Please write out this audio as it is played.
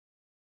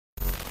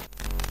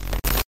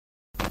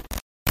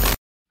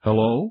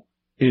Hello?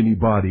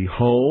 Anybody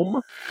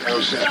home?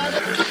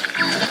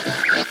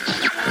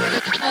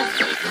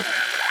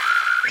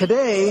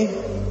 Today,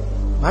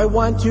 I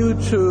want you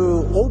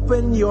to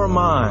open your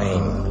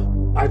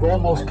mind. I've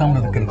almost come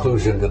to the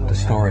conclusion that the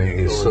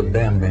story is so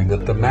damning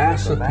that the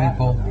mass of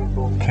people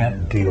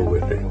can't deal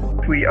with it.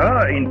 We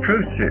are in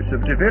process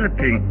of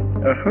developing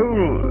a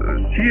whole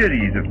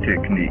series of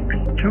techniques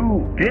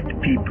to get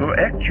people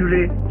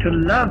actually to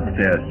love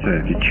their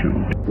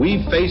servitude.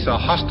 We face a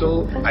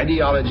hostile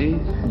ideology,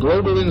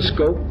 global in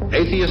scope,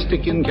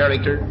 atheistic in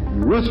character,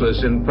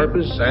 ruthless in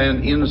purpose,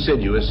 and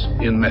insidious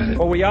in method.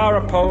 For we are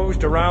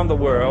opposed around the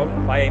world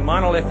by a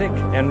monolithic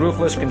and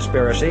ruthless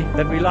conspiracy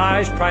that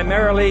relies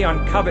primarily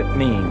on covert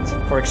means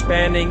for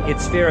expanding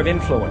its sphere of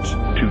influence.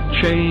 To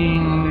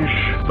change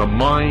the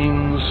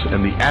minds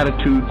and the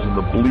attitudes and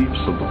the beliefs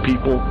of the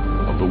people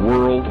of the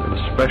world, and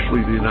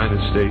especially the United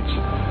States,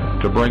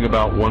 to bring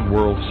about one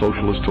world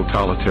socialist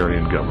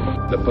totalitarian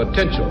government. The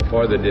potential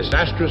for the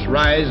disastrous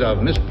rise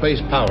of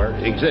misplaced power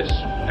exists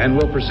and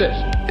will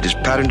persist. It has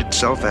patterned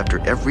itself after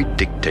every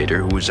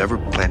dictator who has ever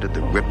planted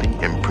the ripping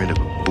imprint of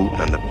a boot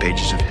on the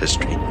pages of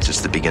history since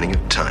the beginning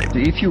of time.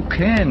 If you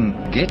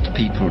can get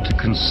people to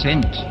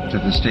consent to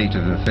the state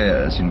of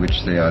affairs in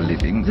which they are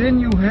living, then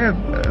you have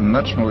a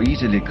much more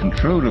easily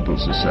controllable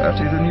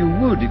society than you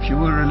would if you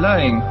were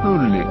relying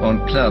wholly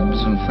on clubs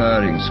and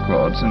firing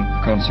squads and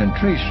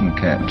concentration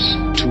camps.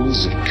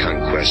 Tools of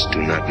conquest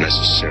do not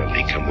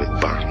necessarily come with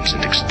bombs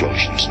and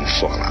explosions and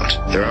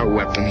fallout. There are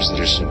weapons that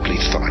are simply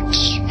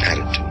thoughts,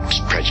 attitudes,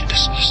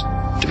 prejudices,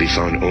 to be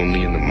found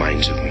only in the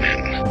minds of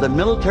men. The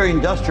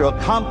military-industrial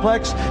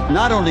complex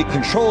not only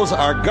controls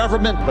our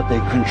government, but they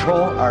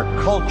control our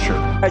culture.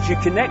 As you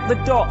connect the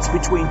dots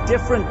between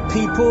different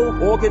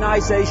people,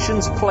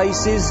 organizations,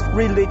 places,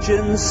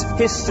 religions,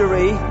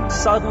 history,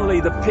 suddenly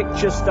the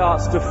picture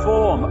starts to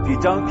form. If you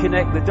don't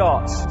connect the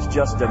dots, it's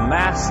just a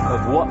mass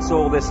of what's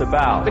all this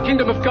about. The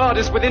kingdom of God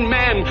is within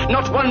man,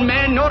 not one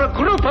man nor a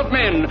group of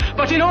men,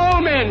 but in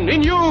all men,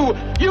 in you.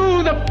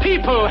 You, the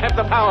people, have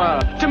the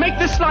power to make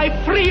this life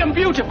free and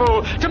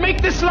beautiful, to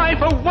make this life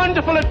a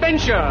wonderful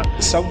adventure.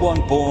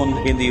 Someone born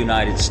in the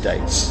United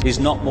States is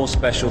not more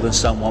special than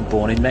someone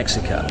born in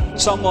Mexico.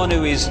 Someone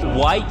who is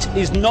white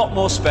is not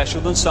more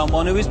special than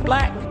someone who is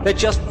black. They're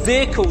just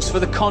vehicles for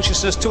the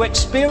consciousness to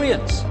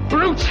experience.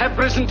 Brutes have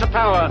risen to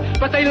power,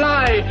 but they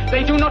lie.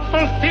 They do not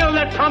fulfill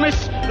that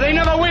promise. They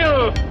never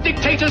will.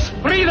 Dictators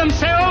free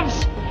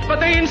themselves, but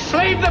they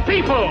enslave the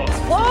people.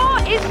 War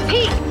is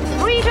peace.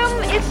 Freedom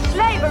is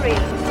slavery.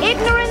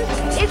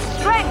 Ignorance is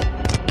strength.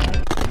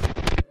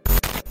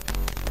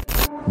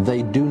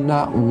 They do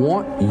not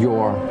want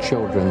your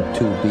children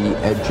to be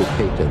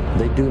educated.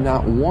 They do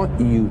not want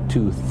you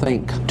to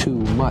think too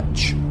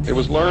much. It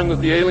was learned that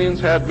the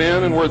aliens had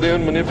been and were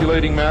then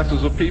manipulating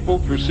masses of people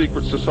through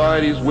secret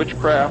societies,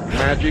 witchcraft,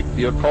 magic,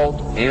 the occult,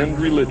 and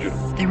religion.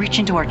 They reach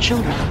into our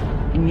children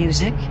in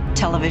music,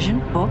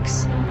 television,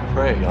 books.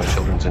 Prey on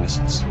children's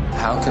innocence.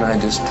 How can I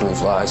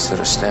disprove lies that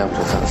are stamped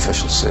with an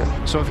official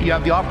seal? So if you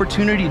have the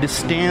opportunity to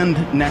stand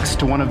next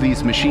to one of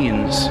these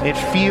machines, it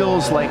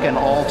feels like an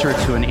altar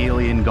to an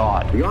alien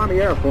god. The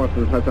Army Air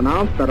Forces has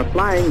announced that a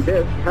flying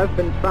disc has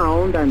been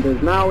found and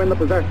is now in the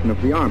possession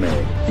of the Army.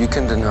 You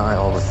can deny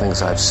all the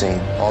things I've seen,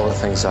 all the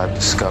things I've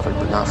discovered,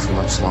 but not for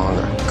much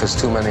longer, because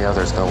too many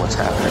others know what's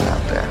happening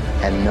out there.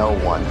 And no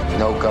one,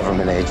 no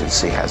government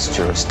agency has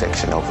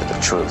jurisdiction over the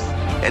truth.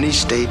 Any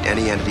state,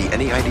 any entity,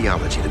 any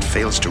ideology that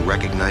fails to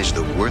recognize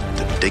the worth,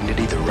 the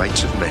dignity, the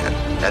rights of man,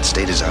 that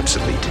state is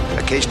obsolete.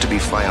 A case to be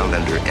filed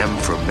under M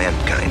for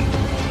Mankind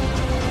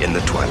in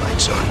the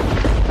Twilight Zone.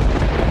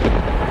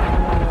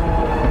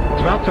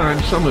 It's about time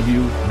some of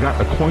you got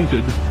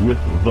acquainted with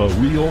the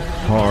real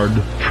hard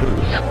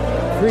truth.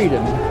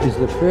 Freedom is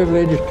the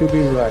privilege to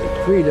be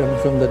right. Freedom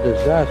from the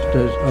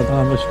disasters of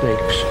our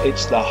mistakes.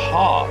 It's the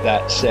heart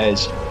that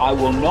says, I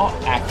will not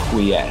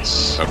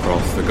acquiesce.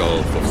 Across the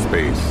gulf of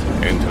space,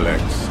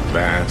 intellects,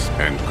 vast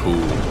and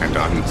cool and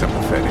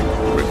unsympathetic,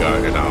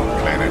 regarded our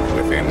planet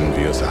with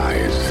envious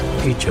eyes.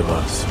 Each of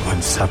us,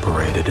 when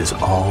separated, is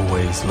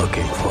always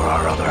looking for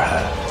our other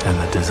half. And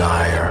the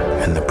desire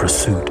and the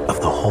pursuit of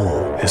the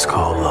whole is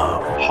called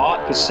love.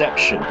 Heart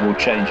perception will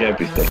change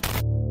everything.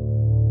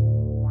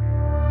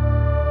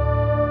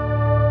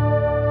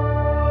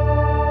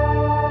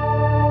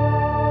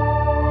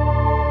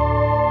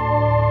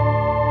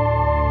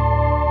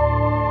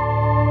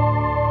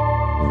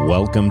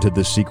 Welcome to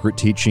the Secret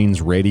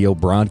Teachings radio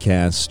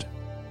broadcast.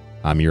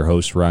 I'm your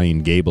host,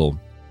 Ryan Gable.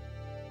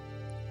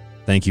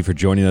 Thank you for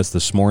joining us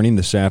this morning,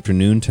 this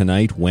afternoon,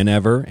 tonight,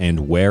 whenever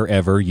and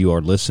wherever you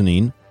are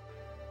listening,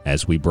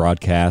 as we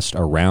broadcast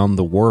around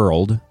the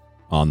world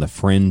on the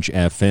Fringe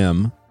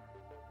FM,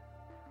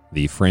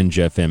 the Fringe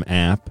FM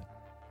app,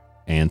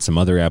 and some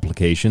other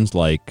applications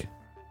like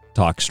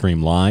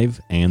TalkStream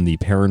Live and the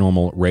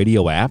Paranormal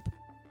Radio app.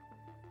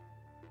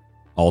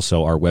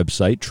 Also, our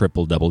website,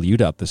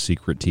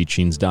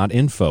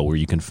 www.thesecretteachings.info, where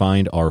you can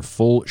find our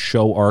full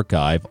show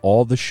archive,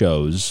 all the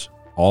shows,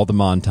 all the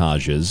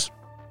montages,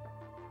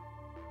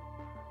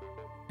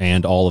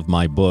 and all of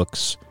my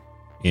books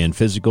in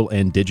physical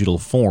and digital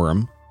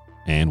form.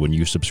 And when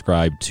you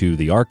subscribe to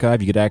the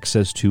archive, you get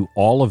access to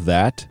all of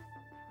that.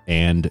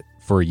 And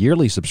for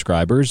yearly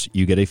subscribers,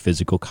 you get a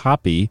physical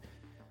copy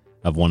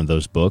of one of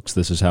those books.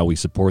 This is how we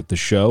support the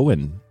show,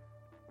 and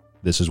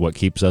this is what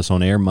keeps us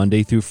on air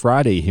Monday through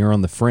Friday here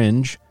on The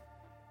Fringe.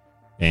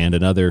 And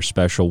another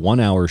special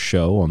 1-hour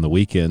show on the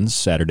weekends,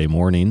 Saturday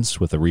mornings,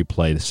 with a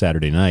replay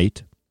Saturday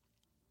night.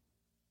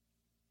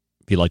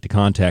 If you'd like to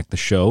contact the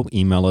show,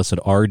 email us at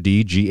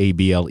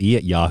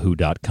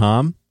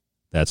rdgable@yahoo.com.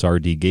 That's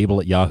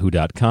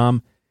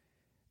rdgable@yahoo.com.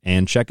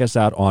 And check us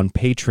out on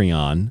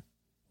Patreon,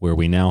 where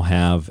we now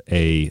have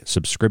a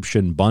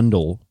subscription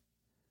bundle.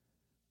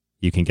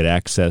 You can get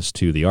access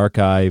to the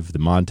archive, the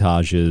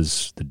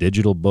montages, the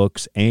digital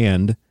books,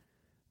 and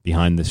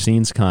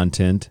behind-the-scenes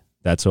content.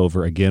 That's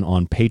over again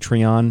on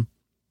Patreon.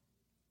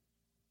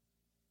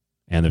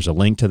 And there's a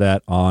link to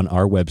that on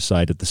our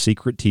website at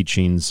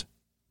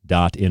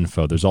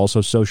thesecretteachings.info. There's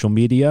also social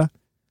media.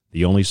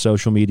 The only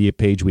social media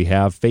page we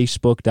have,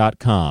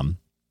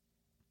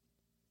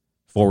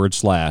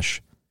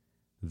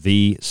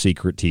 facebook.com/The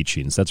Secret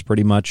Teachings. That's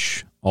pretty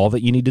much all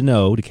that you need to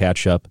know to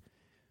catch up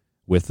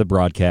with the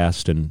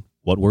broadcast and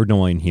what we're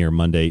doing here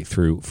Monday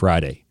through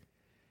Friday.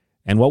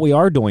 And what we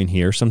are doing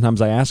here,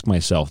 sometimes I ask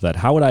myself that,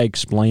 how would I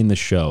explain the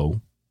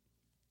show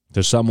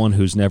to someone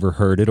who's never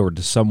heard it, or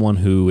to someone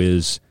who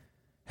is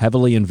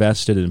heavily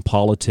invested in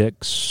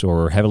politics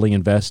or heavily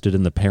invested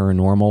in the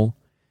paranormal?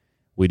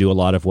 We do a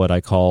lot of what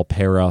I call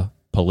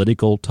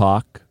para-political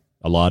talk,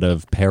 a lot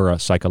of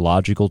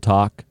para-psychological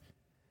talk,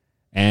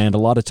 and a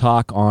lot of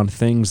talk on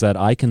things that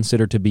I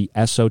consider to be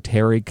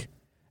esoteric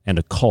and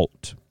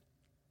occult.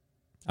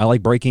 I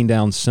like breaking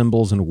down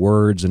symbols and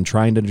words and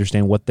trying to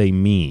understand what they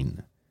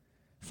mean,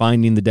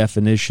 finding the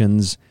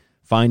definitions,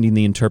 finding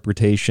the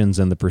interpretations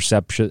and the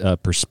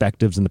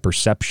perspectives and the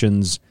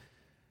perceptions,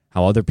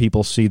 how other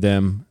people see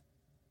them,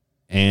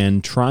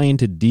 and trying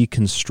to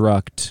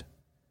deconstruct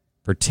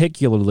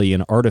particularly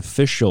an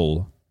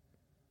artificial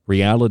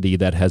reality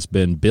that has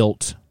been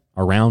built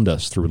around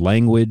us through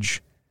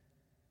language,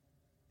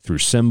 through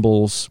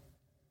symbols,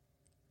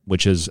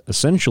 which is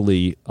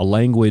essentially a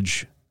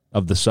language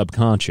of the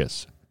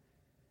subconscious.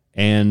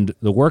 And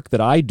the work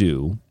that I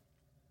do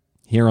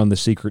here on The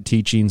Secret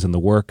Teachings, and the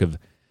work of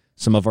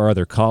some of our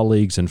other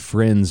colleagues and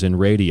friends in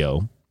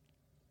radio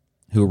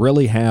who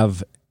really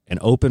have an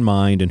open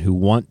mind and who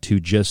want to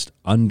just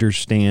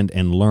understand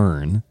and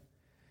learn,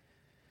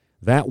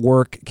 that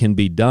work can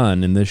be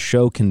done, and this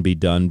show can be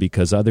done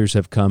because others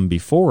have come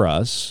before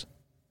us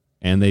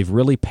and they've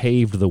really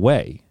paved the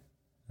way.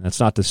 That's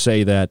not to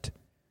say that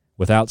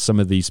without some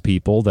of these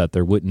people that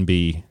there wouldn't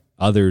be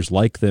others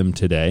like them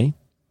today,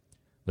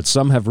 but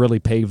some have really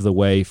paved the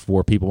way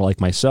for people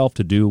like myself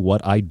to do what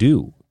I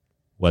do,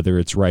 whether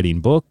it's writing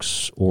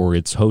books or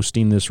it's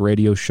hosting this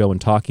radio show and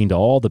talking to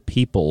all the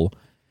people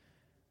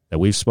that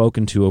we've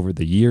spoken to over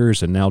the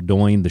years, and now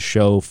doing the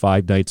show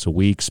 5 nights a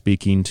week,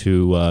 speaking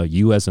to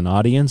you as an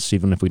audience,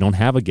 even if we don't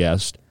have a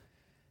guest,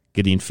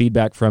 getting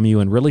feedback from you,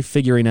 and really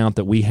figuring out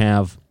that we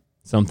have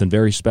something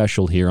very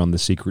special here on The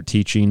Secret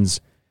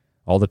Teachings.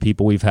 All the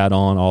people we've had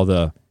on, all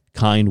the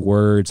kind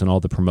words and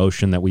all the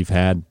promotion that we've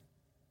had,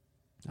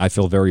 I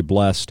feel very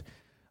blessed.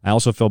 I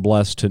also feel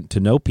blessed to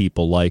know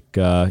people like,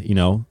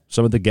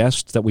 some of the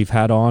guests that we've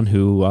had on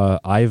who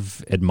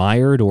I've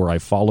admired or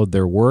I've followed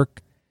their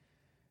work.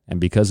 And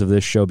because of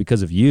this show,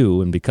 because of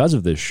you, and because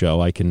of this show,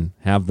 I can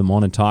have them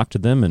on and talk to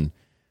them and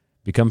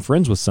become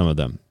friends with some of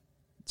them.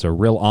 It's a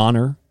real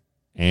honor,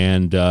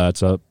 and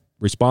it's a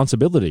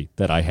responsibility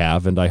that I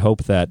have, and I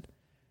hope that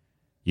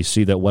you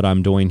see that what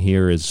I'm doing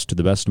here is to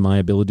the best of my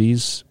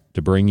abilities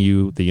to bring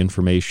you the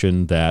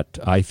information that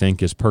I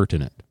think is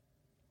pertinent.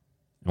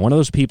 And one of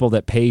those people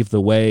that paved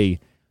the way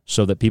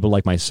so that people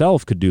like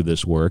myself could do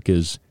this work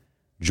is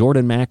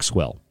Jordan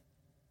Maxwell.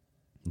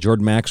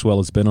 Jordan Maxwell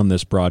has been on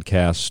this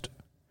broadcast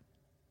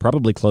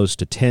probably close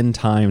to 10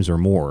 times or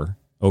more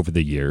over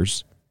the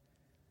years.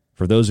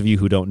 For those of you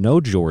who don't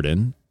know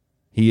Jordan,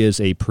 he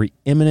is a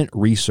preeminent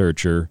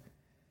researcher.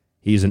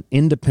 He's an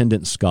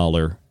independent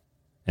scholar,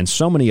 and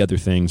so many other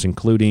things,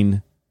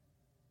 including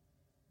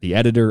the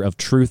editor of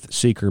Truth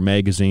Seeker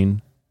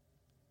magazine,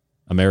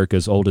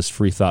 America's oldest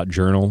free thought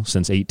journal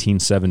since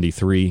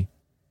 1873.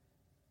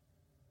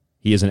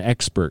 He is an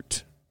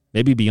expert,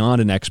 maybe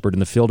beyond an expert, in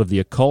the field of the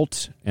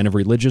occult and of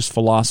religious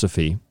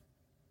philosophy,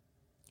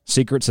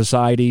 secret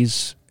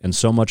societies, and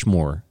so much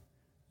more.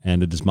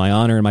 And it is my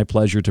honor and my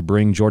pleasure to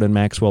bring Jordan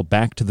Maxwell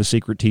back to The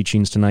Secret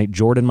Teachings tonight.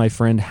 Jordan, my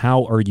friend,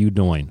 how are you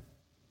doing?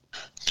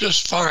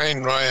 Just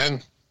fine,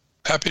 Ryan.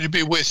 Happy to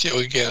be with you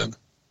again.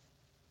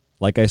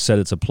 Like I said,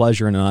 it's a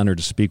pleasure and an honor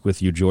to speak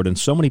with you, Jordan.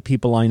 So many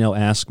people I know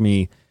ask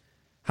me,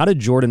 how did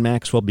Jordan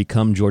Maxwell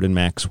become Jordan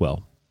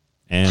Maxwell?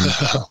 And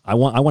I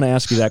want to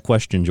ask you that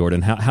question,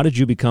 Jordan. How did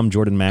you become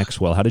Jordan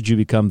Maxwell? How did you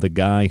become the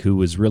guy who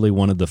was really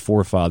one of the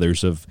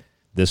forefathers of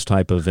this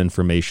type of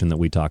information that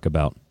we talk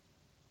about?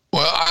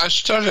 Well, I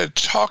started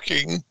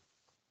talking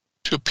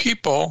to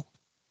people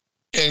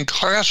in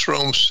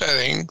classroom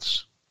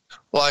settings,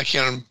 like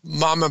in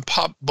mom and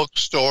pop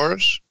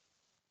bookstores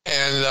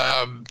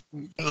and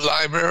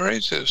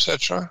libraries,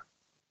 etc.,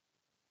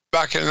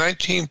 back in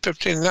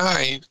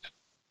 1959.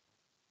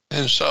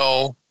 And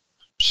so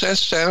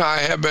since then, I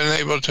have been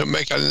able to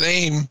make a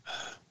name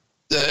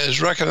that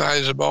is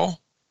recognizable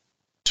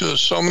to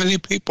so many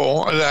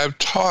people that I've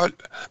taught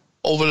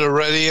over the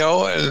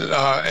radio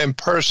and in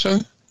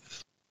person,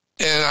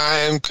 and I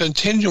am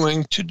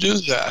continuing to do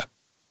that.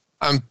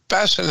 I'm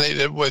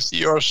fascinated with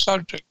your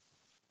subject,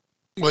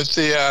 with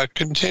the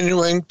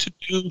continuing to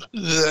do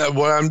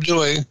what I'm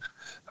doing.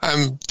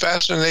 I'm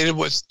fascinated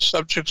with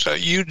subjects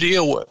that you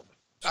deal with.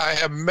 I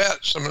have met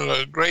some of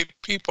the great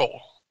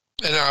people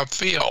in our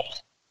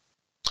field.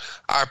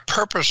 I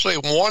purposely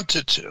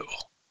wanted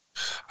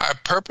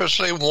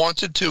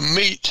to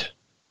meet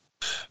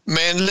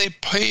Manly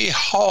P.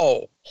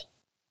 Hall,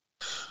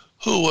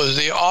 who was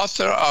the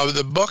author of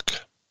the book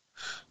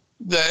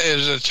that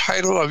is the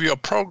title of your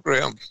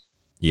program.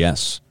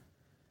 Yes.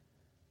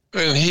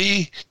 And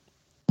he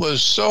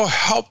was so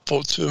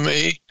helpful to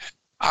me.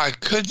 I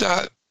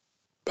couldn't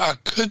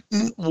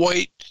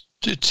wait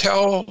to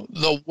tell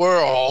the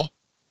world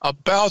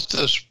about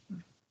this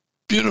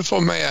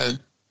beautiful man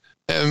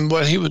and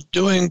what he was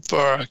doing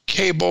for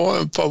cable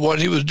and for what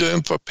he was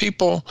doing for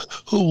people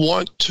who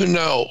want to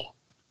know.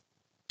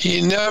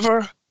 He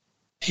never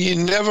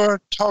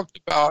talked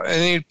about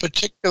any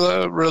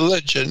particular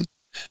religion.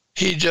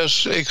 He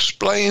just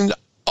explained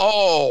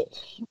all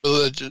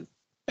religion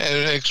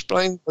and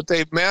explained what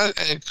they meant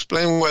and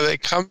explained where they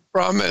come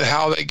from and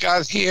how they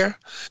got here.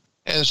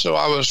 And so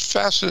I was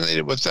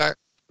fascinated with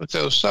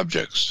those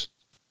subjects.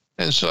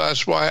 And so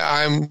that's why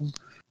I'm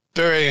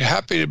very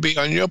happy to be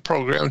on your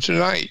program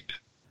tonight.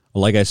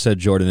 Well, like I said,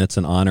 Jordan, it's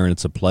an honor and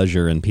it's a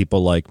pleasure. And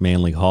people like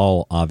Manly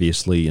Hall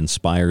obviously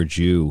inspired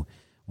you.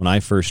 When I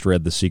first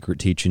read The Secret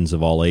Teachings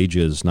of All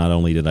Ages, not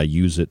only did I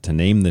use it to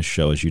name this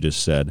show, as you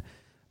just said,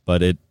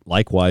 but it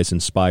likewise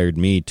inspired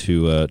me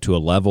to a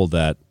level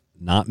that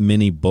not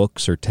many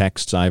books or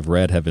texts I've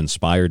read have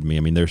inspired me.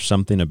 I mean, there's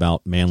something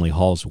about Manly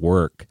Hall's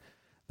work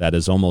that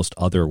is almost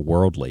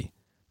otherworldly.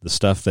 The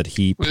stuff that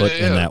he put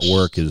in that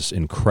work is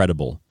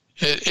incredible.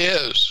 It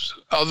is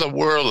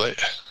otherworldly.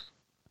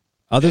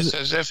 It's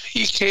as if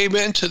he came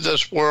into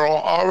this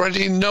world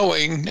already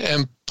knowing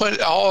and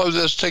put all of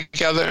this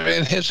together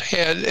in his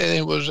head, and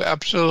it was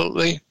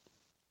absolutely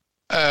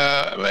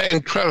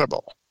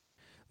incredible.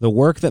 The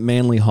work that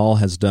Manly Hall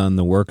has done,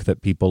 the work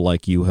that people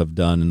like you have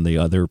done, and the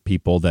other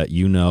people that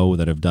you know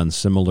that have done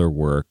similar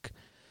work,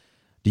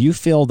 do you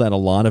feel that a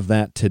lot of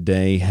that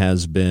today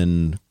has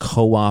been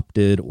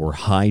co-opted or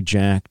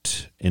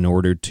hijacked in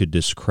order to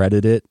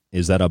discredit it?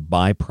 Is that a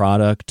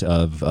byproduct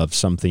of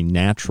something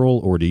natural,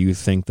 or do you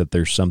think that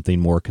there's something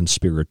more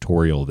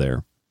conspiratorial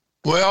there?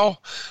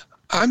 Well,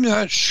 I'm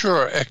not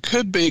sure. It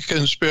could be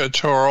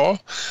conspiratorial,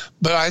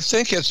 but I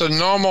think it's a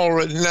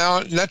normal,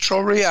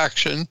 natural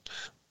reaction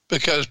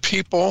because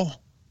people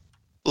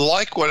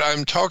like what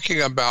I'm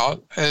talking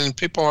about, and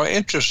people are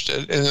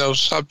interested in those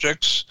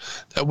subjects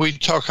that we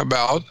talk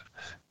about.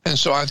 And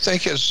so I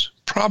think it's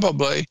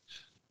probably,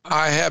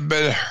 I have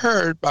been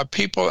heard by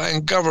people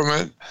in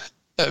government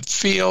that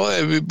feel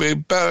it would be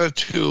better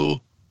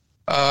to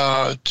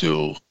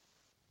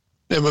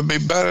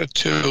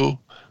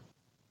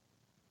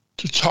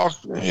talk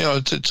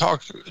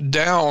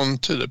down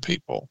to the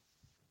people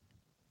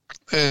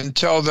and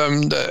tell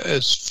them that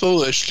it's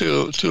foolish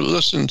to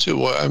listen to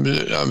what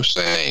I'm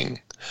saying.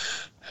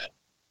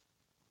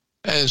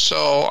 And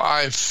so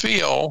I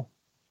feel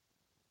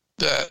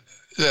that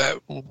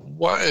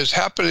what is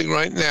happening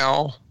right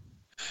now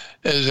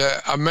is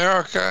that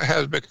America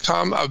has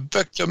become a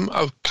victim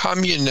of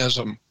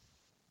communism.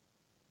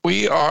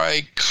 We are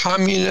a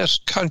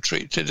communist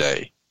country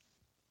today.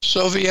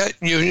 Soviet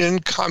Union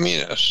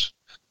Communist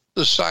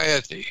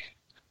Society.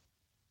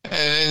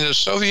 And in the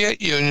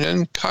Soviet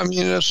Union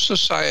Communist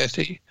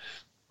Society,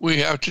 we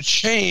have to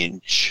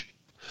change.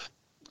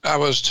 I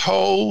was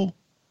told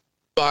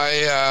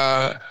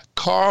by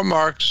Karl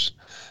Marx,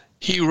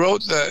 he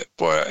wrote that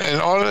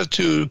in order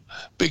to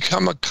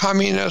become a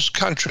communist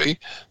country,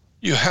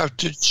 you have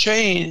to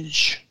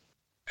change.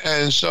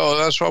 And so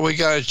that's why we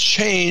got to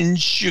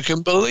change you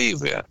can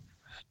believe in.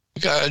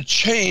 We got to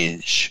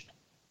change.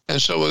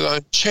 And so we're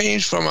going to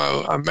change from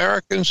an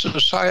American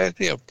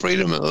society of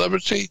freedom and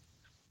liberty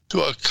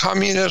to a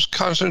communist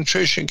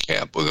concentration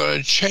camp. We're going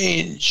to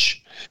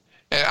change.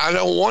 And I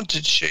don't want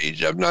to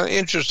change. I'm not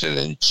interested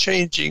in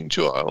changing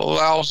to a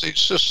lousy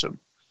system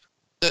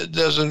that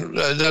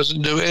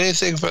doesn't do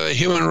anything for the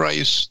human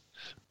race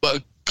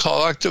but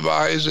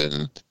collectivize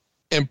and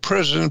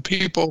imprison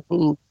people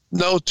who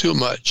know too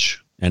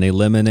much. And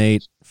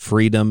eliminate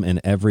freedom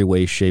in every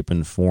way, shape,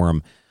 and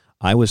form.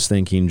 I was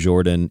thinking,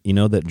 Jordan, you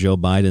know that Joe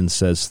Biden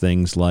says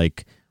things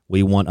like,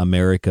 we want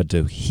America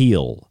to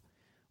heal.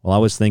 Well, I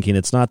was thinking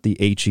it's not the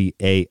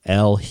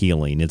H-E-A-L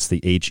healing, it's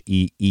the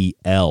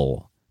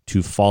H-E-E-L,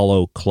 to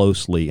follow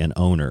closely an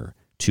owner,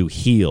 to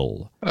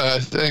heal. I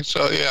think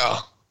so, yeah.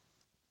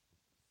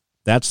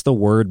 That's the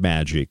word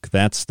magic.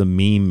 That's the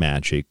meme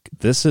magic.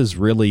 This is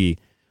really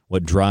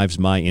what drives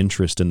my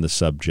interest in the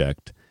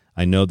subject.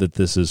 I know that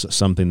this is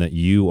something that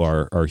you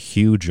are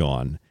huge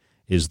on,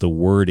 is the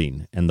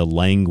wording and the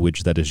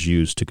language that is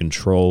used to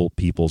control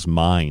people's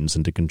minds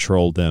and to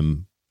control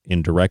them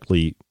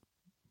indirectly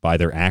by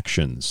their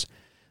actions.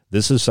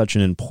 This is such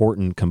an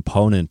important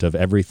component of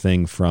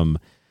everything from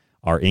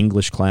our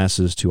English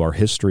classes to our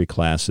history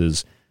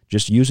classes,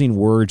 just using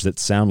words that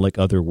sound like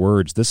other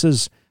words. This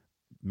is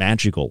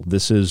magical.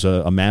 This is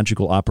a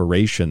magical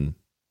operation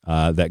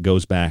that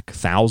goes back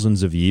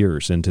thousands of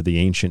years into the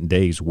ancient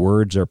days.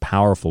 Words are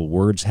powerful.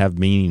 Words have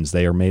meanings.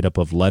 They are made up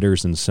of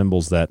letters and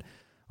symbols that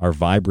are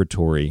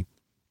vibratory.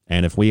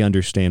 And if we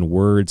understand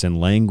words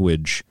and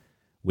language,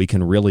 we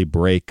can really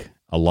break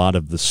a lot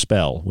of the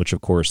spell, which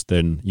of course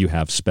then you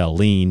have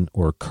spelling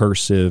or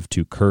cursive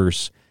to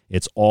curse.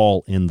 It's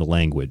all in the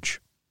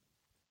language.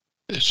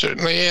 It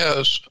certainly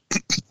is.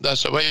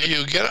 That's the way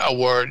you get a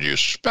word, you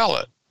spell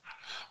it.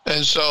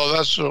 And so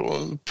that's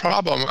the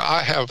problem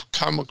I have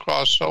come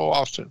across so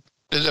often,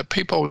 is that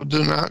people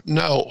do not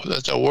know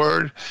that the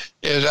word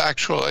is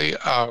actually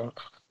a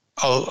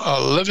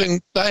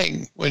living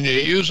thing. When you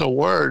use a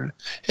word,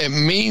 it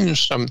means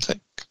something.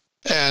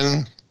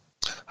 And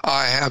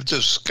I have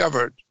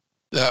discovered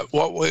that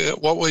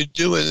what we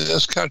do in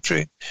this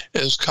country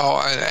is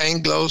called an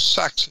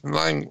Anglo-Saxon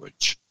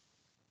language.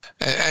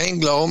 And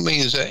Anglo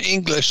means an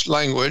English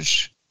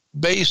language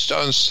based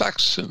on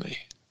Saxony.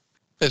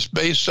 It's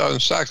based on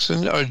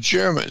Saxon or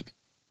German.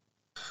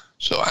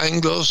 So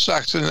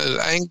Anglo-Saxon is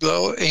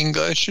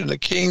Anglo-English and the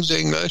King's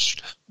English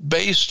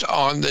based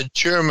on the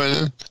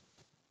German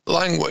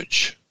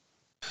language.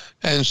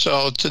 And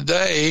so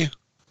today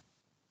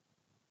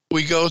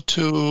we go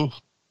to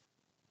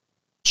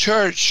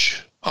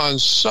church on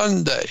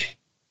Sunday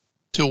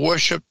to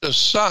worship the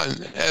sun,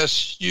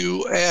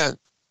 S-U-N.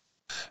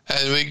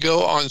 And we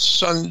go on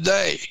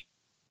Sunday.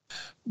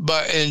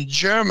 But in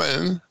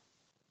German,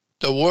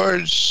 the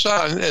word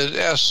sun is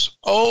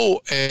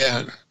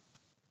S-O-N.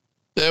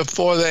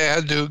 Therefore, they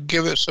had to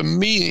give it some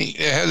meaning.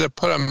 They had to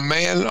put a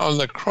man on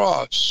the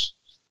cross.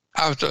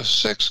 After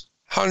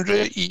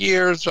 600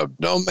 years of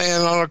no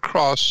man on a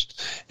cross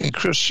in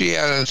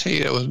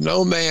Christianity, there was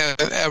no man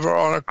ever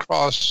on a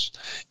cross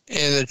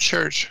in the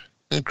church,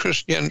 in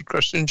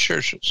Christian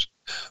churches.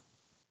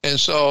 And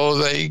so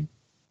they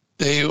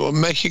were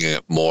making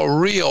it more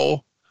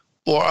real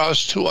for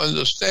us to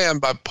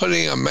understand by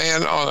putting a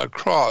man on a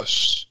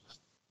cross.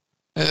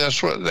 And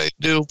that's what they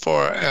do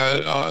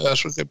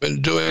that's what they've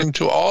been doing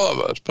to all of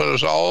us, put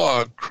us all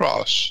on a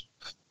cross.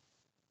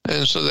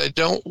 And so they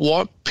don't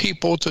want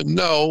people to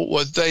know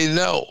what they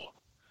know.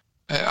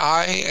 And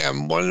I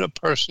am one of the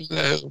persons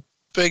that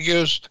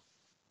figures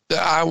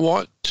that I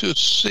want to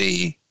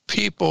see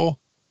people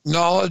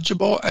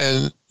knowledgeable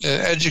and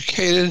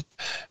educated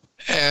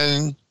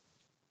and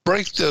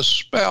break the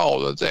spell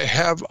that they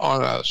have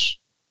on us.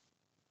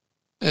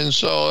 And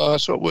so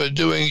that's what we're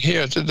doing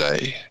here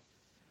today.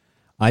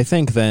 I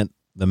think that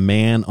the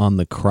man on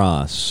the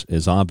cross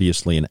is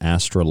obviously an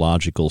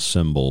astrological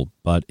symbol,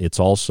 but it's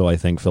also, I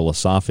think,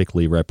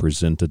 philosophically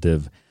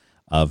representative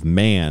of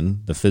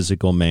man, the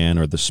physical man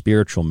or the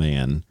spiritual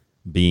man,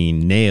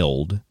 being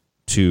nailed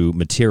to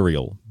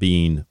material,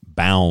 being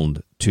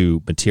bound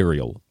to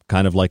material,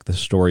 kind of like the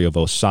story of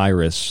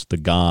Osiris, the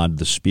god,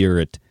 the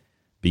spirit,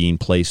 being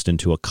placed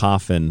into a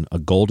coffin, a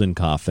golden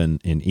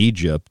coffin in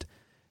Egypt,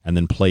 and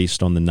then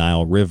placed on the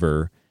Nile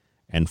River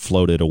and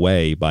floated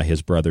away by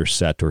his brother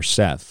Set or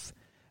Seth.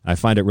 I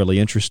find it really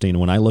interesting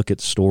when I look at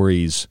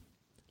stories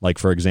like,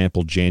 for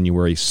example,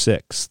 January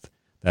 6th,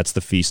 that's the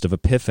Feast of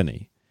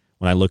Epiphany.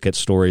 When I look at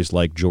stories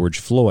like George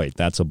Floyd,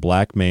 that's a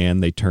black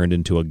man they turned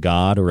into a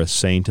god or a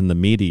saint in the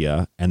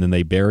media, and then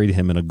they buried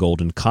him in a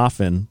golden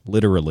coffin,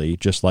 literally,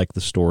 just like the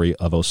story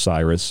of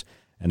Osiris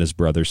and his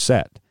brother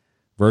Set.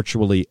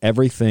 Virtually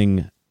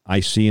everything I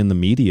see in the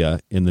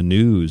media, in the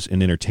news,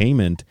 in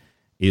entertainment,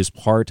 is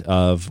part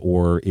of,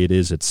 or it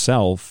is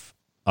itself,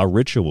 a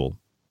ritual.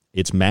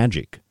 It's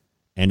magic.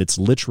 And it's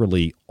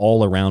literally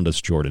all around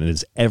us, Jordan. It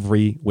is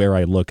everywhere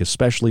I look,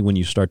 especially when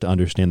you start to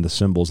understand the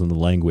symbols and the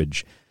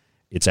language.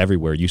 It's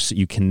everywhere.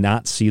 You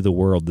cannot see the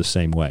world the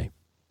same way.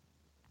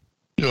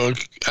 You're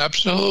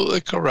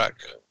absolutely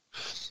correct.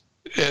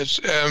 It's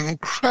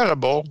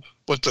incredible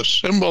what the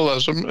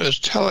symbolism is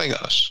telling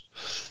us.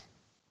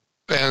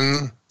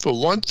 And for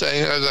one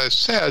thing, as I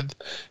said,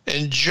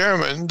 in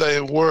German,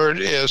 the word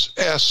is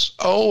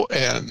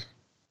S-O-N.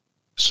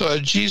 So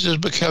Jesus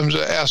becomes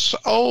a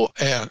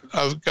S-O-N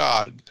of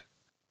God.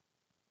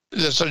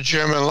 That's a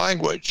German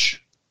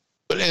language.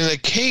 But in the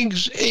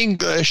King's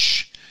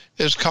English,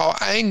 it's called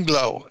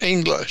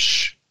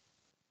Anglo-English.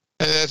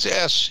 And that's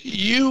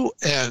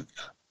S-U-N.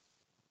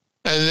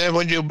 And then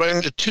when you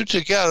bring the two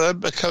together,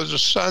 because the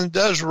sun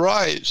does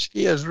rise,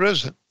 he has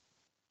risen.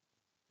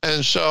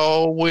 And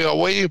so we are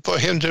waiting for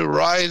him to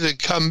rise and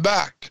come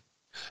back.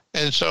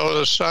 And so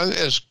the sun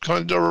is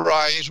going to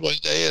rise one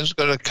day and is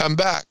going to come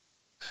back.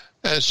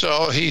 And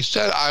so he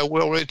said, I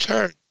will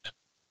return.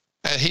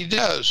 And he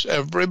does.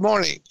 Every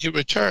morning he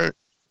returns.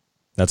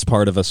 That's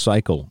part of a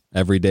cycle.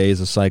 Every day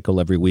is a cycle,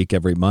 every week,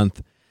 every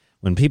month.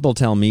 When people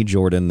tell me,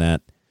 Jordan,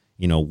 that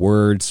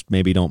words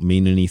maybe don't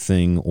mean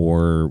anything,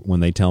 or when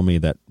they tell me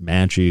that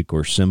magic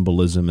or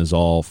symbolism is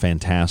all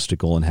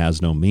fantastical and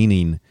has no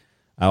meaning,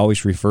 I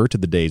always refer to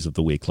the days of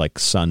the week, like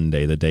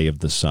Sunday, the day of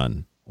the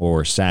sun,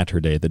 or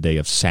Saturday, the day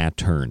of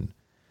Saturn.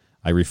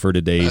 I refer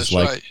to days That's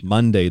like right.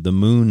 Monday, the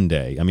moon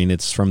day. I mean,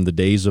 it's from the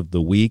days of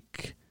the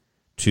week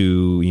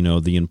to,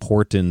 the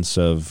importance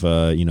of,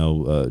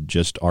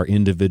 just our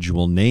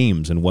individual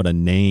names and what a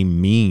name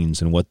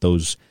means and what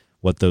those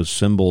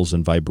symbols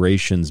and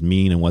vibrations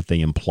mean and what they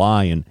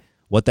imply and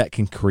what that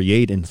can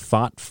create in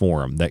thought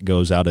form that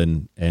goes out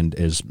and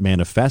is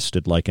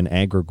manifested like an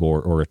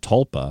egregore or a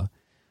tulpa.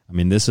 I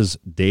mean, this is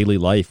daily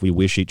life. We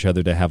wish each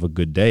other to have a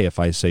good day. If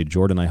I say,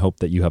 Jordan, I hope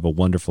that you have a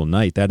wonderful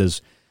night, that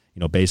is,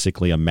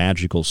 basically a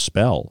magical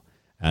spell,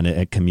 and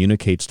it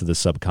communicates to the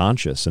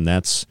subconscious, and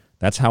that's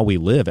how we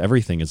live.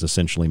 Everything is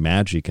essentially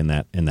magic in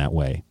that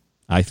way,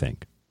 I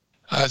think.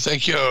 I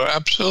think you're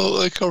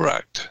absolutely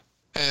correct.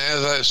 And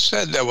as I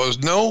said, there was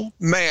no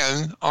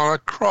man on a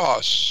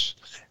cross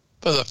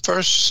for the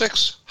first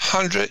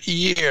 600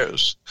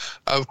 years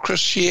of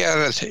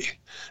Christianity.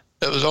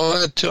 It was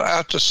only until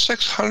after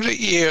 600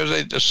 years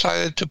they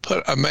decided to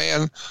put a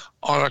man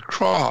on a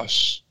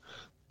cross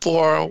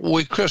for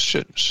we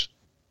Christians.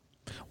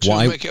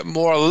 To make it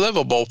more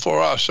livable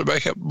for us, to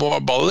make it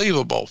more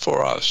believable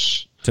for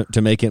us.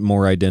 To make it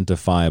more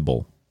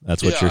identifiable.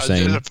 That's what you're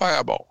saying?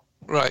 Identifiable,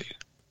 right.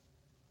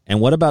 And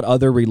what about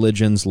other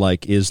religions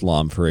like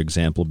Islam, for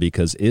example?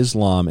 Because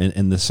Islam,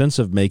 in the sense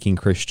of making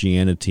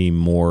Christianity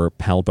more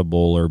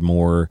palpable or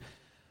more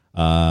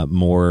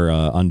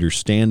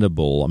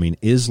understandable, I mean,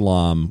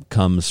 Islam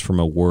comes from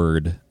a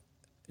word,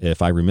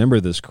 if I remember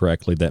this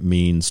correctly, that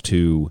means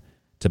to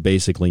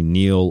basically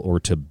kneel or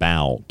to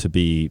bow, to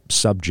be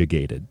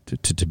subjugated,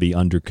 to be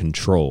under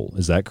control.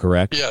 Is that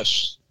correct?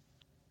 Yes,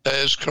 that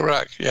is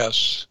correct,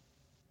 yes.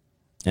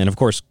 And of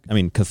course, I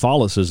mean,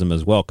 Catholicism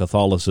as well.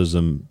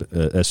 Catholicism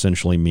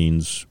essentially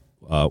means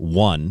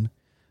one,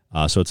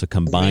 so it's a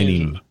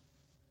combining.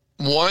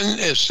 One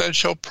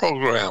essential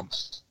program.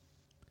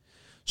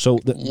 So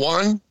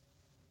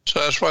so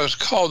that's why it's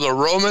called the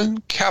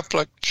Roman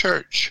Catholic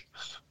Church,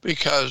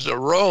 because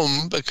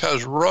Rome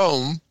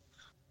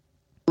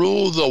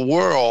ruled the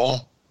world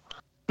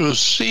through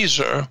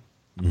Caesar.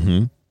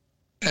 Mm-hmm.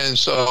 And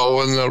so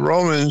when the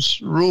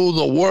Romans ruled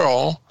the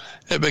world,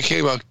 it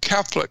became a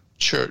Catholic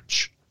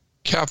church.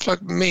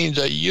 Catholic means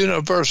a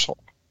universal,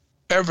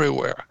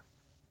 everywhere.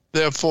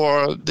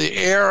 Therefore, the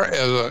air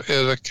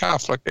is a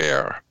Catholic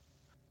air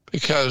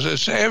because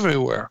it's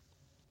everywhere.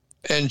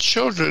 And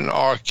children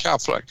are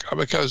Catholic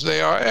because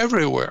they are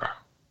everywhere.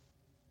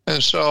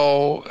 And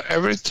so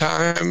every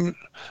time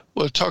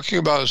we're talking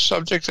about a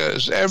subject that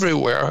is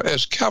everywhere,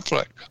 as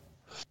Catholic,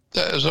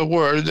 that is a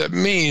word that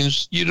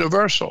means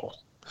universal.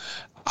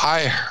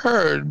 I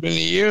heard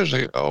many years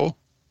ago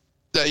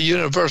that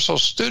Universal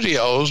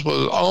Studios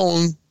was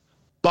owned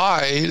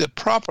by the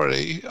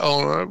property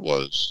owner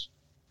was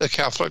the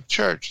Catholic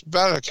Church,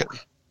 Vatican.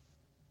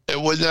 It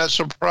would not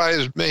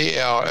surprise me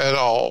at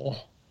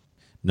all.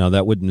 No,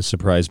 that wouldn't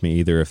surprise me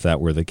either if that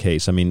were the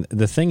case. I mean,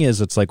 the thing is,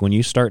 it's like when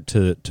you start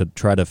to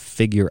try to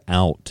figure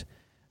out,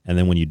 and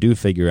then when you do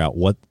figure out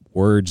what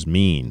words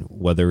mean,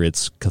 whether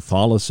it's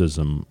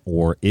Catholicism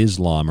or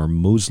Islam or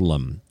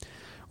Muslim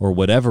or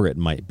whatever it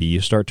might be,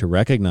 you start to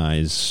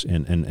recognize,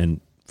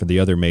 and for the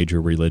other major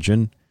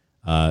religion,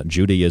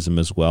 Judaism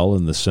as well,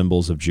 and the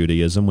symbols of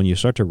Judaism, when you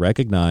start to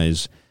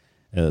recognize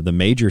the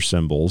major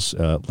symbols,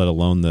 let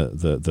alone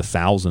the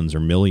thousands or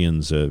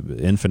millions,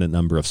 infinite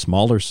number of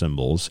smaller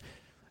symbols,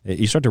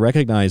 you start to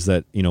recognize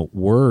that,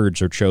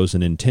 words are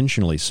chosen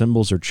intentionally,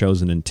 symbols are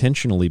chosen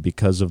intentionally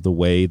because of the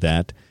way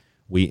that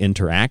we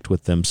interact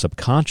with them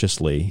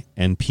subconsciously,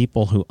 and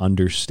people who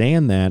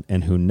understand that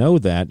and who know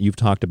that, you've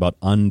talked about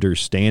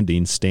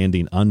understanding,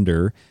 standing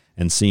under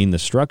and seeing the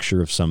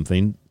structure of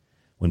something.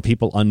 When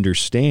people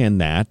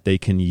understand that, they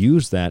can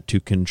use that to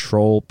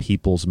control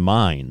people's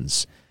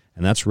minds,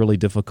 and that's really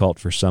difficult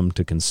for some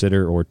to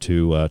consider or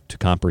to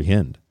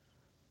comprehend.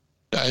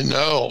 I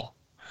know.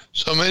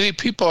 So many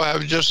people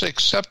have just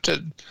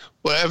accepted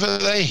whatever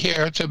they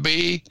hear to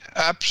be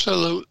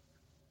absolute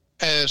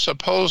and it's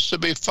supposed to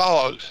be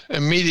followed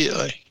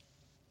immediately.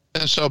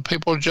 And so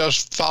people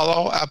just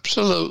follow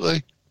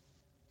absolutely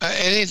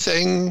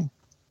anything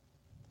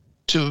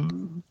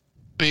to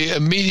be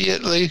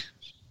immediately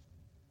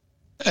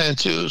and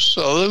to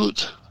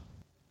salute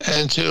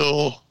and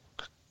to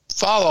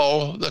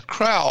follow the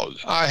crowd.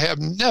 I have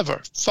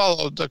never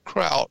followed the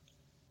crowd.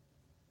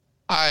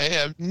 I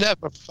have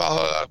never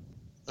followed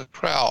the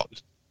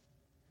crowd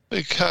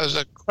because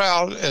a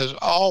crowd is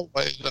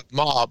always a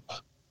mob.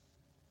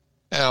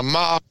 And a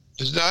mob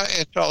is not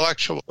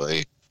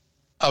intellectually,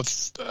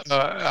 it's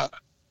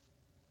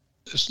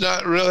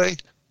not really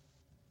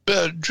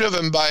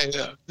driven by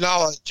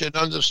knowledge and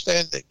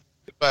understanding,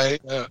 by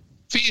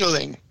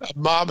feeling. A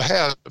mob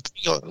has a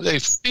feeling. They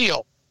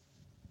feel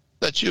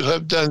that you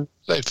have done,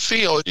 they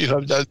feel you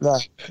have done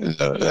that. And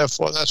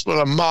therefore, that's what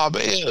a mob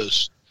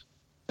is.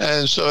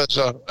 And so it's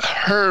a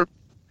herd,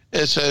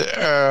 it's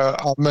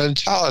a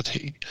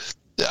mentality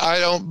I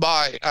don't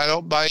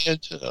buy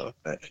into them.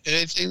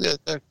 Anything that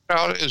the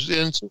crowd is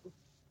into,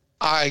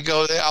 I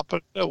go the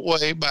opposite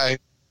way by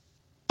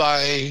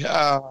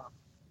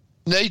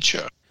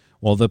nature.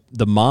 Well,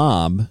 the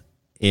mob,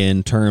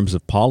 in terms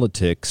of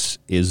politics,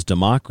 is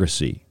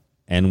democracy.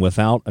 And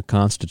without a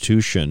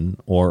constitution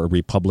or a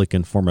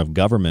republican form of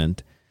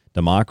government,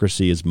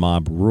 democracy is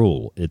mob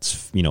rule.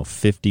 It's,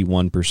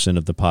 51%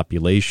 of the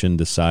population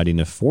deciding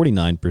if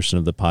 49%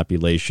 of the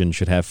population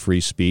should have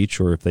free speech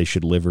or if they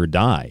should live or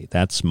die.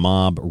 That's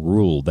mob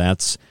rule.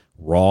 That's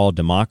raw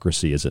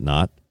democracy, is it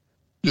not?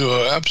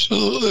 You're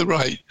absolutely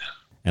right.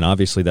 And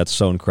obviously that's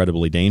so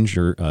incredibly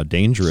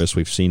dangerous.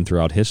 We've seen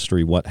throughout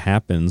history what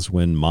happens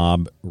when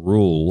mob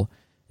rule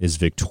is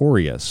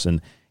victorious.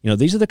 And,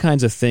 these are the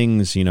kinds of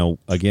things,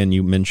 again,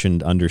 you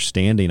mentioned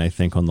understanding, I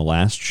think, on the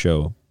last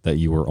show that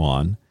you were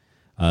on.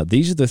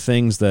 These are the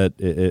things that,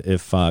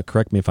 if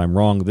correct me if I'm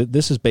wrong,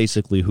 this is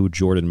basically who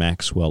Jordan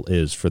Maxwell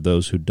is for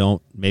those who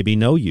don't maybe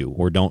know you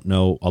or don't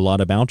know a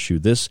lot about you.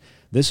 This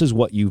is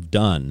what you've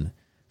done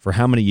for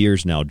how many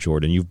years now,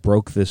 Jordan? You've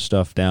broke this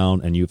stuff down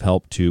and you've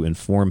helped to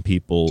inform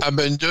people. I've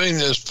been doing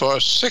this for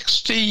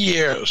 60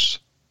 years.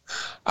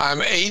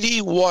 I'm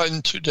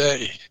 81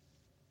 today.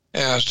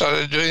 And I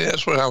started doing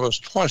this when I was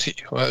 20.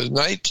 When I was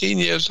 19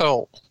 years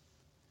old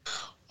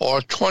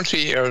or 20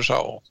 years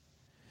old.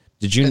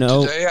 Did you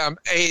know? Today I'm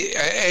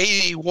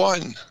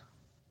 81.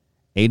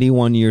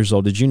 81 years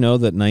old. Did you know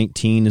that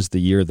 19 is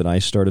the year that I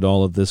started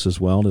all of this as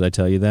well? Did I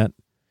tell you that?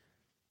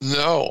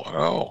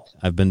 No.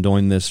 I've been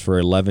doing this for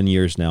 11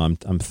 years now. I'm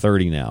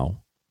 30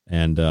 now,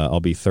 and I'll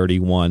be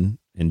 31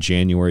 in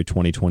January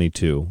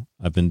 2022.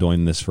 I've been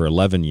doing this for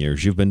 11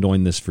 years. You've been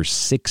doing this for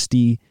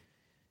 60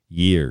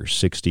 years,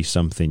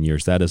 60-something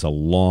years. That is a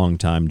long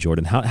time,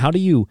 Jordan. How do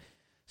you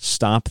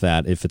stop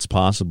that, if it's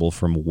possible,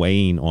 from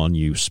weighing on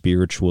you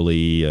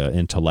spiritually,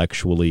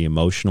 intellectually,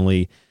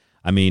 emotionally?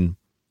 I mean,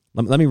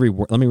 let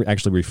me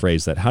actually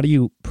rephrase that. How do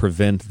you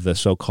prevent the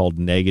so-called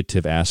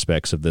negative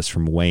aspects of this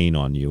from weighing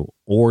on you?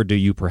 Or do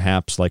you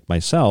perhaps, like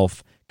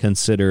myself,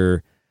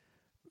 consider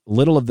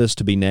little of this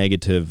to be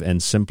negative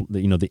and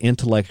simply, the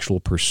intellectual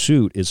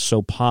pursuit is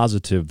so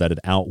positive that it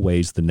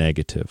outweighs the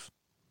negative?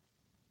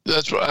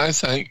 That's what I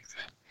think.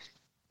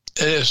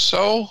 It is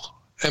so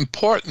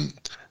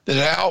important that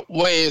it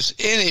outweighs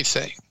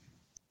anything.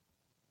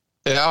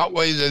 It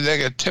outweighs the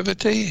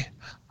negativity.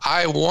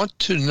 I want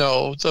to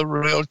know the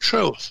real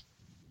truth.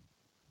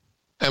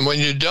 And when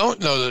you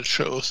don't know the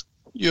truth,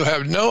 you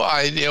have no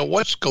idea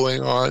what's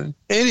going on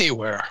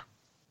anywhere.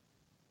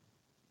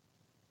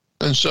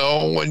 And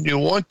so when you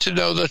want to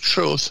know the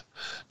truth,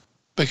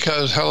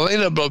 because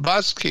Helena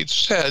Blavatsky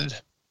said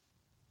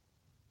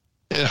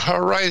in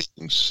her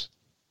writings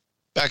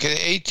back in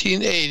the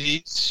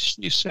 1880s,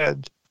 she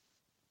said,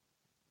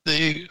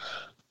 the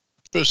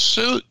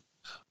pursuit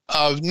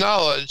of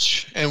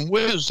knowledge and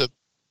wisdom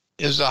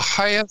is the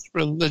highest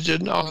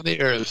religion on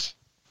the earth.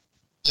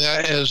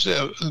 That is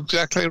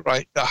exactly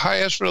right. The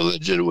highest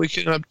religion we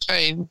can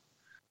obtain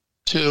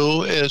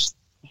to is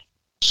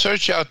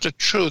search out the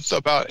truth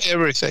about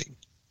everything.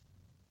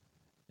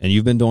 And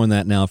you've been doing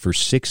that now for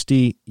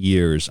 60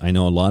 years. I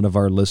know a lot of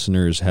our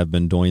listeners have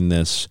been doing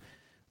this,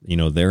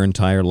 their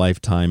entire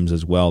lifetimes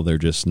as well. They're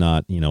just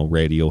not,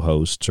 radio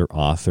hosts or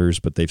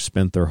authors, but they've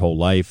spent their whole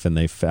life and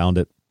they found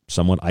it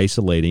somewhat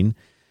isolating.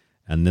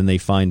 And then they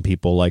find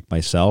people like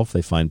myself.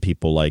 They find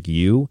people like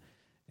you.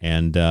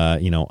 And, I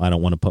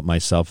don't want to put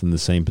myself in the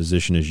same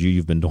position as you.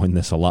 You've been doing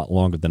this a lot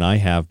longer than I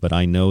have, but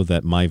I know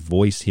that my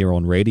voice here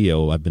on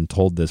radio, I've been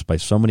told this by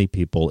so many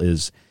people,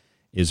 is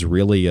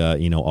really,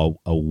 a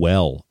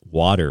well,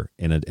 water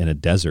in a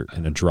desert,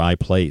 in a dry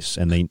place.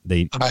 And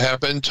they I have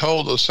been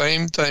told the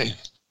same thing.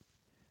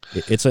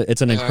 It's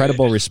an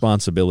incredible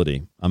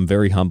responsibility. I'm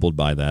very humbled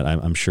by that.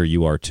 I'm sure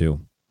you are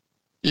too.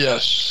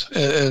 Yes,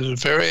 it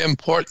is very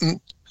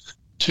important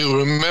to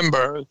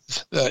remember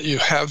that you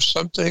have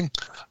something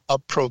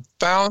of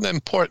profound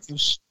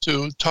importance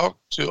to talk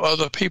to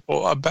other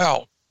people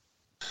about.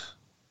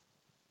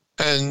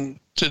 And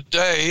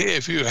today,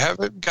 if you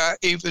haven't got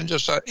even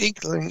just an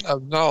inkling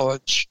of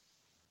knowledge,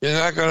 you're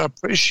not going to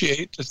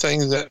appreciate the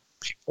things that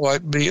people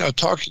like me are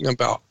talking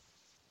about.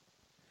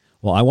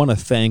 Well, I want to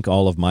thank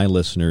all of my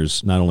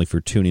listeners, not only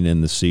for tuning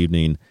in this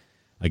evening.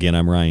 Again,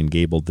 I'm Ryan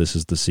Gable. This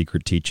is The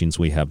Secret Teachings.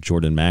 We have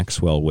Jordan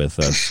Maxwell with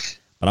us.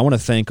 But I want to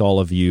thank all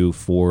of you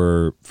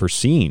for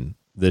seeing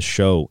this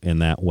show in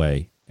that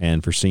way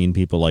and for seeing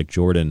people like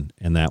Jordan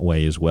in that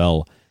way as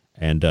well,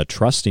 and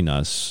trusting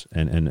us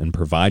and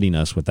providing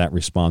us with that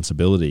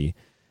responsibility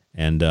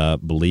and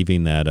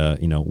believing that,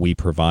 we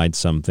provide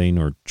something,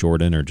 or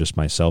Jordan or just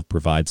myself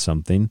provide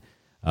something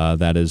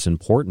that is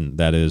important,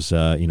 that is,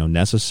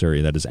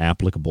 necessary, that is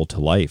applicable to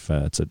life.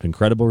 It's an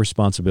incredible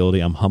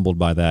responsibility. I'm humbled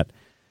by that.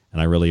 And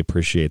I really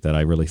appreciate that.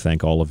 I really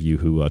thank all of you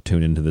who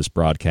tune into this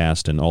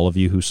broadcast and all of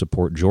you who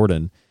support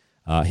Jordan.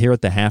 Here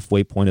at the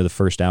halfway point of the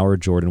first hour,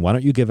 Jordan, why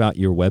don't you give out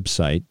your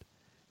website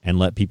and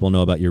let people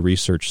know about your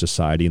research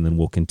society, and then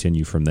we'll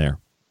continue from there.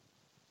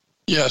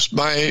 Yes,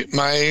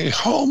 my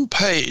home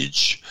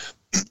page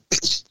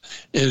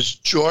is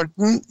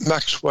Jordan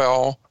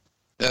Maxwell.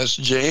 That's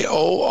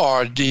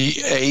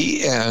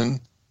Jordan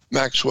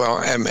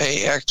Maxwell,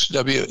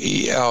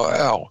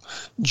 Maxwell.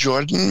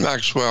 Jordan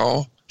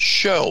Maxwell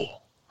Show.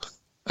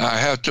 I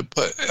have to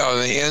put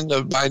on the end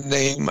of my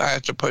name, I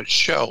have to put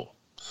show.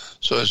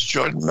 So it's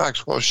Jordan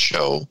Maxwell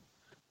Show.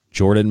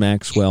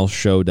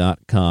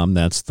 JordanMaxwellShow.com.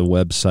 That's the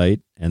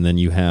website. And then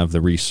you have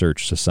the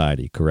Research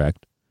Society,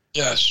 correct?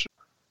 Yes.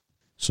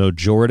 So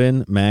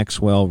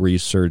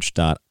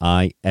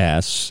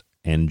JordanMaxwellResearch.is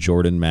and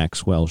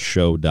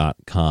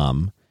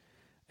JordanMaxwellShow.com.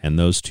 And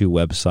those two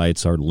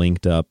websites are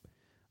linked up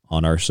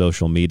on our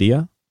social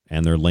media,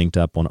 and they're linked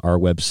up on our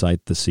website,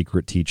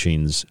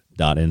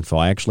 thesecretteachings.info.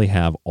 I actually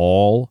have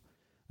all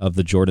of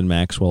the Jordan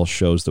Maxwell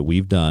shows that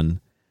we've done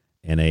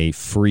in a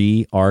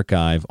free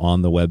archive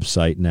on the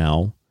website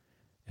now,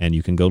 and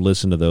you can go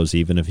listen to those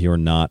even if you're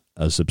not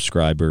a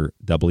subscriber,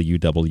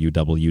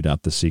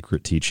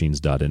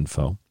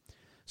 www.thesecretteachings.info.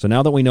 So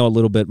now that we know a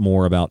little bit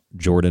more about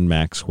Jordan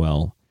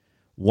Maxwell,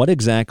 what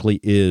exactly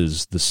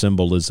is the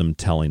symbolism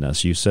telling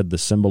us? You said the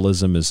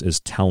symbolism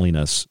is telling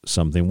us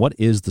something. What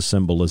is the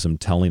symbolism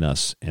telling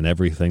us in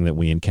everything that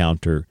we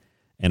encounter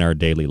in our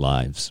daily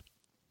lives?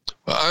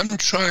 Well, I'm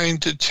trying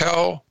to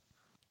tell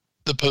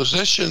the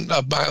position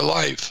of my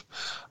life.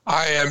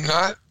 I am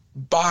not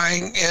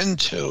buying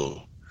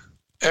into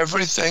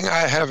everything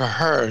I have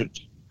heard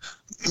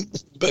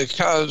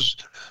because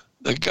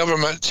the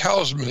government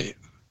tells me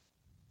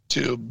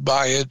to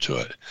buy into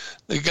it.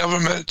 The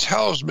government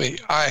tells me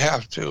I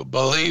have to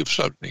believe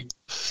something,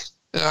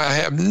 and I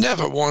have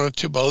never wanted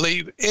to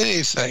believe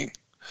anything.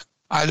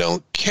 I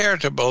don't care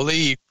to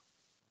believe.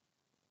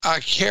 I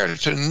care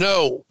to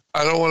know.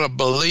 I don't want to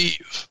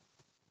believe.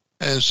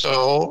 And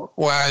so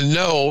when I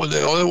know,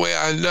 the only way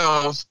I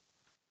know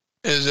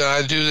is that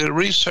I do the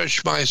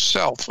research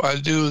myself. I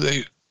do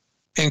the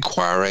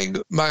inquiring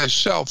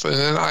myself, and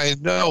then I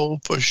know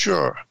for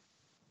sure.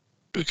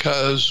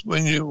 Because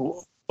when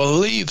you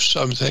believe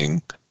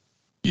something,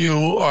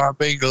 you are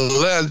being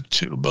led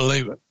to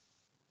believe it.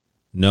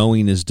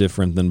 Knowing is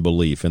different than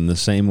belief. In the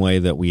same way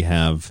that we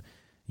have,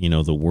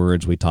 the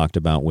words we talked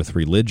about with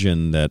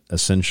religion that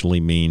essentially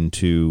mean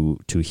to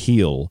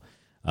heal,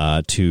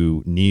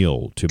 to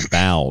kneel, to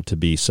bow, to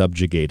be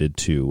subjugated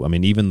to. I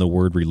mean, even the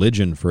word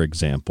religion, for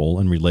example,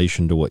 in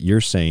relation to what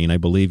you're saying, I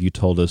believe you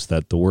told us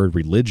that the word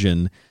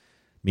religion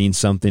means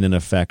something in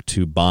effect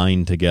to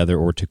bind together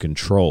or to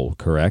control,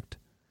 correct?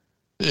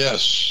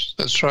 Yes,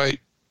 that's right.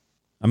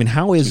 I mean,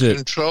 how is it?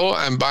 Control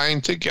and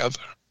bind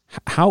together.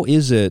 How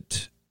is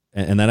it,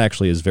 and that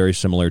actually is very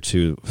similar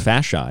to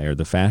fasci, or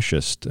the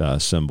fascist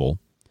symbol.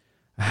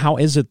 How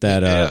is it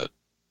that,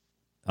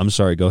 I'm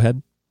sorry, go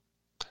ahead.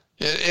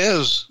 It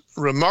is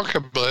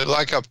remarkably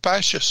like a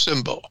fascist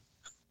symbol.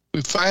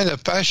 We find a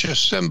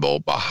fascist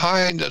symbol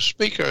behind the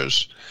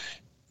speakers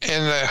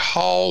in the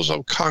halls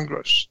of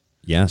Congress.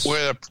 Yes.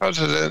 Where the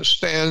president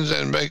stands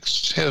and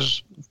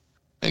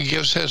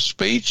gives his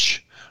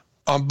speech.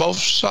 On both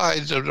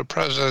sides of the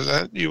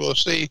president, you will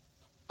see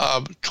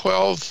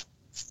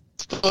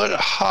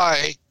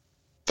 12-foot-high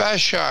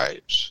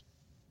fascists.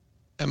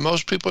 And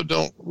most people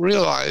don't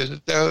realize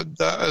that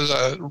that is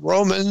a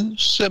Roman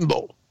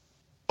symbol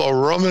for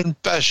Roman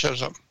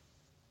fascism.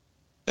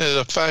 It is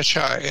a fasci,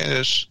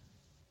 and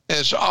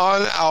it's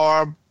on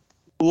our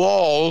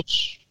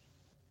walls.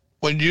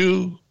 When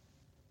you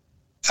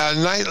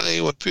nightly,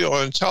 if you're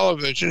on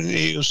television,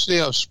 you see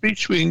a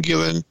speech being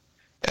given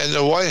in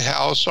the White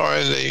House or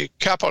in the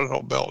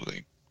Capitol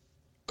building.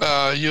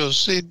 You'll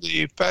see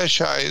the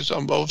fascists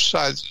on both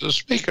sides of the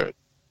speaker.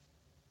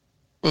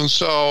 And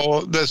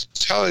so that's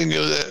telling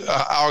you that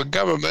our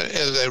government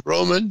is a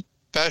Roman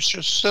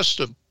fascist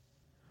system.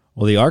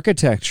 Well, the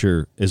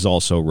architecture is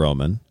also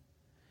Roman.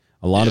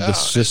 A lot of the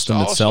system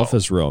itself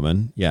is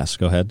Roman. Yes,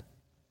 go ahead.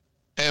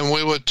 And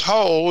we were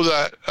told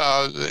that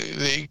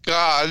the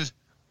god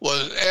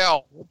was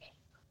El,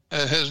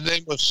 and his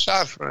name was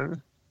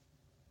Saturn.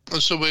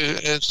 And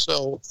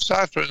so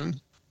Saturn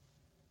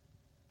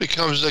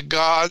becomes the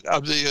god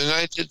of the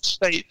United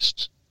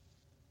States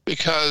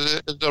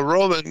because it's the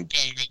Roman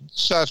god,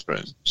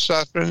 Saturn.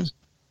 Saturn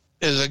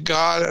is a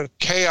god of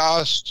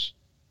chaos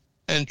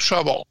and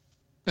trouble.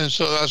 And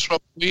so that's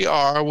what we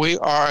are. We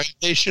are a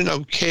nation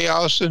of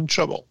chaos and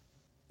trouble.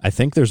 I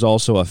think there's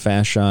also a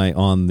fasci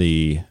on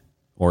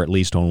or at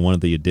least on one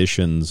of the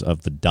editions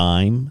of the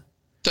dime.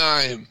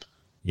 Dime.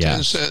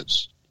 Yes. 10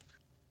 cents.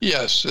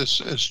 Yes,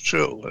 it's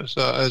true. It's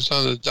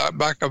on the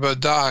back of a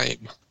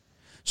dime.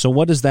 So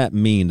what does that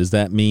mean? Does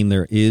that mean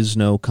there is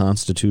no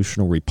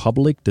constitutional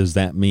republic? Does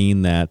that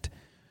mean that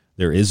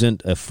there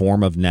isn't a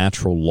form of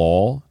natural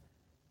law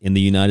in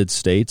the United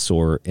States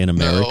or in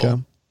America?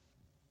 No,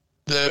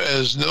 there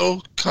is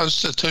no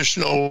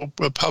constitutional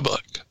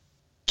republic.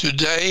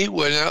 Today,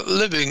 we're not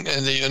living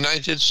in the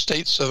United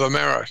States of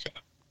America.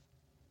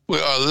 We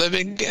are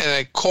living in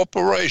a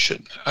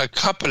corporation, a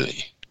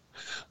company,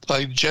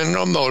 like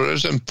General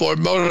Motors and Ford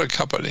Motor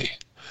Company.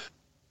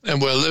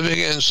 And we're living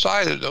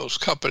inside of those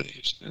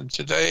companies. And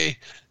today,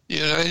 The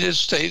United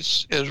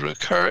States is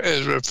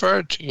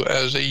referred to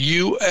as a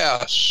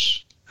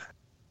U.S.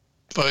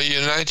 for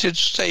United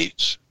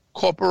States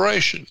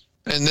Corporation.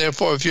 And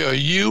therefore, if you're a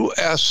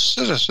U.S.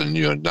 citizen,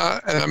 you're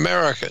not an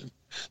American.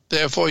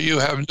 Therefore, you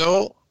have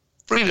no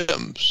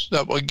freedoms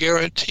that were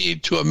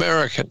guaranteed to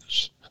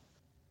Americans.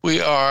 We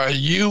are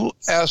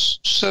U.S.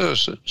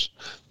 citizens.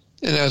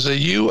 And as a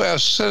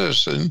U.S.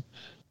 citizen,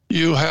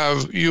 you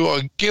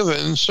are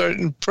given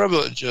certain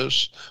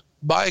privileges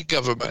by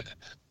government.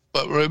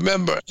 But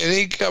remember,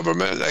 any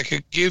government that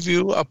could give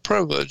you a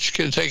privilege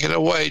can take it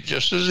away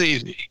just as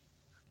easy.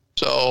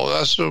 So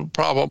that's the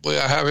problem we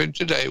are having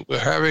today. We're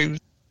having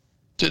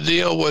to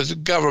deal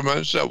with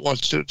governments that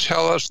want to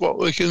tell us what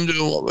we can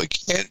do and what we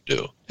can't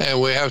do. And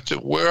we have to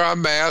wear our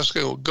mask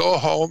and go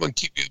home and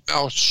keep your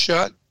mouth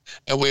shut,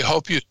 and we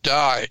hope you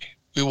die.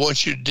 We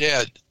want you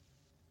dead.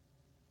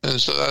 And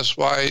so that's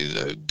why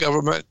the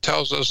government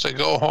tells us to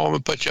go home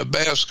and put your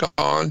mask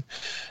on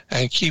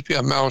and keep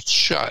your mouth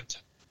shut.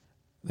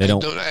 They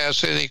don't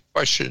ask any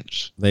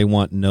questions. They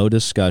want no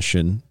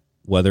discussion,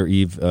 whether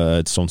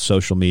it's on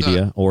social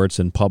media or it's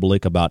in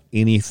public, about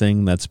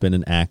anything that's been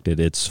enacted.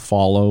 It's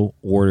follow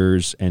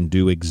orders and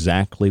do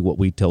exactly what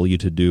we tell you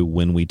to do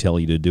when we tell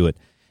you to do it.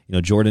 You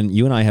know, Jordan,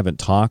 you and I haven't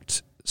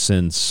talked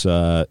since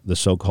the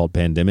so-called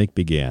pandemic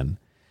began,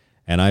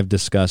 and I've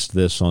discussed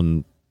this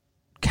on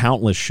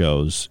countless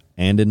shows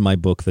and in my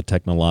book, The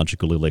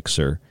Technological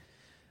Elixir.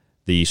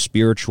 The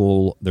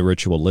spiritual, the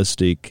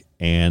ritualistic,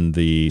 and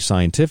the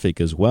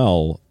scientific as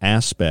well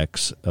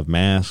aspects of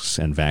masks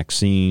and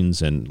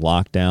vaccines and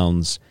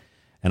lockdowns.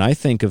 And I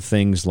think of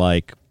things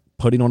like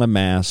putting on a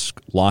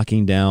mask,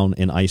 locking down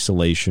in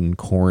isolation,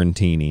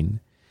 quarantining,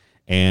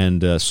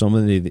 and so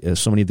many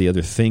of the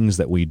other things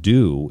that we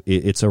do.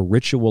 It's a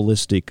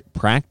ritualistic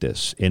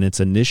practice, and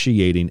it's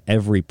initiating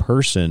every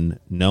person,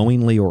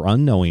 knowingly or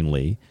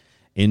unknowingly,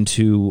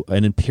 into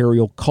an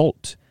imperial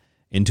cult,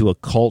 into a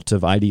cult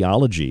of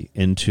ideology,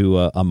 into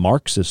a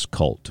Marxist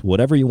cult,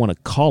 whatever you want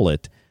to call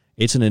it.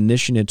 It's an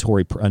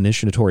initiatory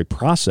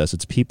process.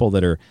 It's people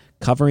that are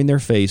covering their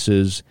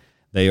faces.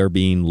 They are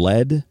being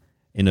led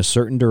in a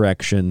certain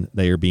direction.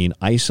 They are being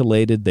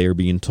isolated. They are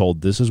being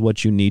told, this is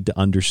what you need to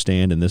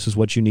understand and this is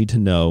what you need to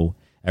know.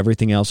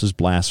 Everything else is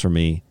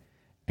blasphemy,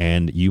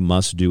 and you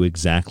must do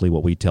exactly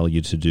what we tell you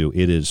to do.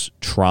 It is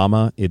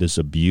trauma. It is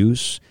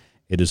abuse.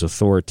 It is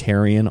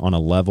authoritarian on a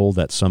level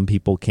that some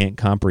people can't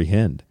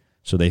comprehend.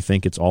 So they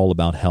think it's all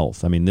about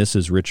health. I mean, this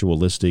is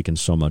ritualistic and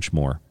so much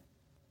more.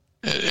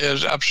 It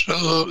is,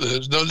 absolutely.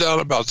 There's no doubt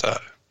about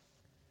that.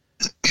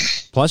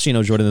 Plus, you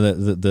know, Jordan,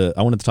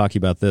 I wanted to talk to you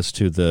about this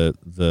too,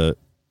 the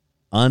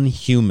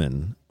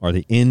unhuman or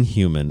the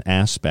inhuman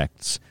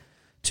aspects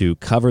to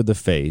cover the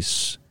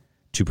face,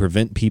 to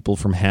prevent people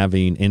from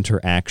having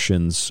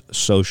interactions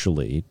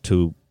socially,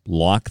 to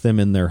lock them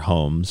in their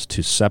homes,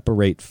 to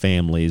separate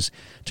families,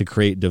 to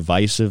create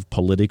divisive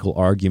political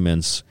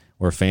arguments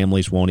where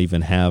families won't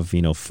even have,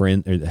 you know,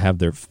 have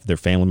their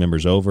family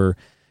members over.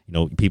 You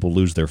know, people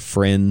lose their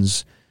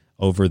friends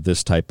over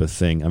this type of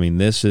thing. I mean,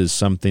 this is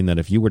something that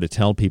if you were to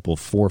tell people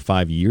 4 or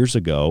 5 years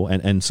ago,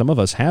 and some of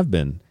us have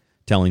been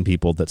telling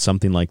people that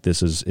something like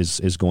this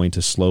is going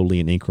to slowly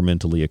and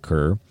incrementally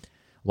occur, a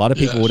lot of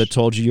people would have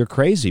told you you're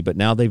crazy. But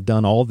now they've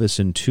done all this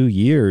in 2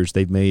 years.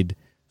 They've made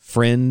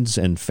friends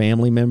and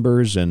family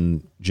members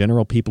and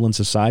general people in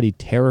society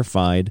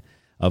terrified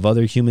of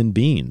other human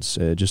beings,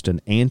 just an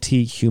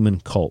anti-human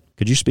cult.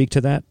 Could you speak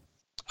to that?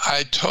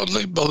 I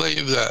totally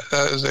believe that.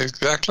 That is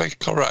exactly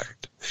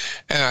correct.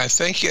 And I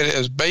think it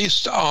is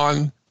based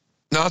on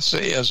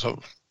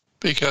Nazism,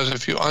 because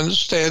if you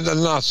understand the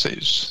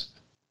Nazis,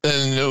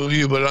 then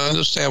you would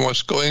understand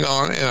what's going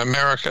on in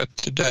America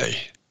today.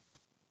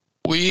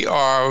 We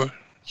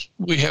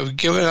have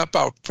given up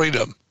our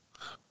freedom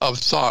of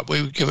thought.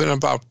 We've given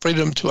up our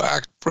freedom to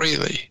act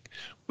freely.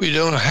 We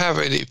don't have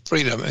any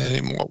freedom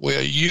anymore. We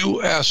are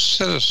U.S.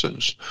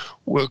 citizens.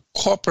 We're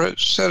corporate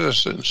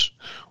citizens.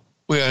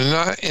 We are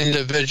not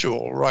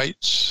individual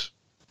rights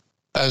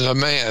as a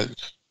man.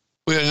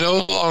 We are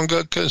no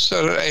longer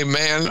considered a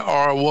man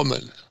or a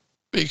woman,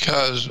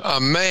 because a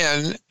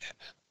man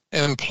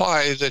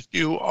implies that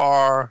you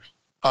are,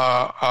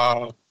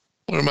 what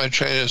am I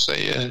trying to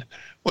say?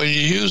 When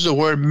you use the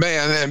word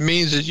man, it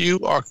means that you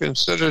are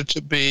considered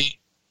to be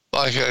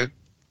like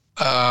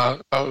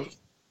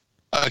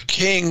a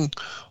king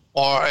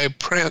or a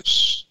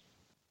prince.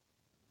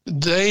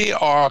 They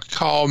are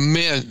called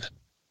men.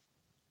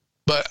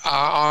 But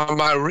on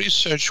my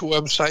research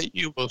website,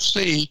 you will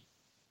see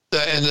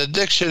that in the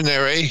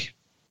dictionary,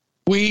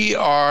 we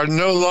are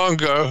no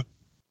longer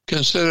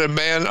considered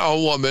man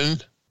or woman,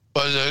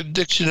 but the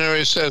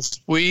dictionary says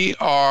we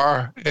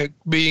are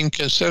being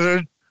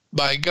considered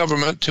by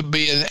government to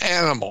be an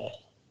animal.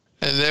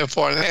 And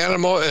therefore, an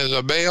animal is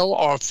a male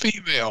or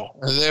female.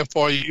 And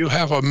therefore, you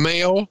have a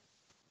male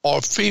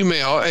or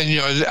female in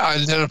your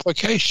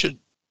identification.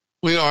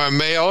 We are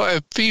male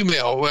and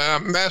female. We're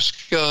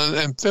masculine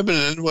and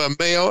feminine. We're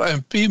male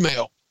and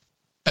female.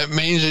 It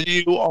means that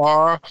you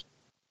are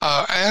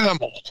an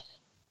animal.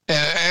 And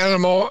an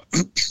animal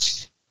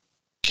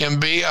can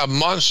be a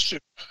monster,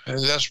 and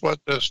that's what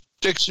the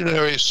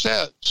dictionary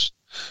says.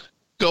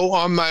 Go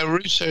on my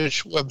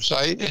research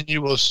website, and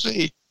you will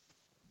see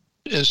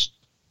it's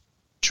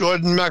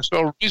Jordan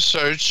Maxwell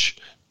Research.is,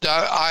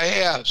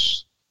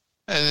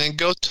 and then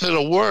go to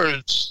the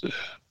words.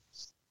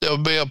 There'll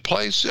be a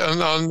place on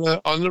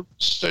the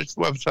research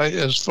website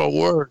is for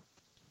word,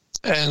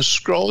 and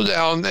scroll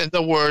down in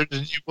the word,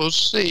 and you will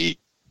see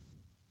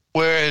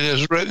where it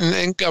is written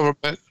in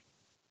government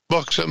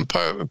books and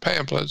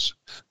pamphlets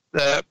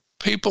that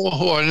people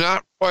who are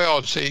not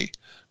royalty,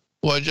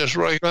 who are just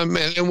regular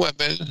men and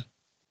women,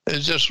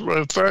 is just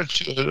referred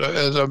to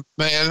as a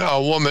man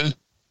or woman,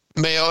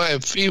 male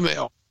and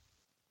female.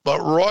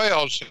 But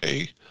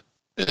royalty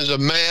is a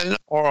man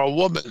or a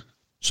woman.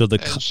 So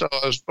so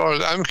as far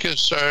as I'm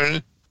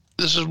concerned,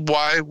 this is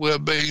why we're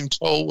being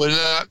told we're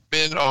not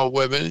men or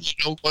women. You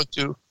don't want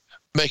to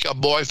make a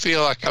boy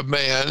feel like a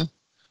man,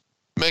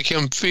 make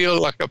him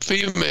feel like a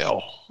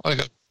female,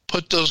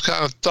 put those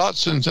kind of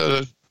thoughts into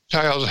the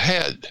child's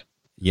head.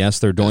 Yes,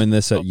 they're doing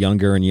this at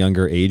younger and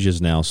younger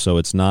ages now. So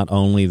it's not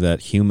only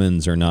that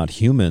humans are not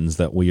humans,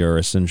 that we are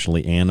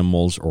essentially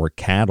animals or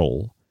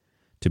cattle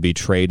to be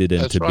traded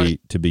and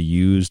to be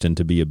used and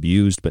to be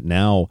abused. But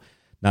now,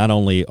 not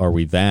only are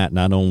we that,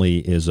 not only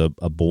is a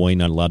boy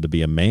not allowed to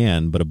be a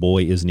man, but a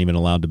boy isn't even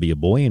allowed to be a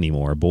boy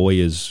anymore. A boy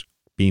is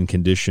being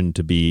conditioned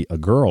to be a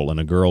girl and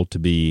a girl to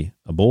be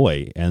a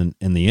boy. And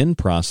in the end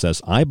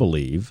process, I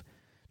believe,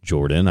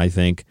 Jordan, I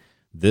think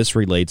this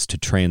relates to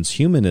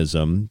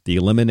transhumanism, the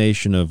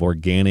elimination of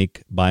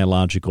organic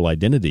biological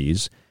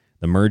identities,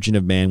 the merging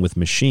of man with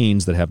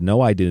machines that have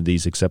no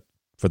identities except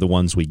for the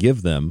ones we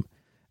give them,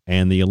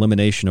 and the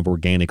elimination of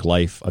organic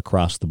life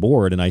across the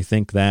board. And I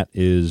think that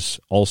is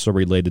also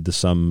related to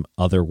some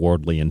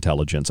otherworldly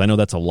intelligence. I know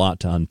that's a lot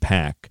to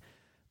unpack,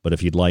 but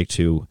if you'd like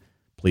to,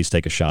 please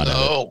take a shot at it.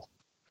 No,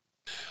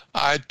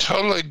 I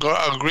totally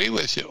agree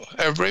with you,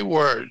 every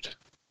word.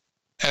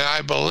 And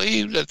I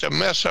believe that the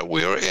mess that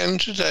we are in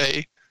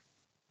today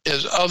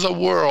is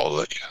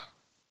otherworldly.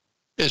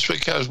 It's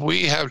because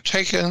we have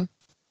taken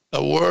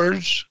the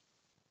words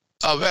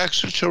of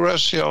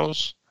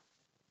extraterrestrials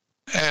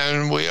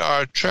and we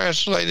are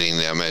translating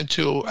them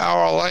into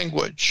our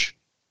language.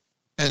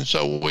 And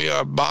so we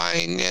are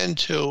buying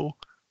into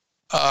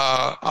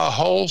a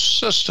whole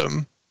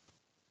system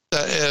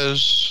that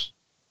is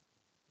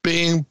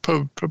being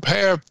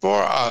prepared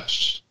for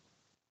us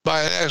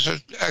by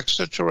an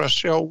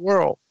extraterrestrial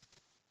world.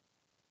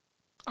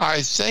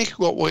 I think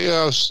what we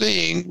are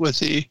seeing with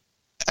the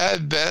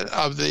advent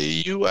of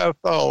the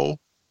UFO,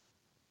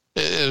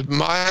 it is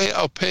my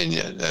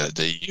opinion that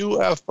the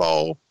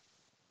UFO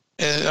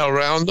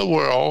around the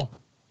world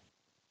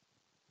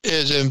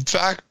is in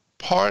fact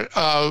part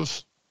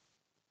of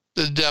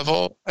the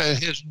devil and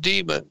his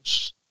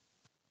demons.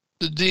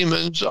 The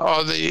demons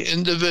are the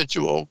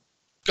individual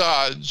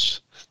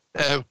gods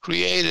that have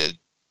created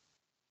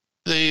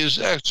these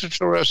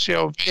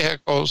extraterrestrial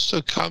vehicles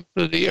to come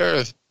to the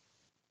earth.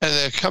 And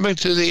they're coming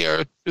to the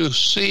earth to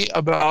see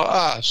about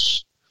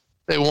us.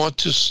 They want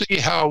to see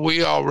how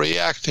we are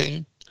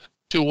reacting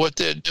to what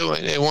they're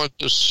doing. They want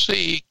to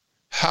see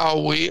how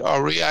we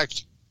are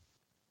reacting.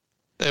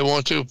 They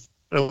want to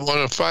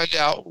find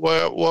out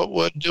what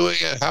we're doing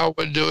and how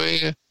we're doing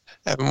it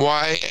and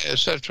why,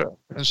 etc.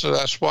 And so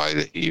that's why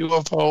the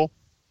UFO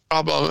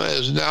problem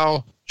is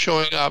now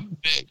showing up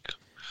big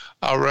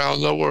around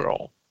the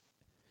world.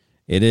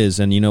 It is,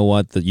 and you know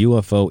what? The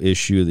UFO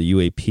issue, the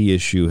UAP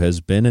issue,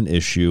 has been an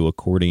issue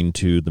according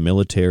to the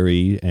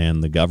military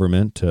and the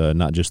government,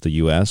 not just the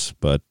U.S.,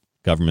 but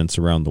governments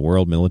around the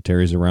world,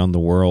 militaries around the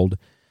world,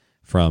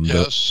 from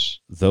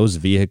those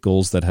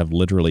vehicles that have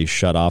literally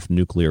shut off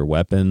nuclear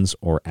weapons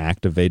or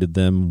activated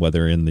them,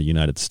 whether in the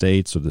United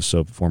States or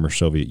the former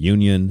Soviet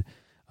Union.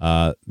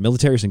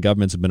 Militaries and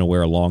governments have been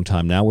aware a long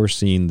time. Now we're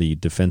seeing the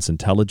Defense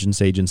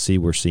Intelligence Agency,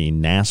 we're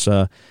seeing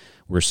NASA,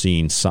 we're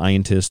seeing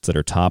scientists that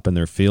are top in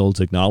their fields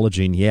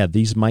acknowledging, yeah,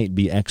 these might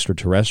be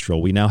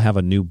extraterrestrial. We now have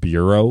a new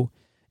bureau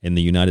in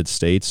the United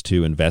States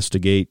to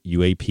investigate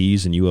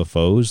UAPs and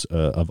UFOs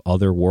of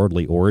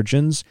otherworldly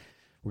origins.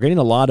 We're getting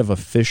a lot of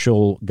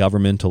official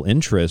governmental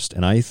interest,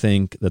 and I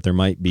think that there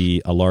might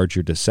be a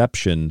larger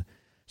deception,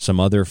 some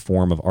other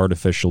form of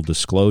artificial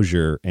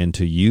disclosure, and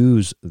to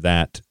use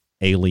that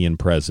alien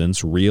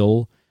presence,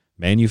 real,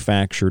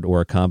 manufactured,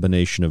 or a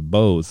combination of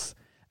both,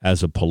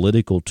 as a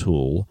political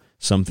tool,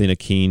 something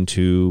akin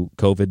to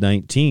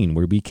COVID-19,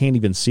 where we can't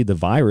even see the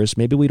virus.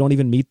 Maybe we don't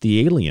even meet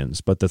the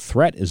aliens, but the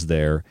threat is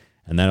there,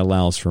 and that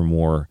allows for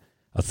more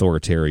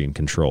authoritarian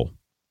control.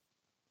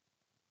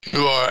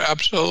 You are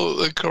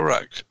absolutely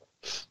correct.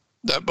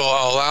 That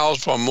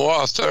allows for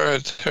more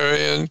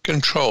authoritarian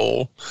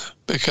control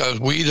because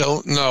we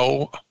don't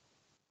know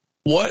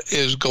what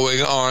is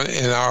going on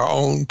in our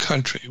own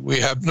country. We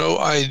have no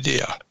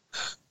idea.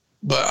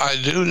 But I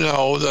do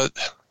know that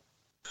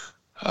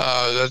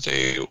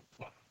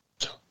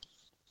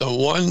the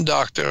one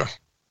doctor,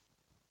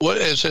 what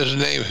is his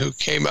name, who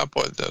came up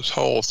with this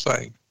whole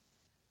thing?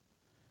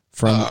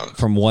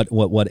 From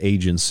what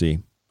agency?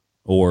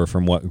 Or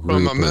from what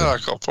group?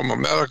 From a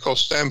medical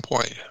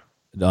standpoint.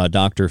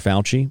 Dr.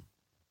 Fauci?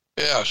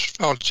 Yes,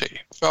 Fauci.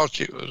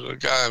 Fauci was the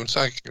guy I'm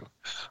thinking.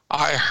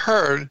 I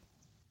heard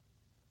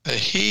that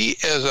he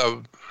is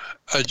a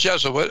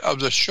Jesuit of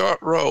the short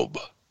robe.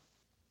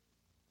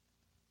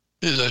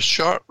 He's a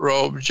short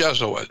robe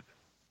Jesuit.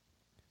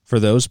 For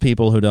those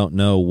people who don't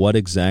know, what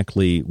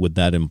exactly would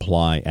that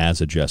imply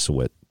as a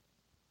Jesuit?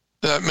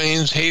 That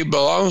means he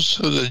belongs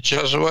to the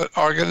Jesuit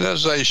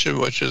organization,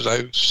 which is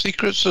a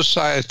secret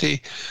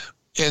society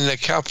in the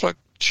Catholic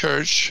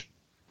Church,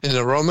 in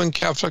the Roman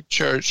Catholic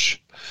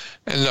Church,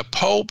 and the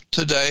Pope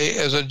today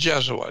is a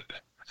Jesuit.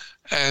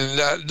 And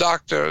that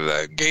doctor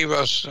that gave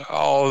us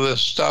all this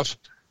stuff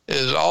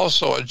is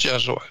also a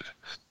Jesuit.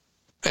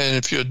 And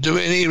if you do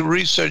any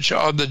research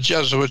on the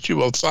Jesuits, you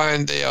will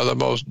find they are the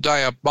most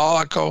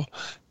diabolical,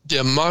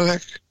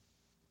 demonic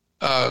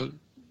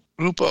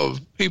group of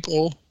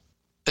people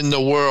in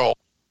the world.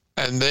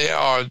 And they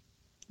are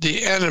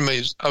the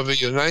enemies of the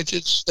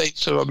United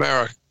States of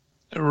America.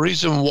 The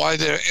reason why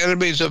they're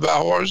enemies of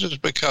ours is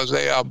because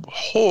they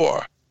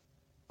abhor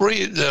they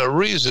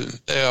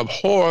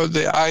abhor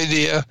the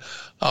idea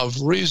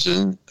of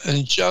reason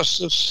and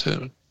justice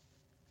and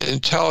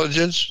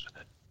intelligence.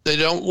 They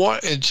don't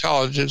want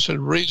intelligence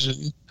and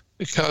reason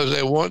because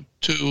they want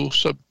to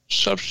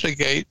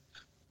subjugate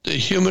the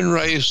human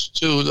race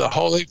to the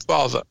Holy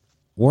Father.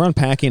 We're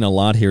unpacking a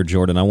lot here,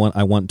 Jordan. I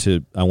want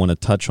to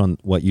touch on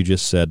what you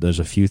just said. There's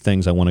a few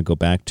things I want to go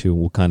back to.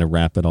 We'll kind of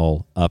wrap it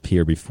all up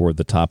here before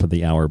the top of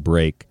the hour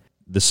break.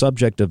 The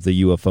subject of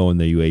the UFO and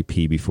the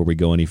UAP, before we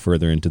go any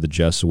further into the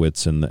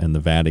Jesuits and the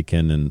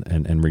Vatican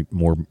and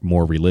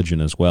more religion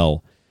as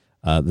well.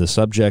 The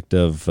subject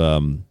of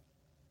the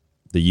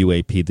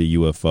UAP, the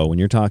UFO, when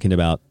you're talking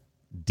about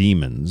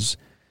demons,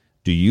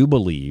 do you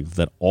believe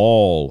that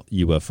all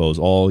UFOs,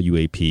 all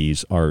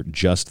UAPs are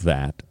just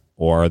that?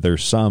 Or are there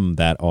some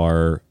that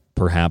are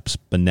perhaps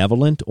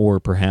benevolent, or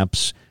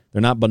perhaps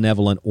they're not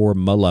benevolent or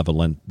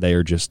malevolent, they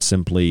are just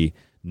simply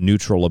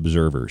neutral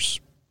observers?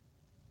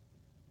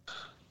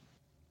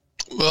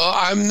 Well,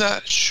 I'm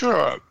not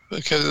sure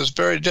because it's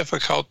very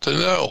difficult to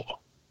know.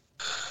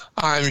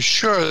 I'm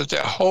sure that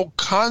the whole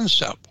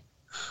concept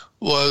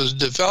was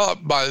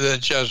developed by the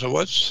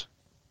Jesuits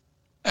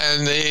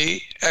and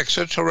the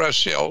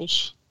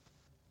extraterrestrials,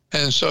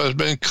 and so it's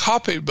been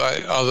copied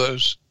by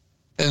others.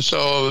 And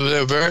so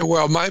there very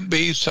well might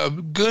be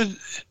some good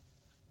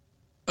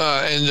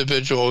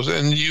individuals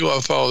in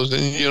UFOs,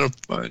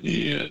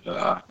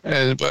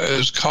 and what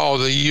is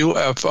called the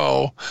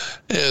UFO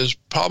is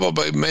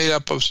probably made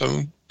up of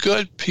some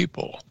good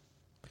people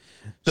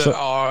that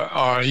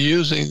are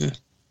using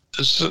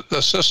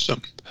the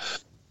system.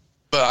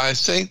 But I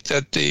think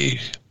that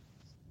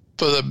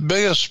for the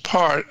biggest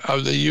part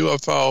of the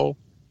UFO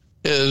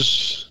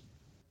is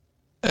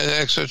an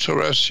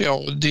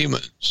extraterrestrial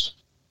demons.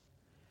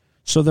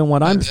 So then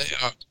what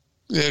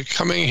they're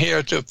coming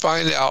here to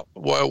find out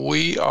where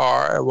we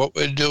are and what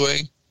we're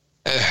doing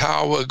and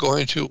how what we're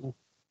going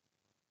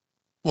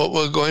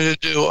to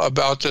do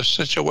about the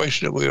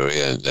situation that we are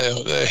in.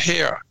 They're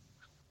here.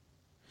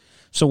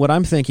 So what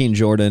I'm thinking,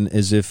 Jordan,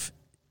 is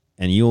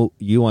and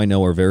you I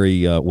know are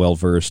very well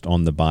versed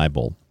on the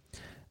Bible.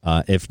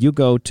 If you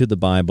go to the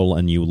Bible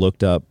and you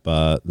looked up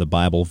the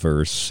Bible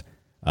verse,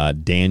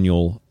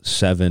 Daniel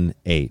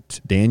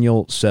 7:8.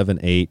 Daniel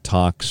 7:8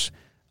 talks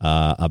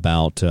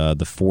about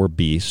the four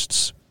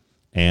beasts,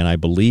 and I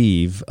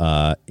believe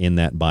in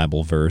that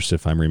Bible verse,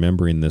 if I'm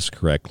remembering this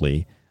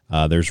correctly,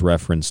 there's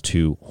reference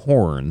to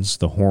horns,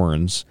 the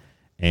horns,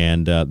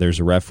 and there's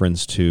a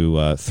reference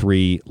to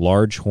three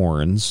large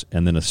horns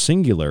and then a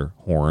singular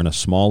horn, a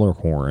smaller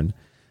horn,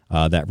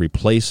 that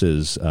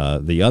replaces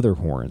the other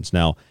horns.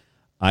 Now,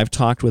 I've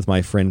talked with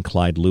my friend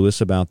Clyde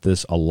Lewis about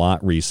this a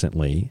lot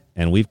recently,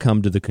 and we've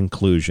come to the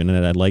conclusion,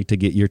 and I'd like to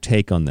get your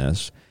take on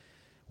this.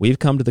 We've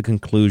come to the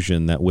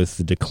conclusion that with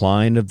the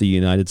decline of the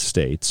United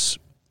States,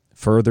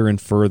 further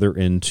and further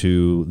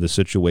into the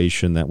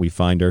situation that we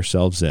find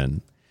ourselves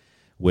in,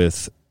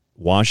 with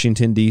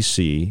Washington,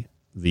 D.C.,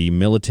 the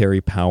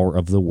military power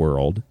of the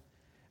world,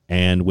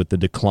 and with the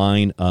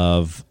decline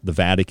of the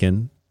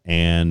Vatican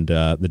and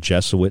the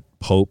Jesuit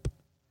Pope,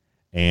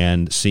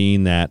 and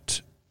seeing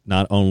that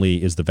not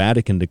only is the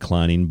Vatican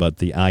declining, but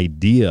the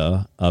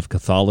idea of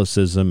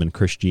Catholicism and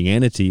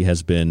Christianity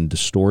has been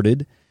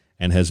distorted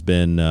and has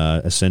been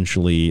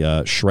essentially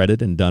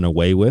shredded and done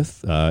away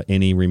with,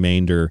 any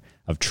remainder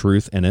of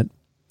truth in it.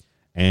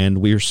 And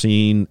we're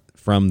seeing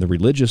from the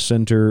religious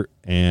center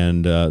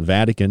and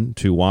Vatican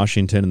to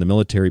Washington and the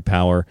military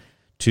power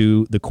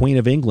to the Queen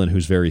of England,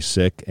 who's very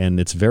sick,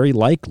 and it's very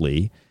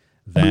likely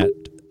that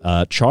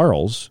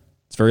Charles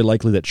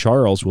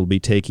will be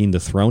taking the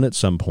throne at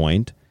some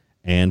point,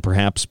 and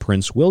perhaps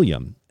Prince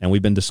William. And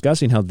we've been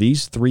discussing how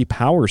these three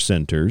power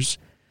centers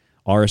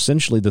are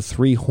essentially the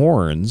three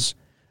horns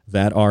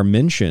that are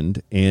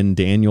mentioned in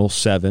Daniel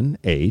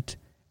 7:8,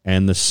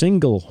 and the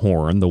single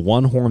horn, the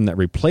one horn that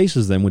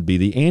replaces them, would be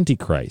the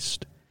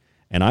Antichrist.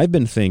 And I've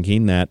been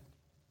thinking that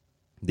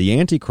The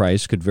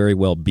Antichrist could very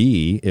well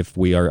be, if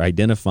we are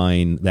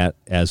identifying that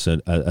as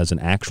an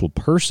actual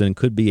person,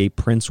 could be a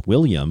Prince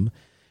William,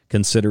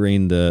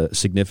 considering the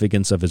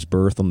significance of his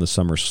birth on the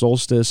summer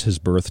solstice, his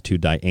birth to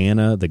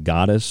Diana, the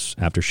goddess,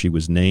 after she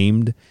was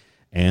named,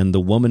 and the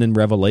woman in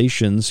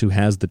Revelations who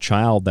has the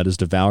child that is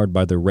devoured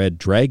by the red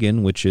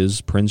dragon, which is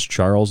Prince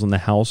Charles in the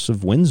House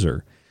of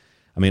Windsor.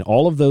 I mean,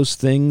 all of those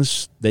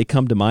things, they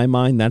come to my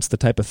mind. That's the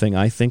type of thing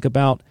I think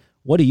about.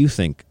 What do you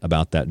think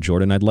about that,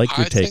 Jordan? I'd like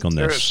your take on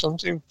this. There is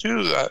something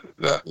to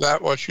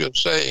that what you're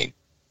saying.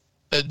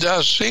 It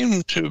does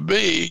seem to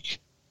be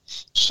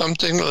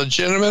something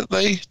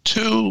legitimately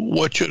to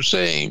what you're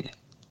saying.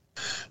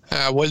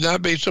 I would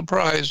not be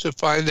surprised to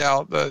find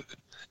out that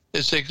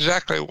it's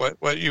exactly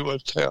what you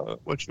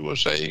were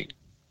saying.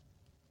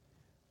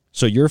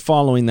 So you're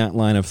following that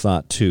line of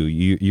thought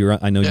too.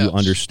 I know you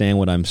understand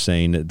what I'm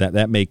saying.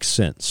 That makes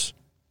sense.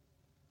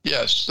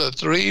 Yes, the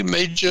three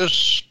major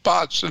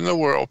spots in the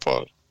world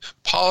for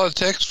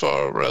politics,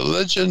 for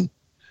religion,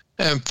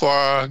 and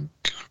for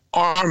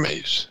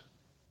armies.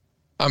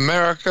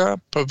 America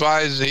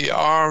provides the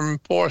armed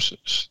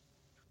forces,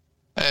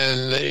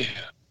 and the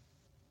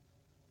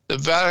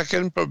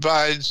Vatican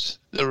provides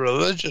the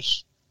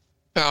religious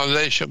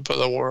foundation for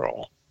the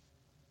world.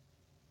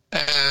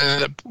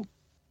 And the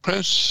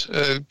Prince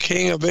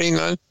King of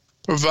England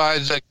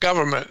provides the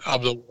government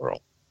of the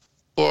world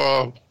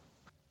for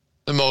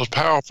the most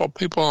powerful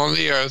people on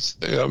the earth,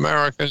 the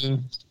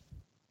Americans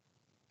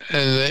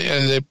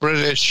and the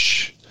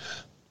British.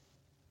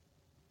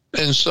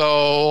 And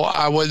so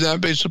I would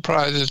not be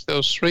surprised if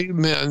those three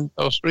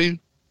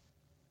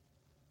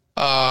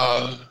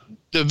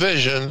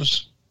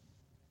divisions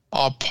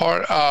are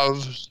part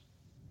of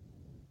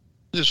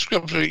the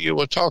scripture you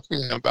were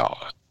talking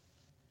about.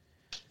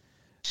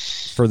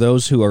 For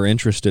those who are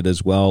interested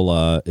as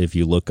well, if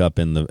you look up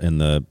in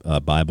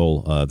the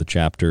Bible, the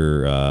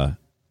chapter,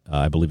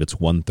 I believe it's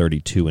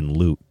 132 in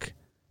Luke.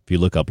 If you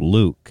look up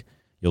Luke,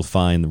 you'll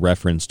find the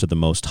reference to the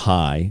Most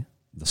High,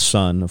 the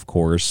Son, of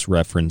course,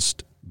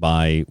 referenced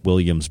by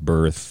William's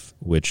birth,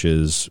 which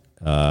is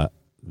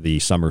the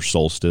summer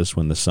solstice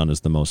when the sun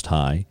is the Most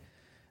High,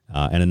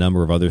 and a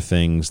number of other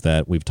things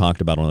that we've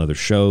talked about on other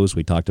shows.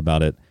 We talked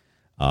about it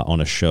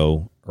on a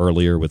show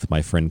earlier with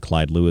my friend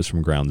Clyde Lewis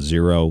from Ground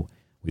Zero.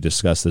 We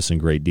discussed this in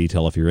great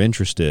detail. If you're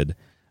interested,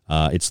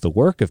 it's the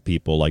work of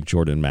people like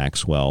Jordan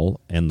Maxwell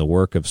and the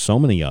work of so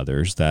many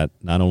others that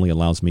not only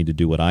allows me to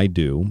do what I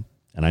do,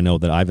 and I know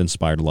that I've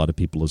inspired a lot of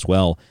people as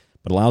well,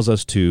 but allows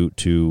us to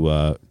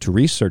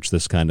research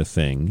this kind of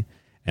thing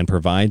and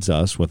provides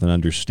us with an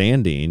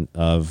understanding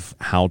of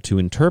how to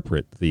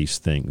interpret these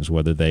things,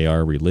 whether they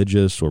are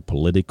religious or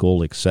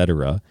political,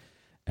 etc.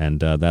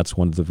 And that's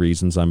one of the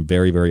reasons I'm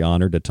very, very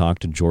honored to talk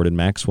to Jordan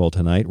Maxwell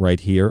tonight right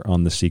here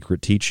on The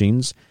Secret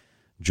Teachings.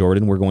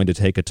 Jordan, we're going to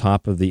take a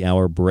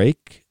top-of-the-hour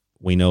break.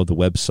 We know the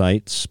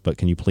websites, but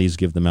can you please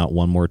give them out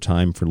one more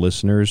time for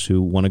listeners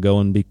who want to go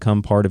and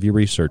become part of your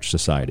research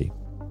society?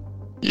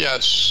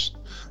 Yes.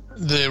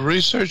 The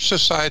Research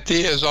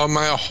Society is on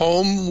my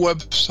home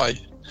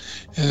website,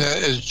 and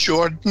that is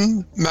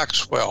Jordan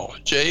Maxwell,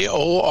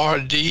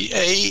 Jordan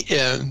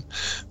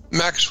Maxwell,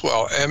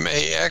 Maxwell,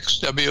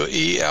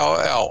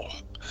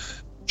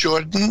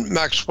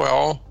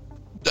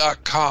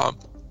 JordanMaxwell.com.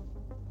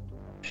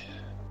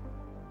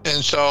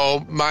 And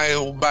so my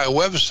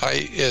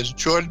website is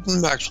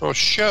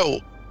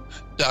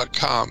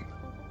JordanMaxwellShow.com.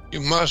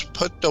 You must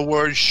put the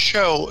word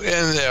show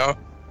in there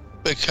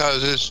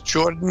because it's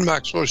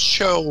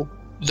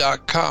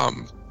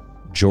JordanMaxwellShow.com.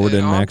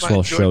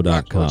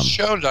 JordanMaxwellShow.com.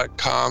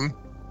 Show.com.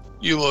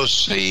 You will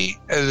see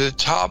at the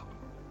top,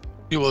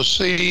 you will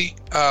see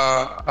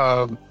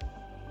another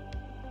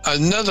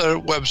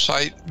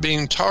website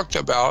being talked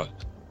about,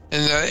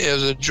 and that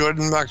is a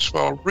Jordan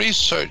Maxwell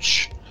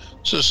Research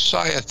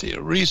Society,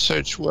 a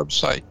research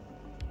website.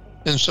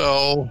 And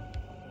so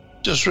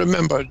just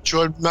remember,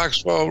 Jordan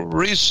Maxwell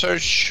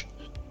Research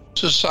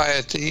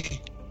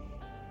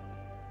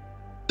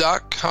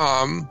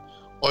Society.com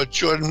or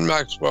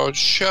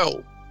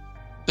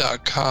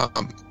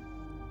JordanMaxwellShow.com.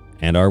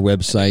 And our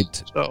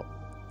website. So,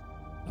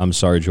 I'm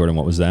sorry, Jordan,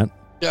 what was that?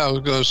 Yeah, I was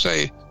going to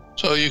say,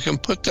 so you can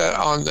put that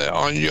on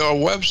your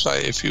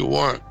website if you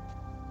want.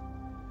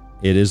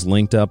 It is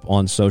linked up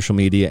on social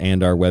media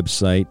and our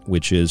website,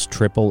 which is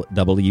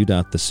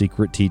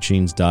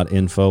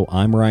www.thesecretteachings.info.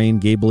 I'm Ryan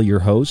Gable, your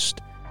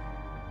host.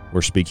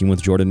 We're speaking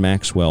with Jordan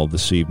Maxwell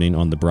this evening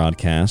on the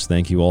broadcast.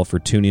 Thank you all for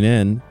tuning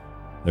in.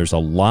 There's a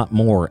lot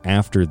more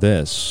after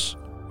this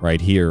right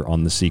here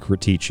on The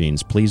Secret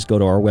Teachings. Please go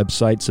to our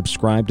website,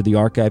 subscribe to the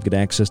archive, get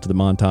access to the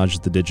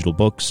montages, the digital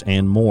books,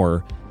 and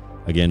more.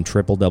 Again,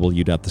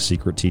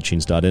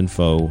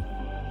 www.thesecretteachings.info,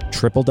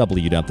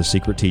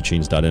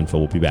 www.thesecretteachings.info.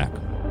 We'll be back.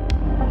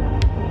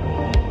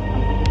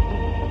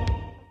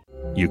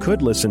 You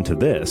could listen to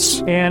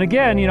this. And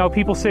again,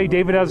 people say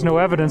David has no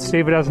evidence,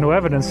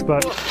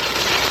 but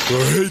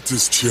I hate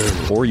this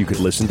channel. Or you could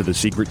listen to The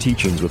Secret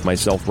Teachings with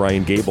myself,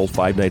 Ryan Gable,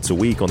 5 nights a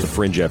week on The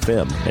Fringe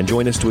FM, and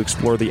join us to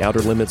explore the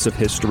outer limits of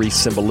history,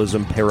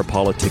 symbolism,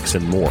 parapolitics,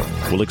 and more.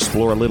 We'll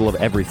explore a little of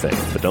everything,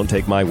 but don't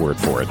take my word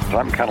for it.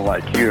 I'm kind of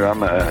like you.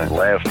 I'm a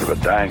last of a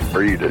dying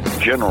breed, a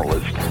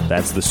generalist.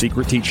 That's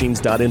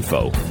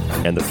thesecretteachings.info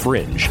and The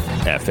Fringe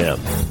FM.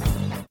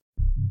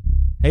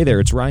 Hey there,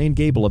 it's Ryan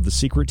Gable of The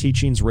Secret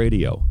Teachings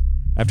Radio.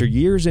 After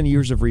years and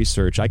years of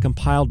research, I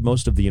compiled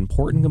most of the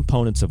important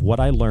components of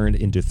what I learned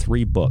into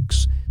 3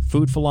 books: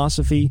 Food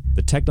Philosophy,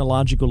 The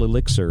Technological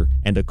Elixir,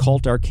 and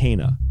Occult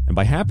Arcana. And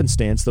by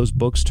happenstance, those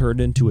books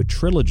turned into a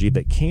trilogy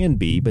that can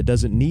be, but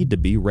doesn't need to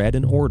be, read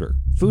in order.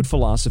 Food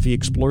Philosophy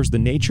explores the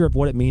nature of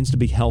what it means to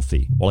be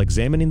healthy, while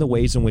examining the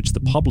ways in which the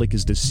public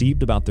is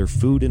deceived about their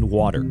food and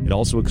water. It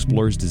also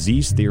explores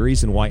disease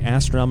theories and why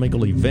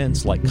astronomical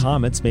events like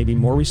comets may be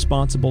more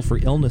responsible for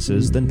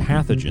illnesses than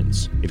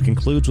pathogens. It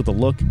concludes with a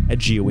look at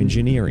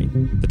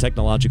geoengineering. The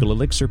Technological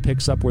Elixir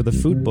picks up where the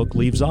food book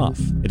leaves off.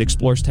 It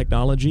explores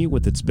technology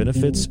with its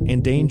benefits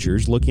and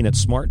dangers, looking at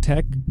smart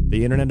tech,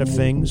 the Internet of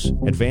Things,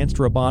 advanced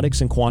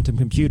robotics, and quantum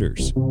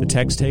computers. The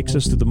text takes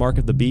us through the mark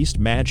of the beast,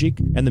 magic,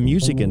 and the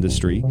music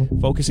industry,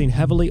 focusing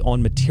heavily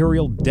on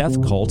material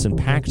death cults and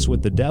pacts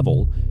with the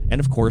devil, and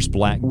of course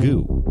black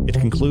goo. It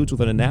concludes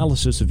with an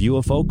analysis of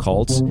UFO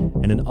cults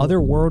and an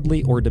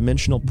otherworldly or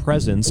dimensional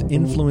presence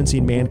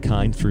influencing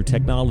mankind through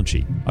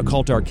technology.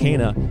 Occult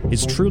Arcana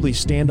is truly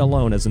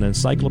standalone as an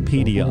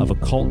encyclopedia of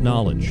occult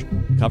knowledge,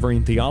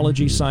 covering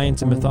theology,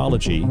 science, and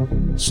mythology,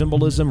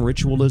 symbolism,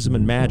 ritualism,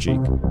 and magic,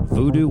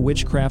 voodoo,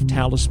 witchcraft,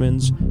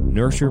 talismans,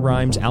 nursery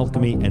rhymes,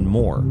 alchemy, and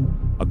more.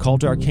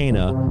 Occult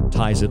Arcana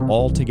ties it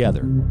all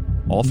together.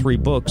 All 3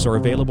 books are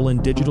available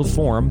in digital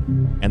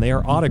form, and they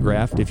are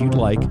autographed, if you'd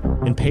like,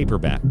 in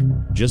paperback.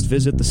 Just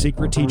visit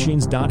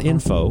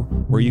thesecretteachings.info,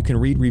 where you can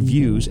read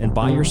reviews and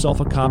buy yourself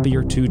a copy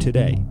or 2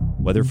 today.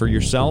 Whether for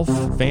yourself,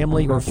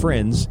 family, or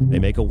friends, they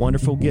make a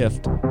wonderful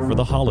gift for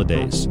the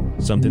holidays,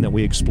 something that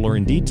we explore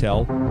in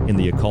detail in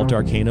the Occult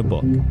Arcana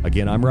book.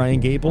 Again, I'm Ryan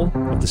Gable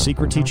of The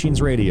Secret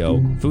Teachings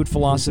Radio. Food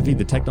Philosophy,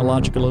 The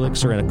Technological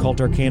Elixir, and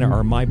Occult Arcana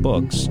are my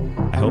books.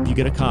 I hope you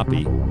get a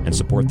copy and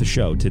support the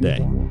show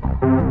today.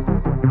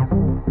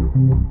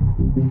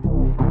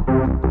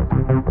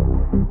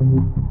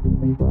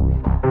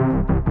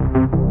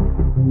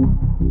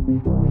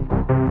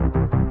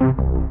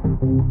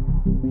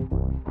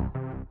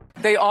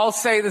 They all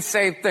say the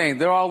same thing.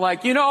 They're all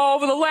like,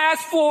 over the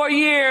last 4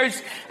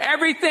 years,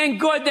 everything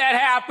good that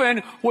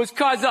happened was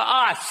because of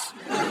us.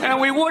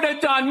 And we would have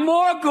done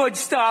more good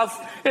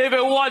stuff if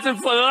it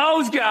wasn't for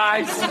those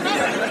guys.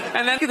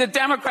 And then the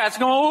Democrats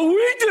go, oh,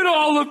 we did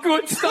all the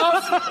good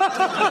stuff.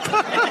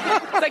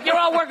 It's like you're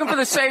all working for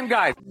the same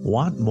guy.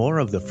 Want more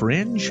of The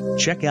Fringe?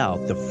 Check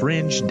out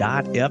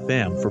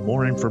thefringe.fm for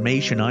more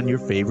information on your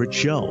favorite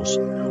shows.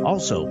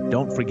 Also,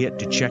 don't forget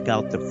to check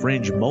out the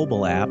Fringe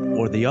mobile app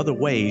or the other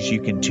ways you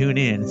can tune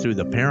in through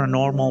the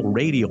Paranormal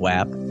Radio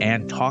app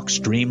and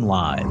TalkStream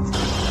Live.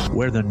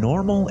 Where the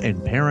normal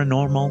and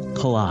paranormal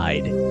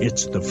collide,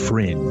 it's the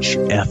Fringe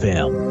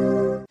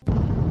FM.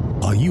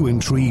 Are you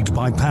intrigued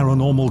by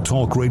Paranormal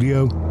Talk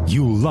Radio?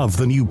 You'll love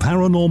the new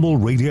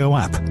Paranormal Radio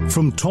app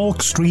from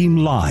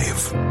TalkStream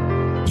Live.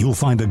 You'll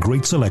find a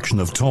great selection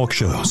of talk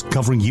shows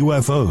covering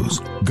UFOs,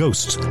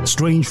 ghosts,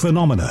 strange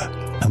phenomena,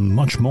 and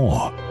much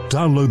more.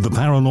 Download the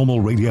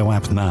Paranormal Radio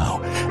app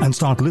now and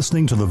start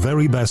listening to the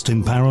very best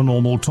in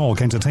paranormal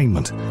talk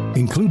entertainment,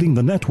 including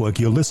the network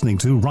you're listening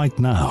to right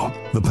now,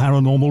 the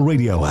Paranormal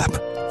Radio app,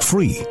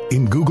 free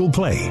in Google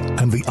Play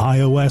and the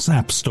iOS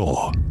App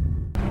Store.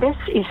 This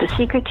is The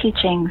Secret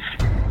Teachings.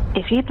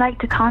 If you'd like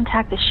to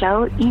contact the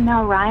show,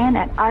 email Ryan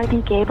at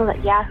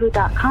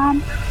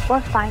rdgable@yahoo.com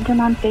or find him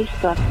on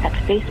Facebook at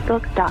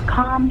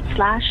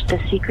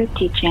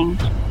facebook.com/thesecretteachings.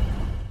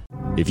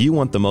 If you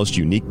want the most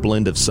unique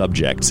blend of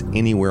subjects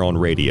anywhere on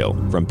radio,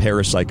 from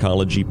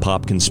parapsychology,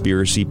 pop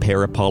conspiracy,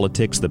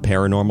 parapolitics, the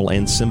paranormal,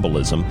 and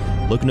symbolism,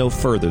 look no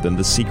further than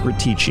The Secret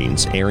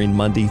Teachings, airing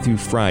Monday through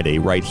Friday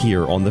right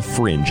here on The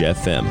Fringe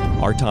FM.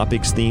 Our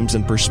topics, themes,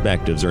 and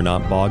perspectives are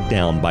not bogged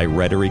down by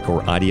rhetoric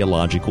or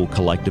ideological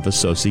collective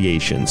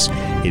associations.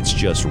 It's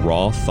just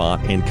raw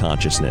thought and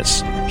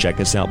consciousness. Check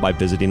us out by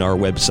visiting our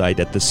website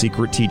at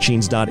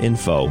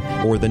thesecretteachings.info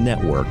or the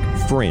network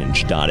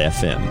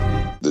fringe.fm.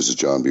 This is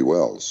John B.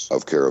 Wells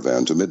of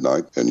Caravan to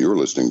Midnight, and you're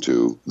listening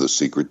to The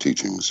Secret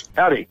Teachings.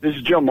 Howdy, this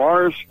is Joe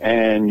Mars,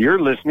 and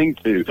you're listening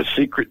to The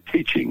Secret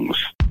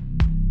Teachings.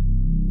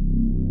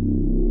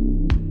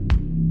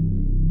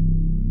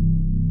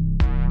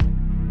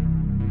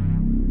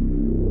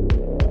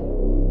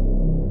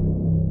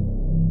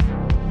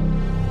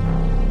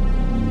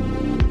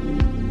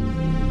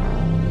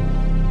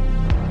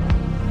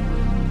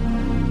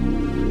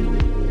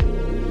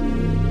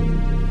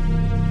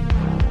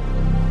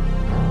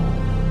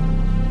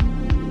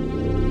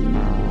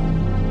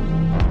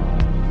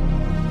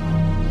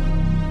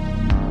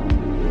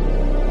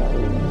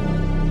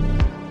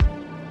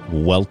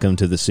 Welcome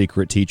to the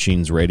Secret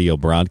Teachings radio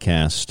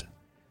broadcast.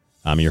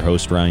 I'm your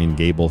host, Ryan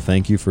Gable.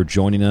 Thank you for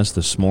joining us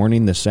this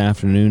morning, this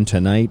afternoon,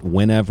 tonight,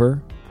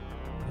 whenever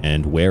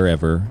and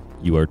wherever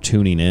you are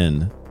tuning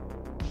in.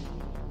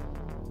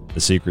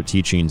 The Secret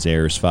Teachings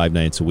airs 5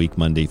 nights a week,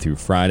 Monday through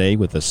Friday,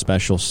 with a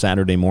special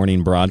Saturday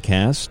morning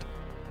broadcast.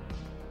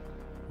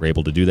 We're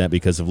able to do that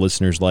because of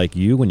listeners like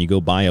you. When you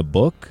go buy a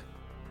book,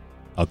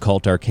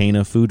 Occult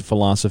Arcana, Food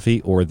Philosophy,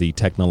 or the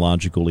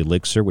Technological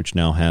Elixir, which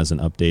now has an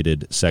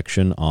updated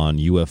section on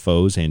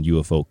UFOs and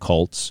UFO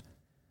cults,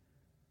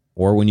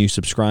 or when you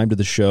subscribe to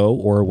the show,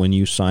 or when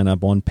you sign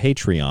up on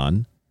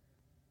Patreon,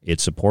 it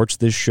supports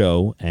this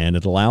show, and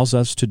it allows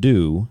us to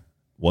do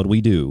what we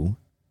do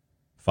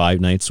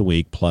 5 nights a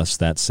week, plus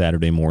that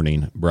Saturday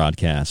morning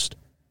broadcast.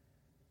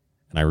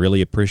 And I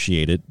really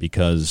appreciate it,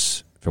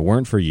 because if it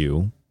weren't for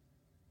you,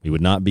 we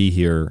would not be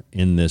here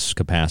in this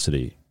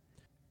capacity.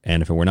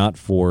 And if it were not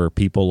for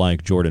people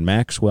like Jordan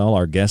Maxwell,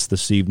 our guest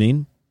this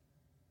evening,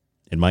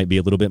 it might be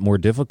a little bit more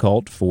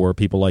difficult for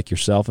people like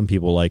yourself and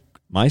people like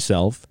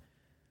myself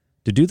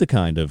to do the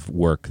kind of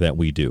work that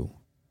we do.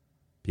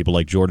 People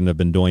like Jordan have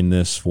been doing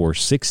this for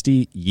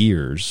 60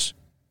 years,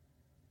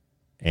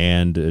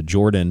 and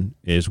Jordan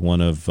is one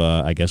of,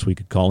 I guess we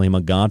could call him a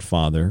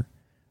godfather,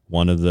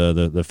 one of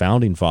the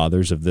founding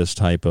fathers of this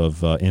type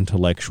of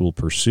intellectual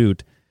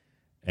pursuit.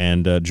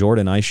 And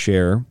Jordan, I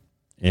share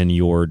in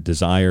your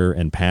desire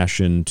and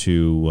passion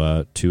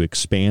to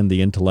expand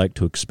the intellect,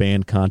 to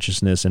expand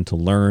consciousness, and to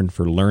learn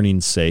for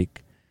learning's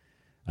sake.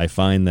 I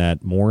find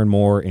that more and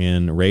more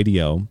in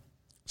radio,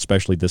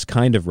 especially this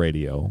kind of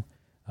radio,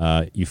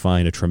 you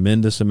find a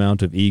tremendous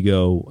amount of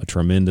ego, a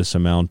tremendous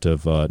amount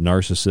of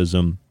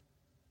narcissism,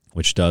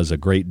 which does a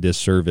great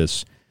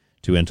disservice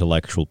to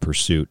intellectual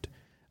pursuit.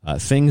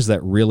 Things that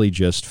really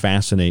just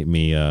fascinate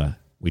me,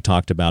 we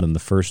talked about in the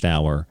first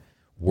hour,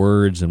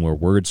 words and where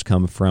words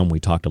come from. We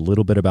talked a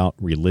little bit about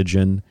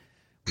religion.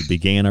 We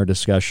began our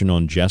discussion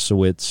on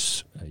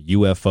Jesuits,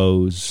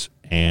 UFOs,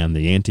 and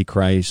the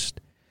Antichrist.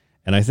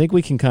 And I think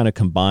we can kind of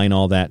combine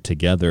all that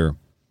together,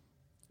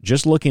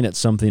 just looking at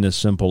something as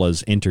simple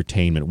as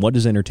entertainment. What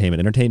is entertainment?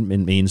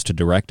 Entertainment means to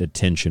direct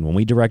attention. When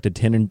we direct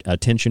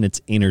attention,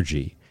 it's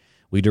energy.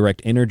 We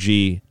direct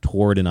energy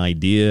toward an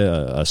idea,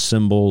 a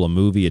symbol, a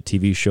movie, a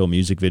TV show,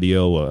 music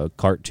video, a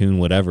cartoon,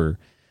 whatever.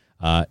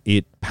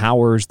 It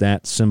powers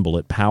that symbol.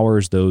 It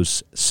powers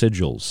those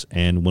sigils.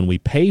 And when we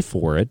pay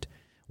for it,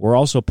 we're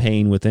also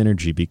paying with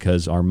energy,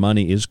 because our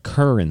money is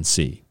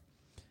currency.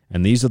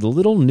 And these are the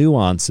little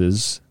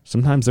nuances.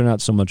 Sometimes they're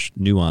not so much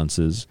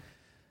nuances.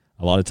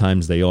 A lot of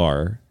times they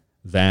are,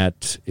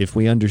 that if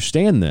we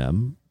understand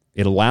them,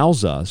 it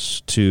allows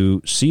us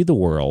to see the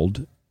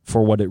world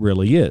for what it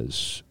really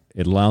is.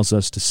 It allows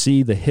us to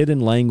see the hidden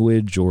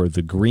language or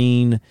the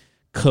green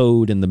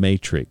code in the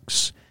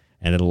matrix,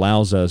 and it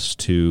allows us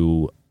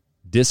to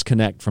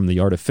disconnect from the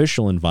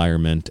artificial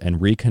environment and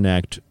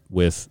reconnect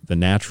with the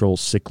natural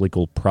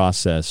cyclical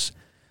process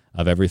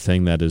of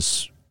everything that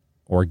is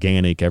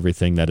organic,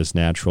 everything that is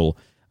natural.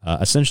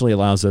 Essentially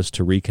allows us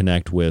to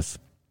reconnect with,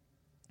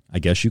 I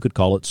guess you could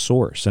call it,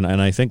 source. And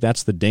I think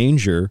that's the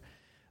danger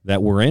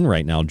that we're in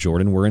right now,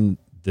 Jordan. We're in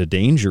the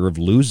danger of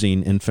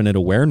losing infinite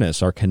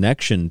awareness, our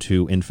connection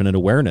to infinite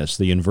awareness.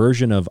 The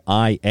inversion of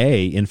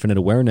IA, infinite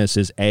awareness,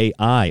 is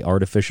AI,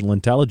 artificial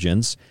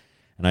intelligence.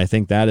 And I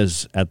think that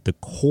is at the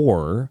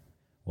core,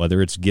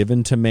 whether it's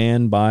given to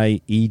man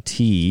by ET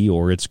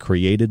or it's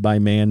created by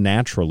man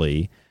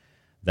naturally.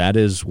 That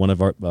is one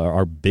of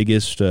our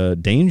biggest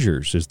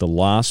dangers, is the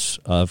loss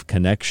of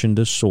connection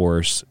to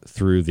source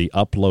through the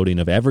uploading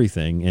of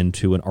everything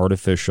into an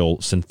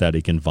artificial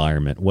synthetic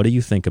environment. What do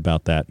you think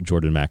about that,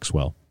 Jordan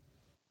Maxwell?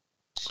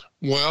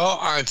 Well,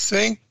 I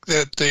think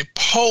that the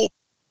Pope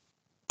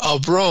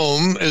of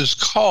Rome is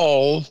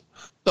called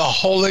the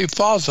Holy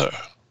Father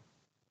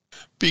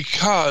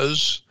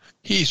because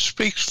he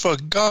speaks for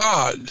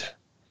God.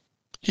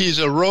 He's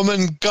a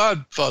Roman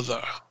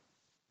godfather.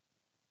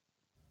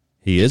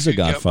 He is a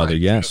godfather,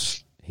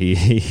 yes.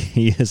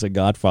 He is a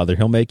godfather.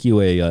 He'll make you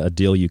a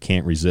deal you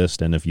can't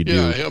resist, and if you do...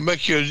 Yeah, he'll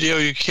make you a deal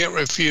you can't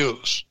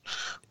refuse.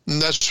 And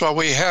that's why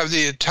we have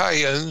the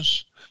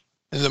Italians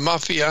and the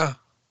mafia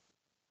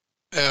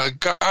and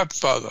a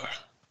godfather.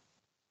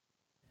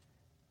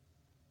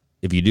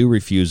 If you do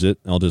refuse it,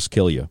 I'll just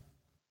kill you.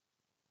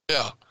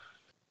 Yeah.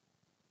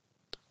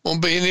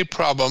 Won't be any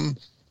problem.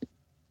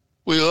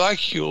 We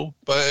like you,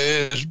 but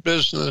it's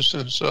business,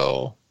 and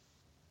so...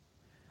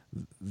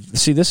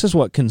 See, this is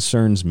what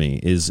concerns me,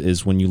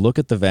 is when you look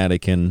at the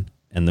Vatican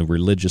and the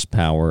religious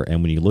power,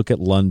 and when you look at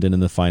London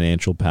and the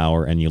financial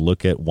power, and you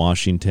look at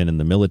Washington and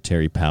the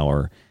military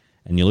power,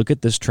 and you look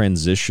at this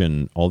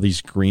transition, all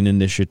these green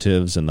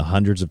initiatives and the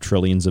hundreds of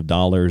trillions of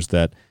dollars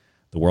that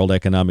the World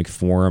Economic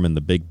Forum and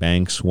the big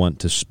banks want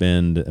to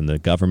spend, and the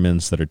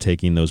governments that are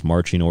taking those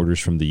marching orders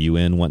from the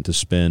UN want to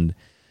spend,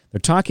 they're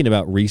talking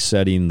about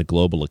resetting the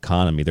global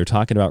economy. They're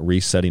talking about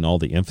resetting all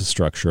the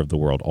infrastructure of the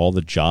world, all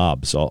the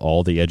jobs,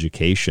 all the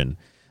education.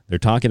 They're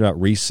talking about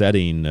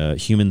resetting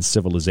human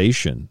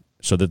civilization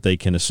so that they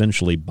can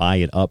essentially buy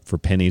it up for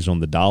pennies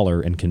on the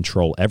dollar and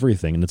control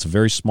everything. And it's a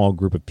very small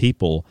group of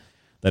people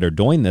that are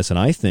doing this, and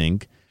I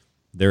think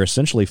they're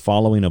essentially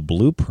following a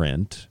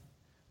blueprint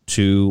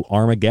to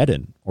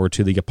Armageddon or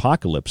to the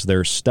apocalypse.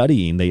 They're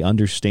studying, they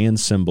understand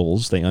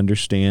symbols, they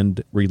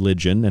understand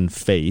religion and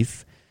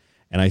faith,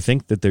 and I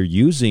think that they're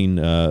using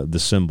the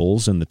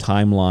symbols and the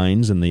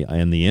timelines and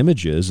the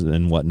images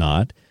and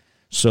whatnot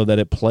so that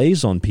it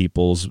plays on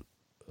people's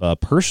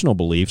personal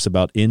beliefs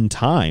about end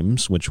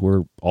times, which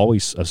we're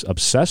always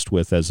obsessed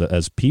with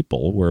as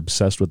people. We're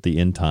obsessed with the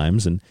end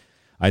times, and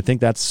I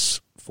think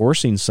that's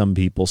forcing some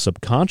people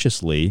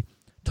subconsciously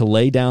to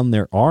lay down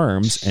their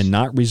arms and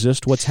not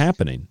resist what's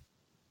happening.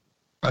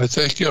 I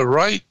think you're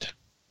right.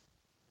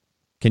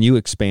 Can you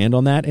expand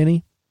on that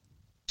any?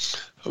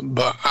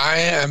 But I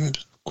am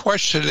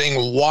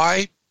questioning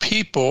why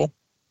people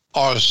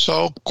are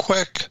so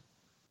quick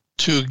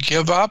to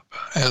give up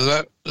and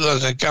let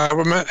the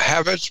government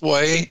have its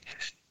way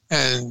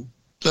and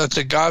let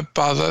the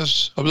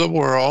godfathers of the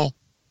world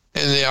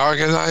and the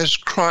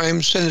organized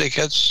crime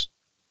syndicates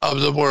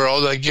of the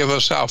world that give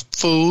us our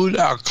food,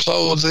 our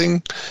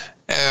clothing,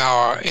 and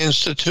our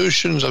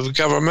institutions of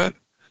government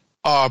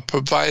are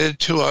provided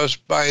to us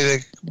by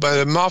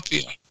the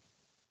mafia,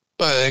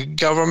 by the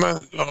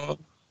government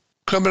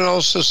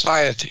criminal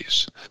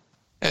societies.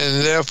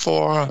 And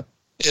therefore,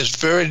 it's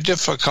very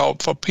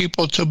difficult for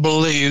people to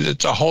believe that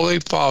the Holy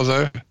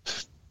Father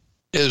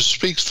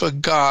speaks for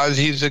God.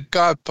 He's a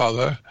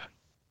godfather.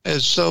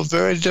 It's so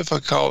very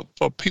difficult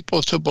for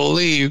people to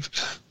believe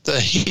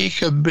that he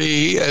could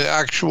be an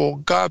actual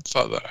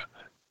godfather.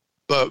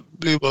 But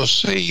we will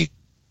see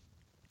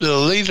the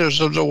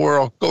leaders of the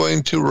world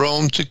going to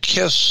Rome to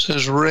kiss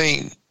his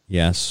ring.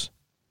 Yes.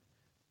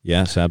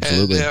 Yes,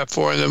 absolutely. And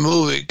therefore, in the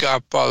movie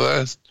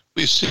Godfather,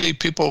 we see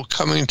people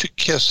coming to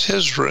kiss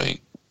his ring.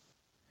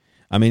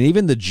 I mean,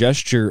 even the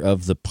gesture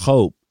of the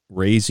Pope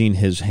raising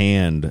his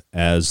hand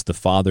as the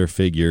father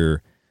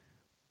figure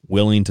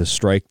willing to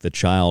strike the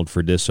child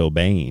for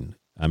disobeying.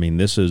 I mean,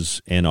 this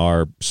is in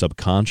our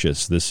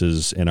subconscious. This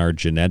is in our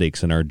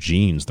genetics and our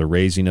genes. The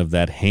raising of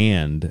that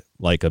hand,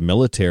 like a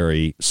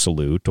military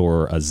salute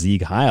or a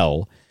Sieg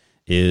Heil,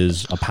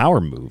 is a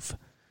power move.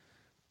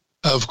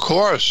 Of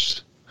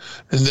course.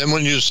 And then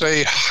when you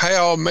say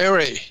Hail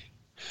Mary,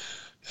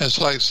 it's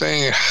like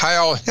saying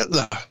Hail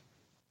Hitler.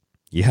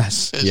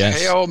 Yes, it's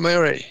yes. Hail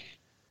Mary.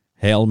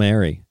 Hail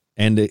Mary.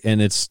 And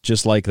it's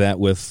just like that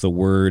with the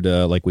word,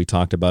 like we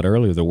talked about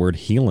earlier, the word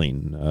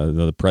healing.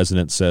 The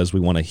president says we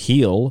want to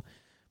heal.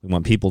 We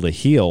want people to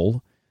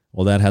heal.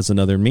 Well, that has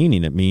another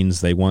meaning. It means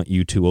they want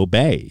you to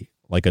obey,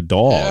 like a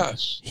dog.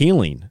 Yes.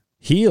 Healing.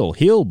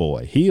 Heal,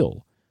 boy,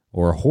 heal.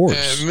 Or a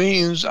horse. And it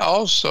means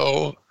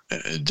also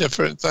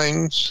different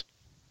things.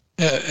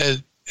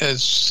 It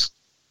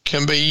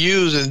can be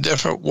used in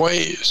different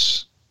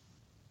ways.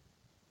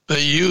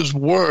 They use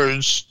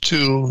words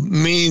to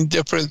mean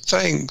different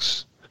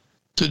things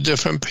to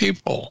different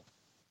people.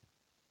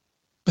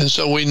 And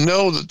so we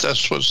know that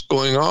that's what's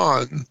going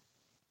on.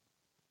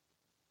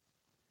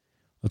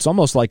 It's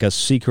almost like a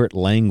secret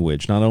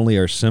language. Not only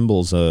are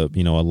symbols a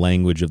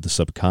language of the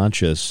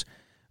subconscious,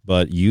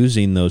 but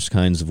using those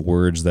kinds of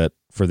words that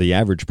for the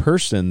average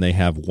person, they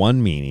have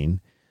one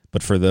meaning,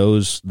 but for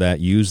those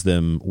that use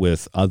them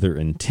with other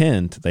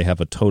intent, they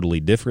have a totally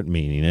different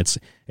meaning.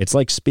 It's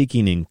like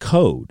speaking in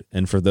code,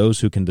 and for those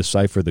who can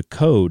decipher the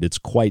code, it's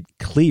quite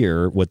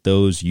clear what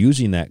those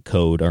using that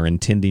code are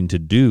intending to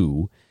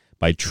do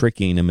by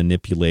tricking and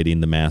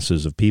manipulating the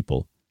masses of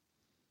people.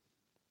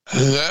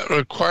 And that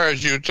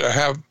requires you to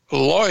have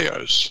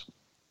lawyers.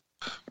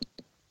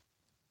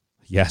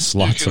 Yes,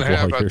 lots of lawyers. You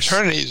can have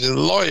attorneys and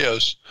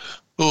lawyers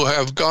who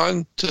have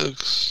gone to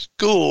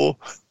school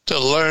to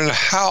learn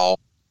how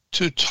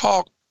to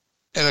talk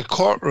in a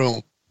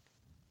courtroom,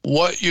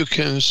 what you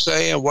can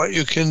say and what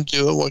you can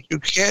do and what you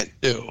can't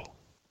do.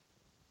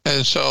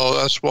 And so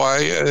that's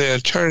why the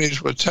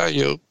attorneys will tell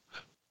you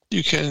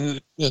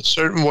there's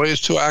certain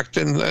ways to act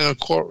in a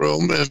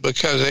courtroom, and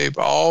because they've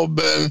all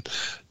been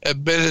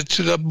admitted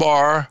to the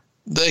bar,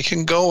 they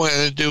can go in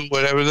and do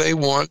whatever they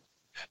want,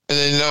 and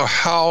they know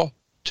how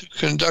to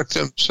conduct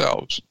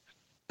themselves.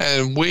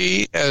 And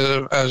we,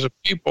 as a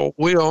people,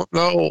 we don't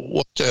know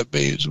what that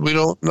means. We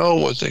don't know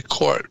why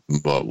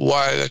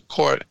the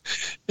court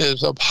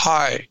is up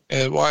high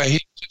and why he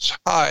is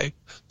high,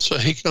 so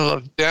he can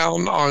look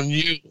down on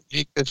you.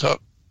 He can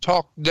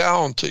talk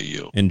down to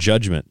you. In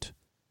judgment.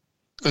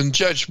 In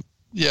judgment,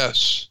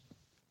 yes.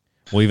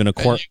 Well, even a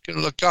court. And you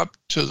can look up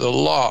to the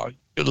law.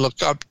 You can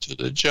look up to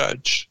the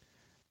judge.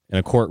 In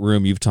a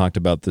courtroom, you've talked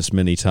about this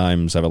many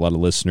times. I have a lot of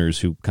listeners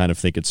who kind of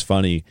think it's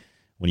funny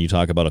when you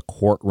talk about a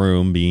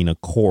courtroom being a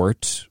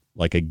court,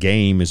 like a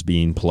game is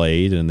being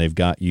played, and they've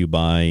got you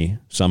by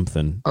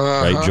something,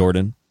 right,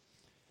 Jordan?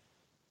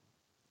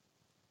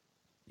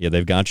 Yeah,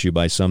 they've got you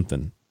by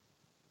something.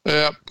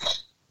 Yep.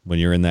 When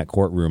you're in that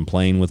courtroom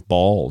playing with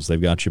balls,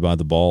 they've got you by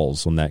the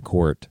balls on that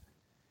court.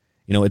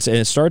 You know,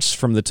 it starts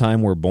from the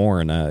time we're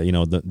born.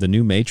 The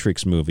new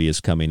Matrix movie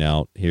is coming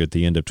out here at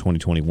the end of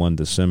 2021,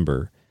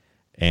 December.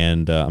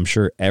 And I'm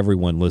sure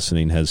everyone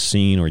listening has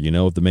seen or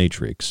of the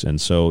Matrix. And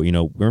so,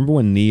 remember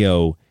when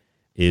Neo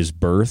is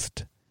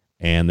birthed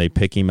and they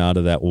pick him out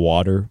of that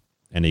water,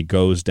 and he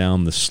goes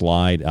down the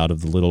slide out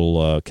of the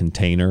little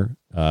container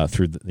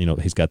through,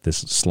 he's got this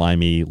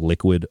slimy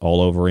liquid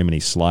all over him, and he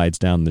slides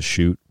down the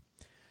chute.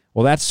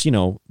 Well, that's,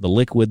 the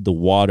liquid, the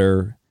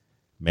water,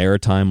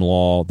 maritime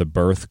law, the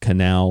birth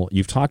canal.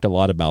 You've talked a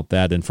lot about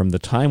that, and from the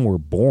time we're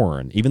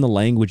born, even the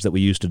language that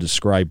we use to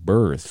describe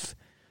birth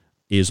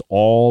is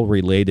all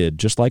related,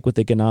 just like with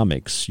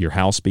economics, your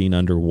house being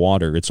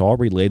underwater, it's all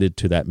related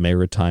to that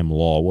maritime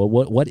law. Well,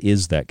 what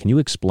is that? Can you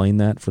explain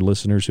that for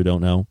listeners who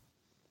don't know?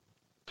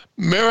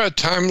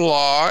 Maritime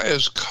law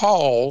is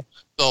called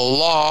the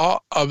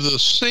law of the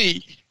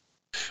sea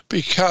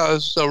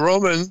because the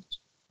Romans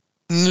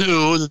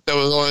knew that there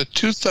was only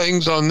two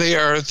things on the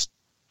earth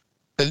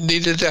that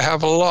needed to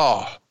have a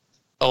law: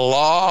 the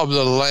law of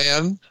the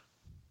land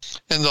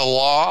and the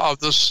law of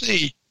the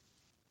sea.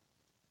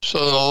 So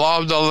the law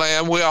of the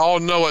land, we all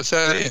know what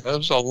that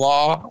is, the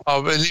law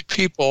of any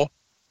people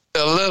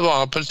that live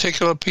on a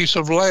particular piece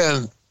of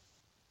land.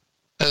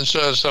 And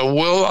so it's the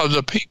will of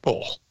the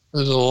people,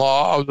 is the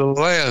law of the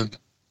land.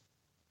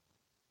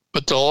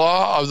 But the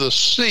law of the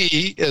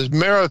sea is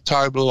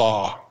maritime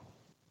law.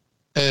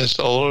 And it's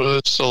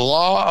the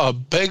law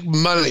of big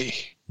money.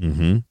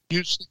 Mm-hmm.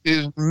 You see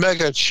these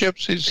mega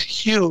ships, these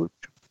huge,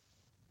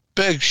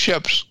 big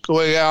ships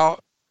going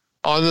out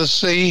on the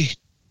sea,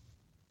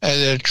 and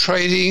they're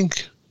trading.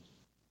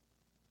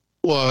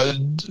 Well,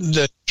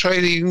 they're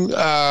trading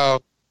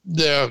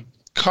their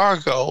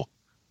cargo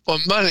for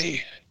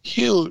money,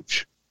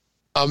 huge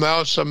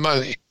amounts of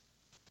money.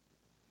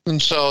 And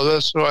so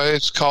that's why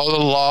it's called the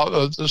law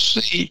of the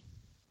sea.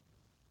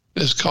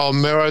 It's called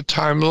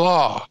maritime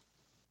law.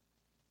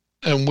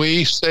 And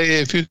we say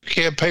if you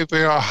can't pay for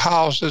your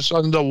house, it's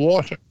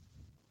underwater.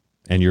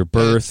 And you're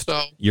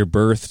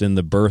birthed in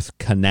the birth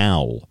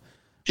canal.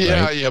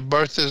 Yeah, right? your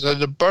birth is in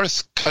the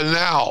birth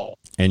canal.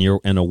 And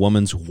a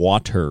woman's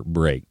water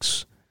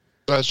breaks.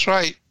 That's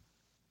right.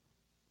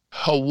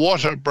 Her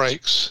water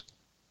breaks.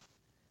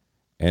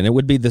 And it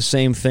would be the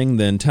same thing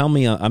then. Tell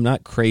me, I'm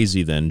not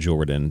crazy then,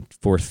 Jordan,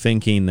 for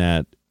thinking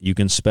that you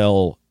can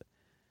spell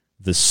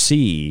the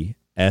sea,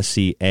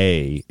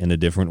 S-E-A, in a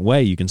different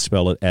way. You can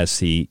spell it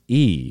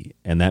S-E-E,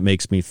 and that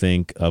makes me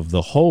think of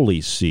the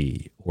Holy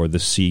See, or the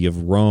See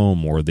of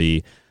Rome, or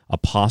the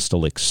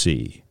Apostolic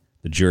See,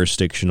 the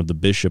jurisdiction of the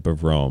Bishop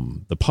of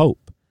Rome, the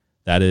Pope.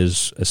 That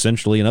is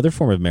essentially another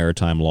form of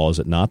maritime law, is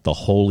it not? The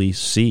Holy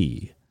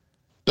See.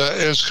 That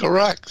is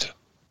correct.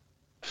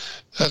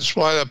 That's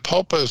why the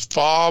Pope is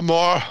far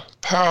more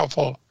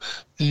powerful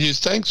than you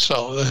think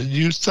so. Than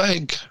you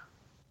think.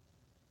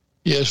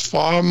 He is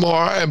far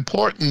more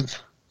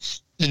important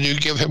than you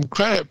give him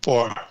credit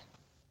for.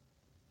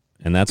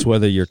 And that's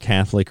whether you're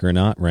Catholic or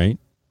not, right?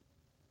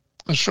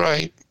 That's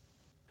right.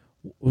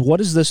 What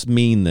does this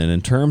mean then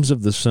in terms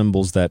of the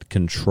symbols that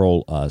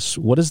control us?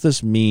 What does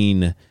this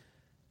mean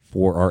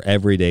for our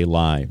everyday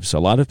lives? A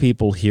lot of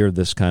people hear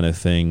this kind of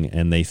thing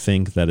and they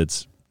think that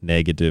it's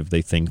negative.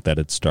 They think that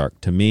it's dark.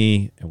 To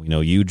me, and we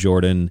know you,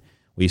 Jordan,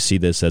 we see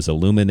this as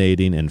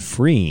illuminating and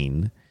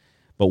freeing.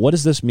 But what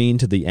does this mean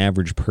to the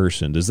average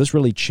person? Does this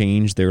really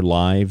change their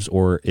lives?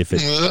 Or if it...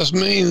 This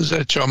means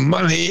that your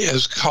money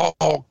is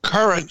called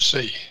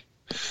currency.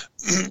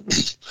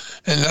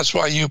 And that's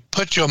why you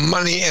put your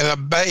money in a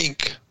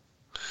bank,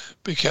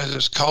 because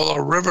it's called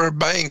a river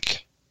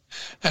bank.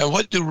 And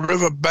what do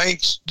river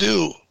banks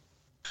do?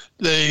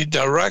 They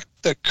direct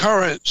the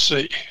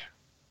currency.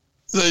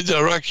 They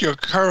direct your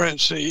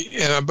currency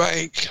in a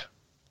bank.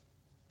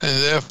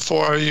 And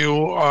therefore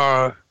you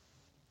are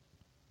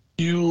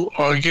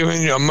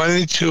giving your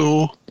money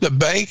to the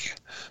bank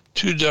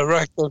to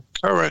direct the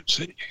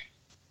currency.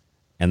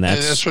 And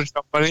that's what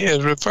your money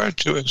is referred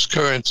to as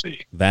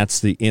currency. That's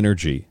the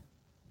energy.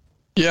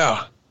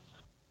 Yeah.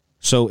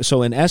 So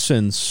in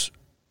essence,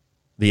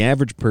 the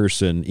average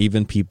person,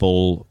 even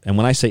people, and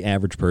when I say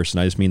average person,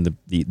 I just mean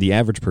the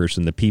average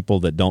person, the people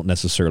that don't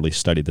necessarily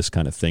study this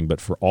kind of thing. But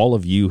for all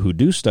of you who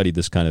do study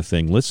this kind of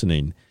thing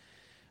listening,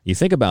 you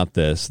think about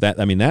this, that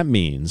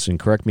means, and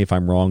correct me if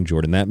I'm wrong,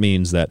 Jordan, that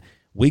means that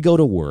we go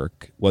to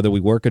work, whether we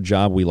work a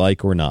job we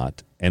like or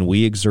not, and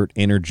we exert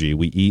energy.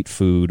 We eat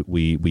food,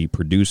 we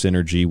produce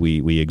energy,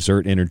 we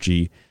exert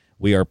energy.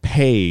 We are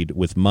paid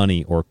with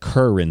money or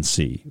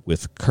currency,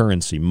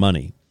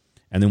 money.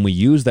 And then we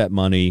use that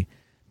money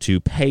to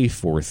pay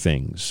for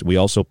things. We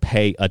also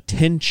pay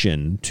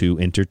attention to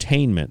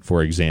entertainment,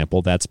 for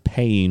example. That's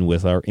paying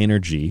with our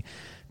energy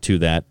to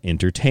that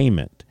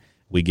entertainment.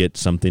 We get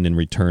something in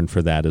return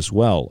for that as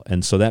well.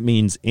 And so that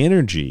means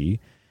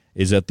energy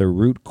is at the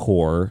root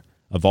core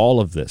of all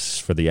of this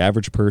for the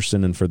average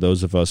person and for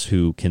those of us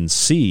who can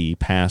see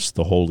past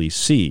the Holy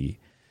See,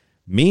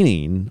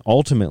 meaning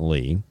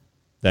ultimately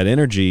that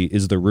energy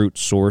is the root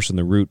source and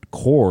the root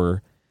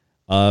core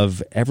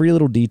of every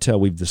little detail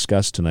we've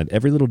discussed tonight,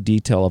 every little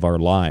detail of our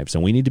lives,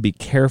 and we need to be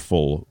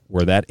careful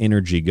where that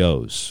energy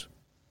goes.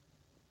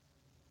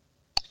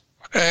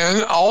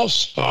 And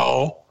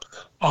also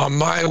on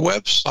my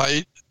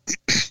website,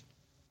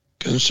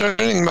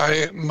 concerning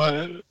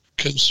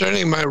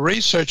my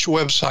research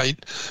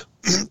website,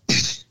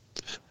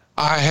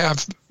 I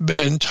have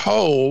been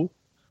told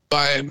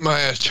by my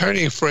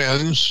attorney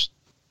friends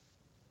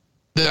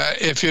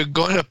that if you're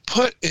going to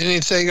put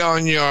anything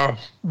on your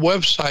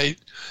website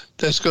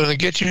that's going to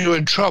get you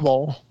in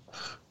trouble,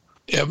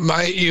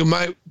 you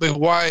might be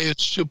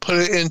wise to put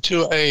it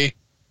into a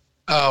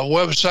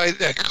website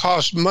that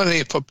costs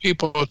money for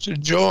people to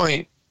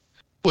join,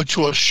 which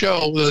will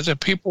show that the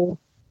people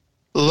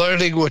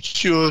learning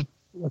what you're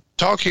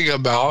talking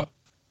about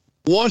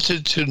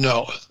wanted to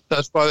know.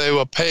 That's why they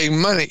were paying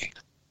money.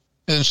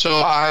 And so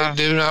I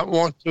do not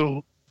want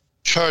to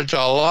charge a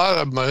lot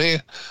of money.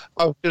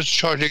 I was just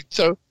charging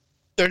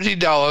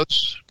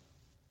 $30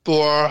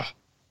 for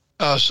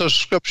a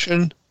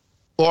subscription,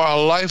 for a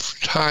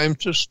lifetime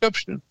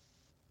subscription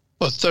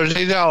for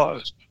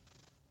 $30.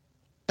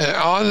 And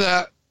on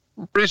that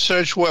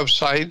research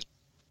website,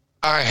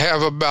 I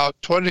have about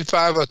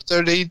 25 or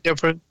 30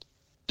 different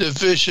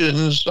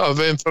divisions of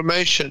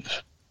information,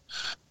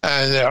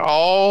 and they're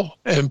all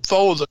in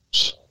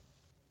folders.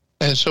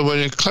 And so when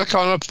you click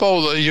on a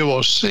folder, you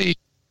will see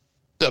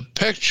the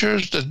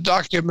pictures, the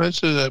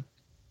documents, and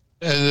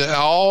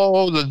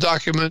all the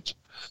documents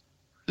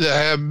that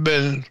have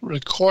been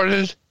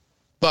recorded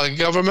by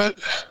government.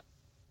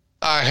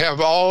 I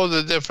have all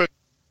the different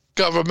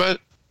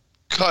government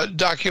cut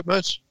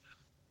documents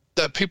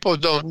that people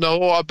don't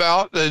know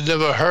about, they've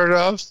never heard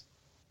of.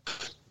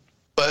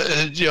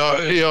 But your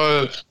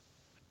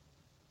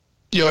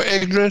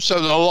ignorance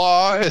of the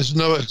law is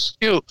no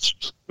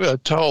excuse, we're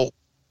told.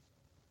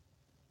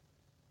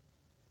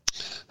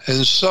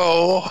 And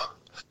so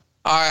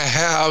I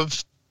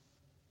have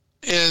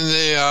in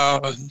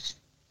the,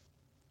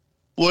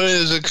 what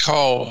is it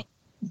called?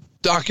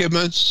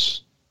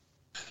 Documents,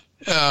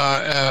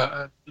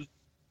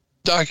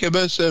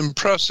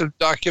 impressive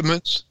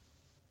documents.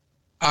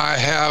 I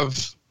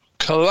have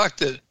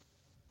collected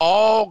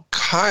all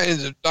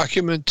kinds of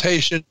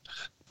documentation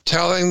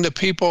telling the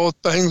people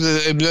things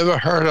that they've never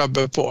heard of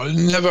before,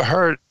 never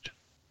heard.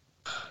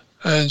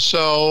 And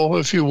so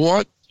if you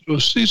want to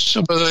see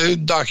some of the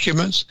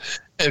documents,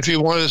 if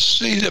you want to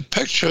see the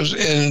pictures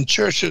in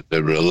churches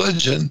and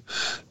religion,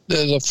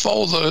 there's a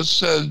folder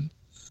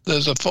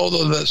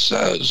that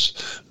says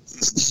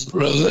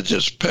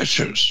religious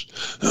pictures.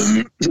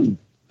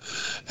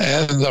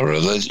 And the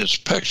religious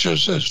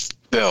pictures is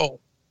filled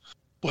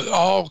with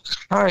all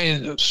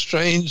kinds of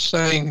strange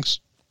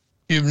things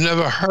you've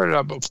never heard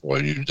of before,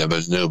 you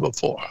never knew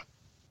before,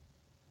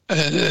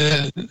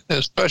 and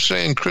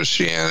especially in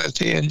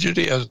Christianity and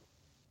Judaism.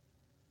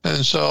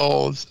 And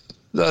so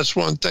that's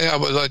one thing I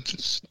would like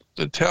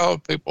to tell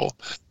people.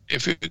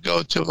 If you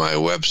go to my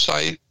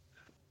website,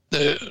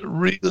 the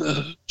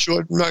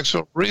Jordan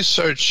Maxwell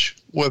Research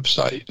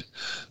website.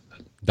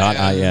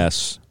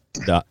 .is.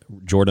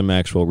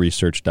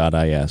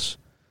 JordanMaxwellResearch.is.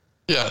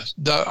 Yes,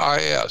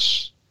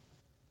 .is.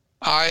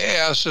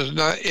 IS is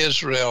not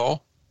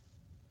Israel.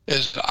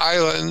 It's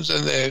islands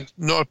in the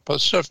North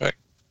Pacific.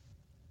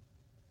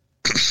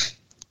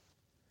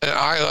 An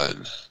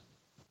island.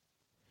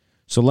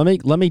 So let me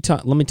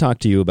talk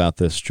to you about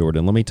this,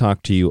 Jordan. Let me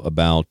talk to you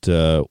about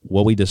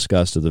what we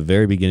discussed at the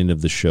very beginning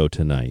of the show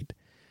tonight.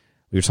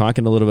 We were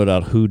talking a little bit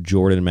about who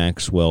Jordan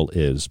Maxwell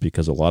is,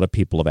 because a lot of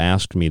people have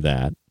asked me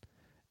that,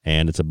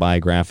 and it's a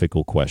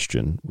biographical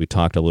question. We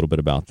talked a little bit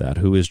about that.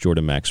 Who is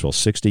Jordan Maxwell?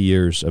 60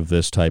 years of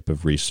this type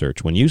of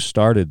research. When you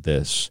started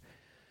this,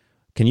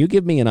 can you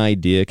give me an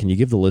idea? Can you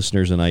give the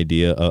listeners an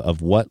idea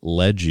of what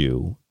led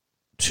you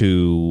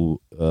to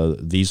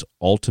these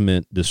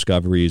ultimate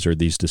discoveries or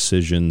these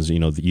decisions,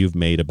 that you've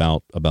made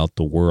about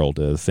the world,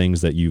 things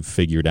that you've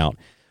figured out?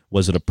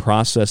 Was it a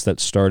process that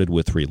started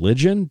with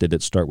religion? Did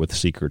it start with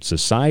secret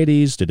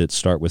societies? Did it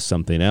start with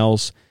something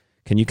else?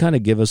 Can you kind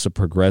of give us a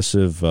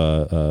progressive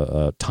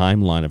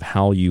timeline of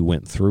how you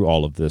went through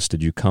all of this?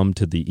 Did you come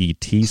to the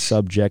ET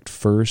subject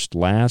first,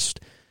 last?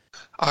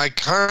 I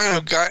kind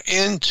of got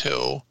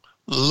into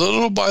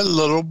little by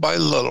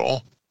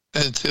little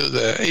into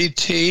the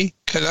ET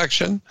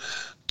connection,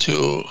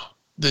 to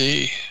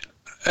the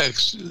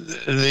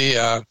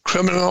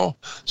criminal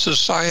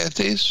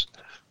societies,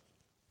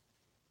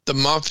 the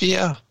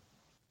mafia,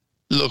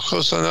 La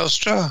Cosa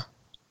Nostra,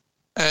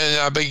 and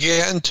I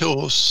began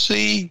to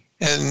see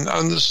and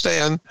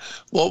understand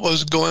what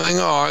was going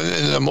on.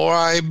 And the more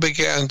I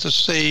began to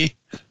see,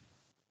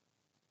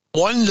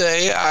 one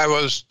day I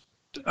was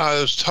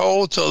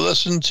told to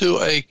listen to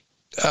a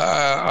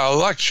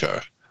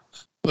lecture.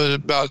 It was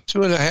about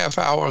 2.5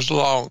 hours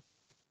long.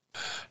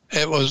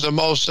 It was the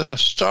most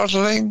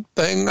startling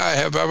thing I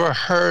have ever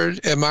heard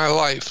in my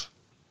life.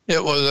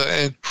 It was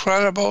an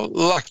incredible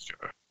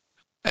lecture.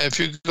 And if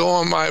you go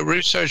on my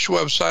research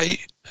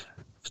website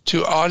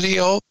to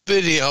audio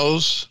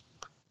videos,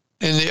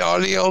 in the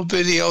audio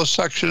video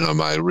section of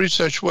my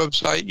research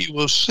website, you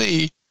will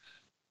see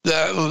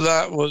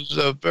that was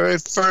the very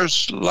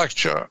first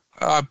lecture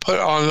I put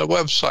on the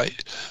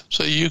website,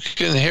 so you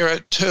can hear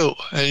it too.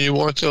 And you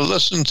want to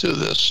listen to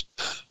this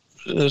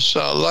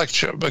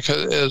lecture,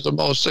 because it is the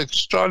most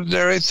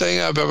extraordinary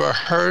thing I've ever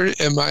heard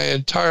in my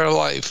entire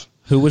life.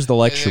 Who was the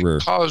lecturer?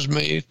 And it caused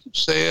me,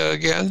 say it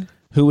again.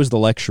 Who was the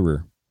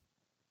lecturer?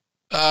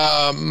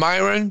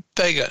 Myron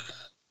Fagan.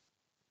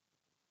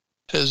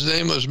 His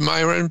name was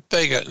Myron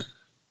Fagan.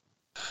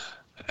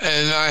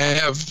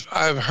 And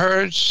I've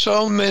heard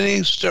so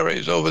many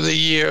stories over the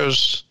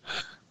years,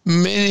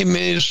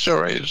 many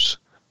stories,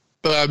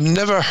 but I've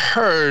never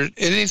heard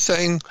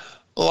anything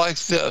like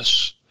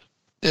this.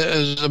 It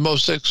is the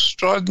most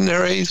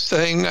extraordinary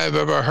thing I've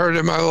ever heard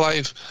in my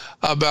life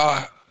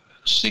about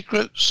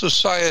secret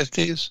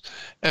societies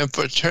and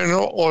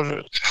fraternal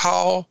orders,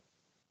 how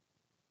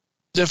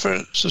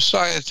different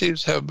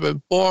societies have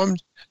been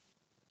formed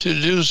to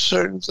do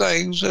certain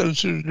things and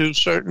to do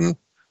certain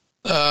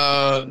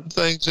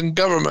things in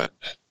government.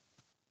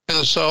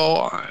 And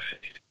so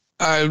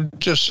I'm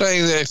just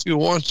saying that if you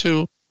want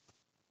to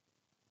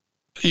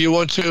hear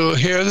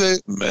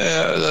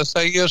the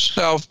thing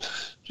yourself,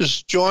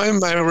 just join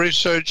my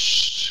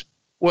research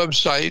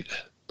website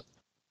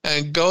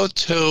and go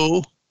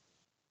to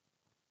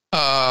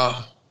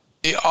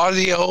the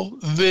audio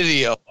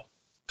video,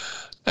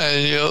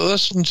 and you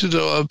listen to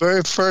the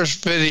very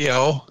first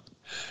video.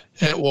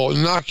 It will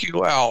knock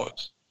you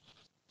out.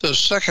 The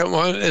second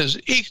one is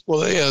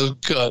equally as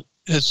good.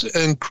 It's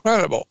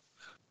incredible.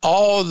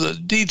 All the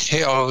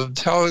details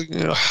telling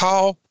you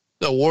how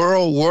the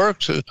world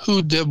works and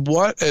who did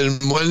what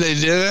and when they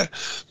did it.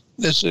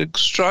 It's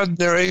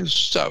extraordinary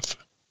stuff.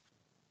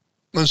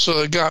 And so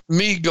it got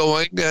me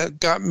going.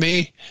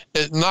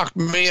 It knocked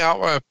me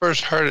out when I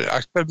first heard it.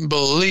 I couldn't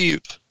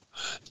believe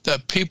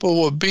that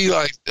people would be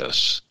like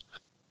this.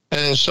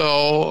 And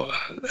so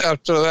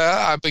after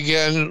that, I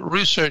began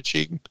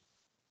researching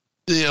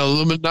the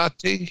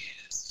Illuminati,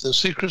 the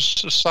secret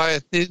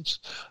societies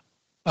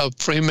of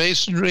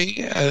Freemasonry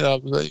and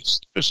of the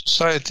secret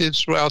societies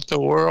throughout the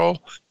world,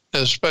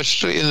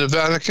 especially in the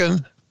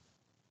Vatican.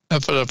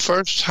 And for the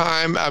first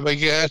time, I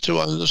began to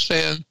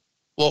understand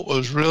what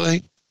was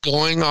really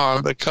going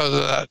on because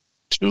of that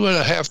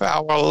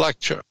 2.5-hour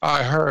lecture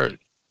I heard.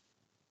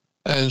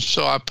 And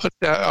so I put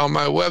that on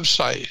my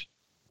website.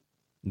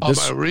 On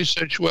my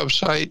research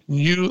website,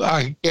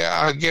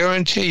 I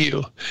guarantee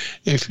you,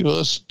 if you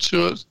listen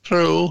to it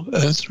through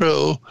and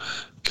through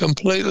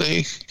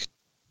completely,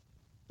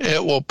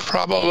 it will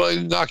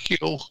probably knock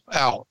you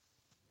out.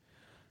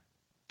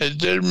 It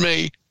did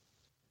me.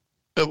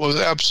 It was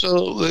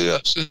absolutely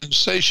a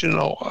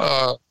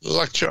sensational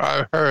lecture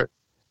I heard.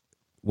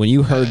 When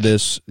you heard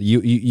this,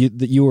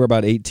 you were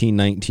about 18,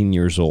 19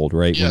 years old,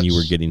 right? Yes, when you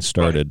were getting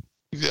started.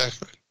 Right.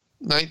 Exactly.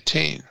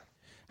 19.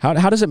 How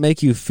does it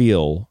make you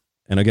feel?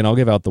 And again, I'll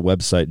give out the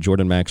website,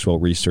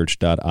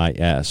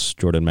 jordanmaxwellresearch.is,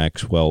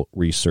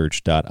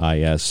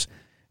 jordanmaxwellresearch.is.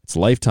 It's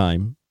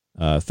lifetime,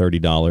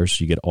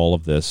 $30. You get all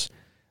of this.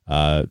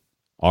 Our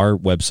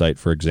website,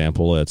 for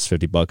example, it's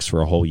 $50 for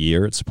a whole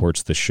year. It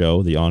supports the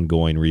show, the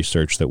ongoing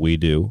research that we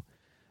do.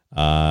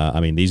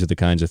 These are the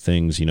kinds of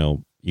things,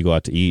 you go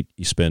out to eat,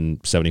 you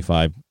spend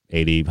 $75,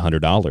 $80,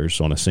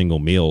 $100 on a single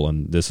meal,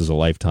 and this is a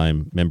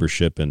lifetime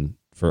membership. And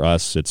for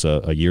us, it's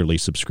a yearly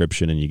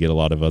subscription, and you get a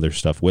lot of other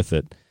stuff with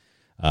it.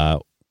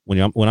 When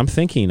I'm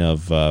thinking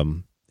of,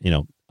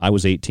 I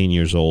was 18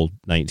 years old,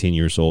 19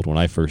 years old when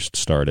I first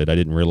started. I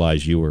didn't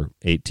realize you were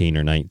 18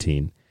 or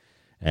 19.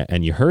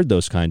 And you heard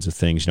those kinds of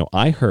things.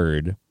 I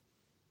heard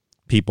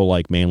people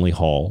like Manly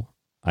Hall.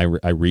 I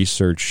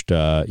researched,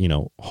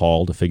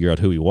 Hall to figure out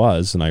who he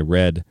was, and I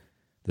read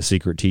The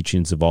Secret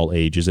Teachings of All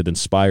Ages. It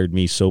inspired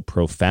me so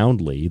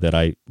profoundly that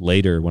I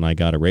later, when I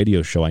got a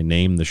radio show, I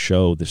named the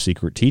show The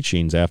Secret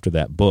Teachings after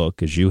that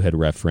book, as you had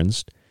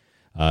referenced.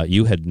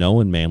 You had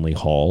known Manly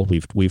Hall.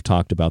 We've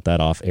talked about that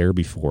off air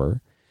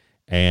before.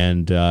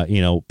 And,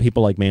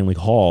 people like Manly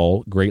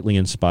Hall greatly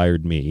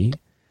inspired me.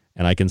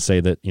 And I can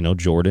say that,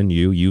 Jordan,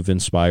 you've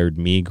inspired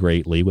me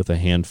greatly with a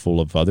handful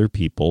of other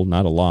people,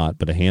 not a lot,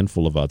 but a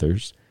handful of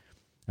others.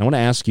 I want to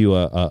ask you,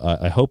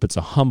 I hope it's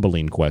a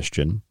humbling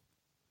question.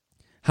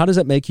 How does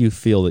it make you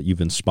feel that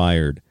you've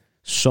inspired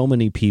so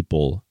many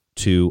people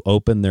to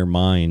open their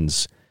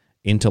minds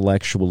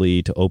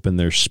intellectually, to open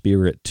their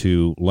spirit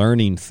to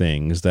learning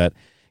things that,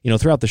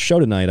 throughout the show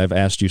tonight, I've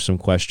asked you some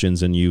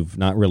questions and you've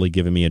not really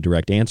given me a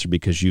direct answer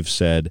because you've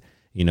said,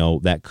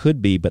 that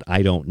could be, but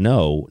I don't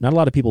know. Not a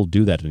lot of people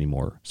do that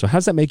anymore. So how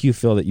does that make you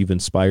feel that you've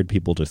inspired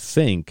people to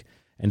think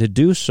and to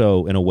do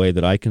so in a way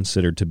that I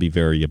consider to be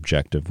very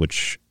objective,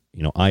 which,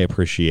 I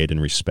appreciate and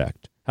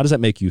respect? How does that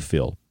make you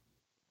feel?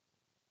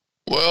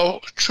 Well,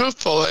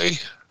 truthfully,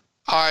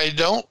 I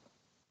don't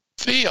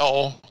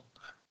feel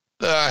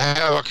that I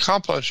have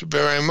accomplished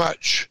very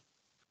much.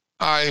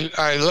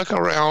 I look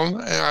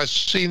around and I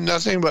see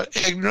nothing but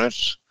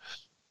ignorance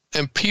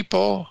and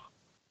people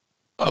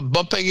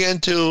bumping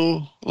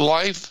into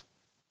life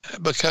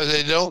because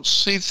they don't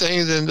see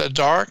things in the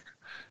dark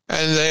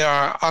and they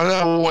are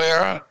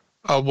unaware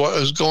of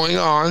what is going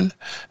on,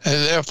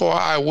 and therefore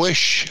I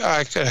wish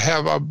I could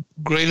have a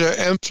greater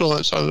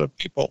influence on the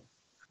people,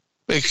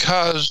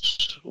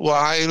 because what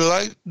I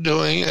like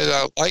doing is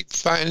I like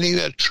finding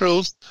the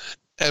truth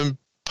and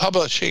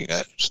publishing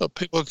it so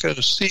people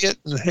can see it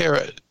and hear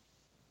it,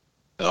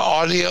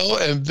 audio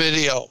and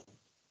video.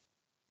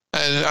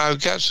 And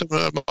I've got some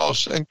of the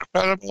most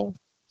incredible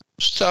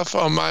stuff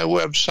on my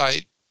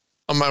website,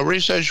 on my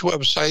research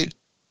website,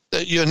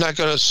 that you're not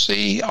going to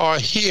see or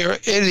hear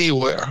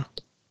anywhere.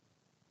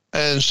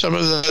 And some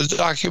of the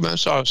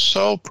documents are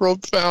so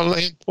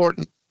profoundly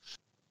important.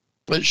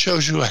 It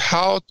shows you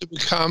how to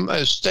become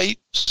a state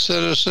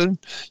citizen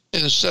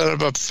instead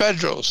of a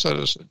federal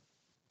citizen.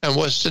 And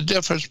what's the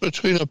difference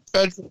between a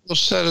federal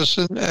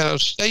citizen and a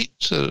state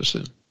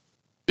citizen?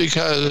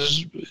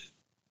 Because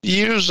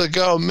years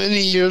ago,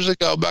 many years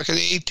ago, back in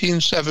the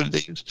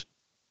 1870s,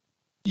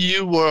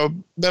 you were a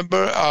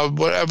member of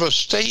whatever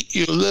state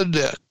you lived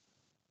in.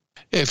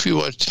 If you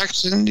were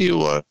Texan, you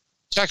were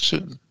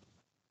Texan.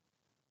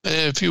 And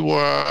if you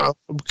were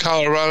from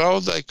Colorado,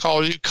 they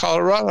called you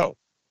Colorado.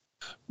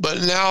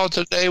 But now,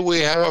 today, we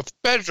have a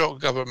federal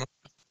government.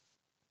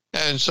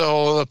 And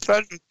so the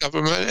federal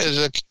government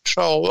is in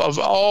control of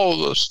all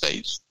the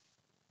states.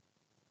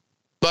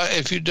 But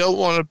if you don't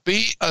want to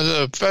be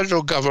under the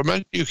federal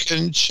government, you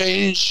can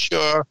change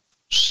your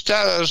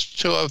status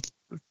to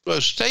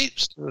a state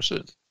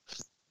citizen.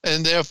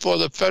 And therefore,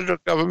 the federal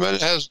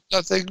government has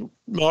nothing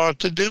more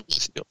to do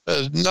with you.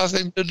 There's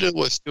nothing to do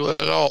with you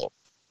at all.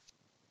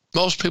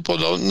 Most people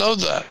don't know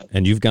that.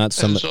 And you've got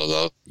some. So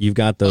those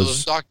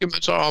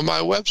documents are on my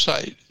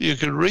website. You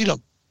can read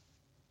them.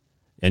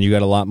 And you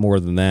got a lot more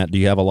than that. Do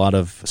you have a lot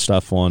of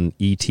stuff on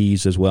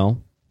ETs as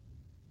well?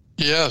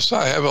 Yes,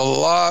 I have a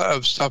lot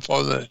of stuff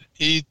on the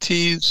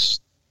ETs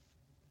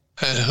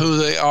and who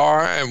they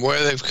are and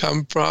where they've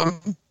come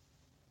from,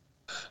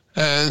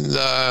 and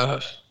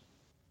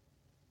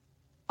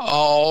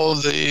all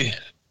the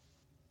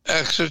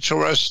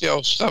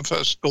extraterrestrial stuff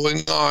that's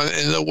going on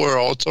in the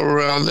world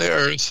around the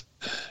earth,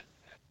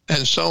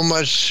 and so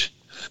much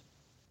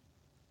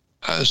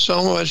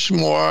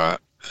more.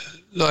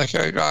 Like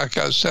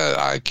I said,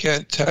 I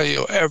can't tell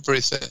you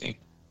everything.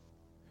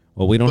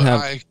 Well, we don't have.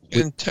 I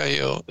can tell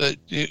you that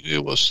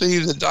you will see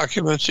the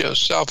documents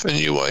yourself, and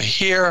you will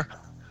hear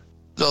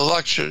the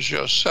lectures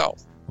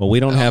yourself. Well, we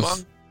don't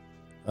have.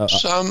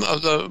 Some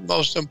of the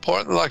most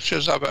important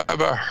lectures I've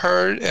ever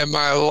heard in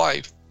my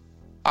life,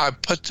 I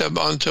put them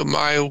onto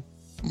my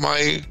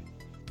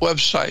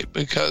website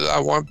because I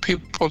want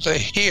people to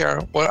hear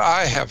what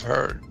I have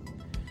heard.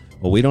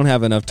 Well, we don't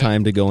have enough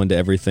time to go into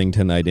everything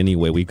tonight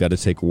anyway. We've got to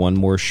take one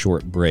more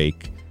short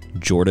break.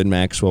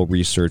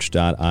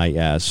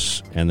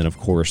 JordanMaxwellResearch.is, and then, of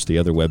course, the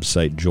other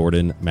website,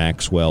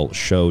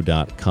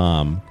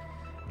 JordanMaxwellShow.com.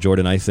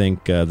 Jordan, I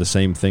think the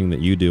same thing that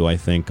you do. I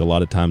think a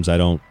lot of times I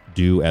don't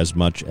do as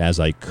much as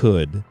I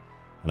could,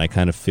 and I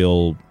kind of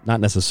feel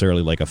not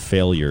necessarily like a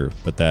failure,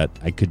 but that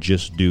I could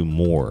just do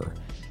more.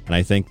 And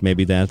I think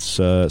maybe that's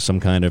some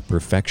kind of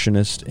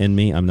perfectionist in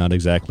me. I'm not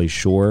exactly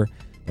sure,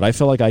 but I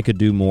feel like I could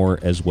do more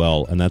as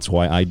well, and that's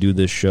why I do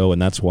this show,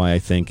 and that's why I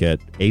think at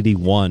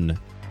 81,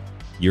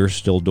 you're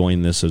still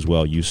doing this as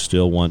well. You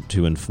still want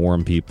to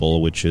inform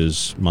people, which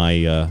is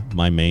my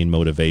main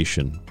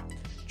motivation.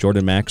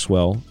 Jordan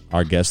Maxwell,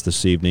 our guest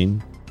this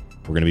evening.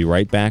 We're going to be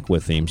right back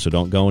with him, so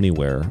don't go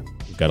anywhere.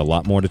 We've got a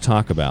lot more to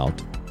talk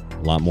about,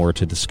 a lot more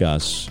to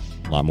discuss,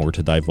 a lot more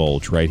to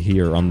divulge right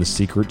here on The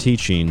Secret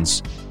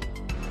Teachings.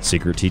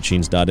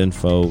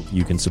 SecretTeachings.info.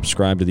 You can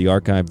subscribe to the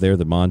archive there,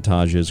 the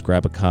montages,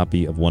 grab a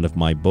copy of one of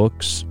my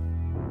books,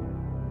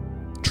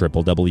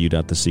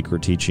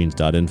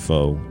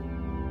 www.thesecretteachings.info.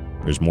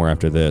 There's more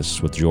after this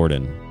with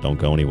Jordan. Don't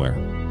go anywhere.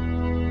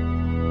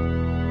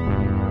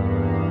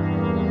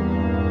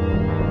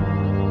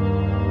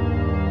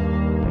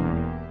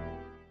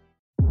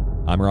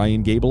 I'm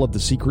Ryan Gable of The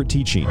Secret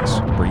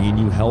Teachings, bringing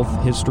you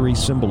health, history,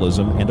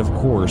 symbolism, and of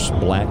course,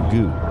 black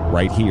goo,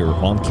 right here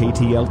on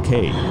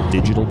KTLK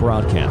Digital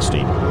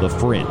Broadcasting, The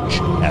Fringe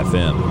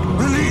FM.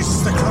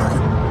 Release the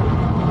Kraken!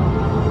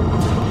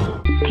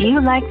 Do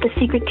you like The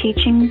Secret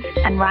Teachings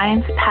and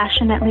Ryan's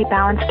passionately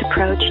balanced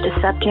approach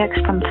to subjects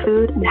from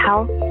food and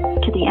health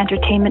to the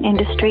entertainment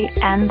industry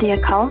and the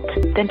occult?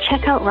 Then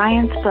check out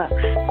Ryan's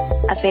books,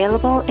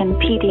 available in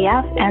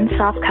PDF and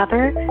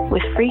softcover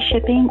with free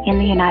shipping in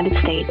the United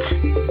States.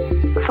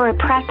 For a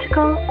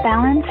practical,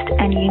 balanced,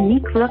 and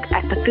unique look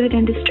at the food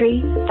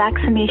industry,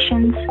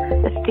 vaccinations,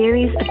 the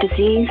theories of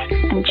disease,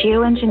 and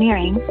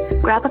geoengineering,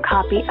 grab a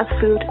copy of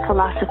Food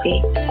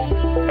Philosophy.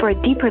 For a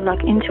deeper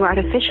look into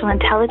artificial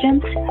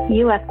intelligence,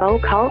 UFO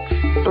cults,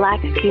 black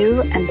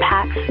goo, and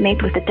pacts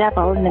made with the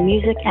devil in the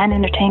music and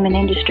entertainment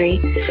industry,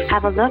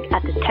 have a look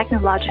at the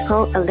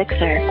Technological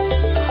Elixir.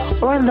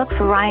 Or look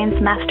for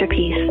Ryan's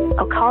masterpiece,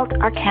 Occult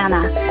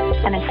Arcana,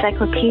 an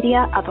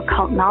encyclopedia of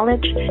occult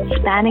knowledge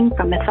spanning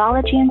from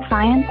mythology and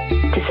science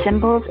to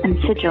symbols and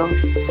sigils,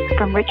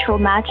 from ritual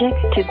magic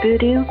to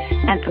voodoo,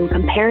 and from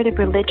comparative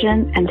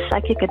religion and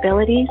psychic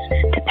abilities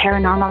to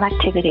paranormal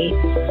activity.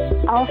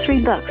 All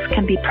three books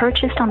can be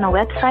purchased on the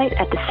website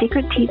at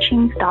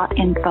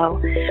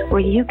thesecretteachings.info,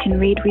 where you can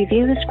read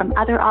reviews from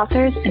other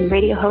authors and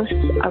radio hosts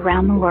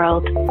around the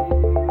world.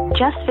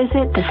 Just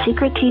visit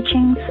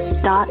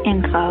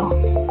thesecretteachings.info.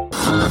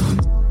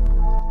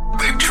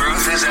 The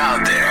truth is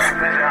out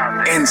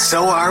there, and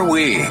so are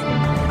we.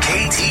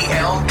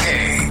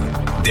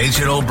 KTLK,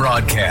 Digital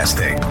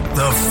Broadcasting,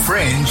 The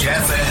Fringe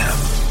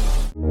FM.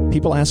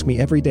 People ask me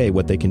every day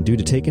what they can do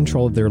to take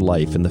control of their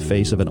life in the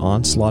face of an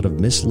onslaught of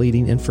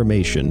misleading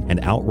information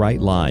and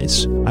outright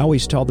lies. I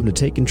always tell them to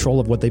take control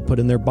of what they put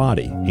in their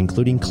body,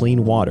 including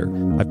clean water.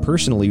 I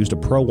personally used a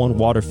Pro One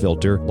water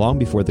filter long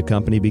before the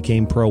company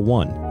became Pro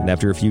One, and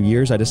after a few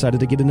years I decided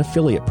to get an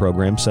affiliate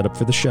program set up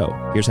for the show.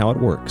 Here's how it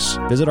works.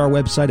 Visit our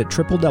website at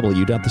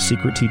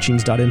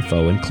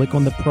www.thesecretteachings.info and click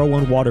on the Pro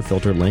One water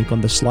filter link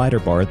on the slider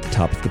bar at the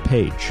top of the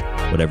page.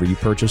 Whatever you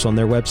purchase on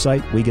their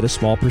website, we get a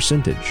small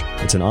percentage.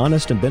 It's an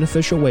honest and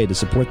beneficial way to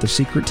support the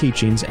Secret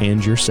Teachings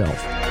and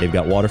yourself. They've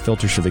got water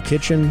filters for the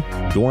kitchen,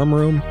 dorm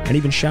room, and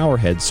even shower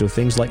heads so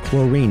things like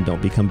chlorine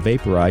don't become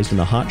vaporized in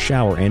the hot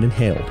shower and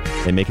inhaled.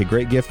 They make a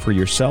great gift for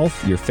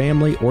yourself, your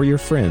family, or your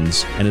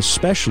friends, and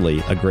especially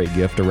a great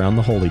gift around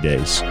the holy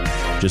days.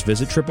 Just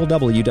visit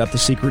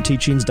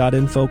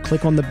www.thesecretteachings.info,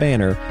 click on the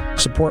banner,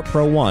 support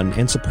Pro One,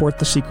 and support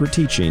the Secret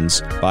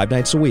Teachings 5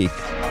 nights a week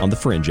on The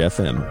Fringe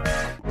FM.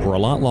 For a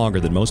lot longer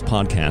than most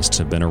podcasts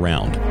have been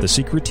around, The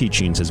Secret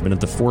Teachings has been at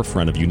the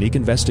forefront of unique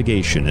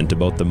investigation into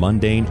both the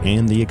mundane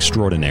and the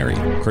extraordinary.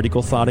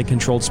 Critical thought and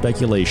controlled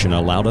speculation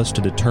allowed us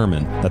to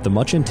determine that the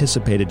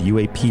much-anticipated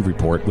UAP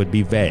report would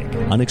be vague,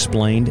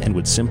 unexplained, and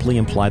would simply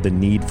imply the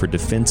need for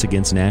defense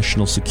against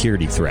national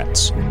security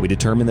threats. We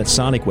determined that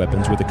sonic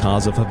weapons were the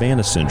cause of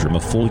Havana Syndrome a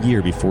full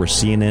year before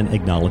CNN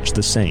acknowledged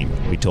the same.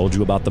 We told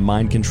you about the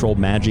mind-controlled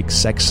magic,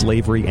 sex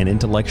slavery, and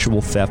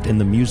intellectual theft in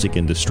the music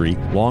industry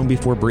long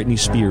before Britney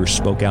Spears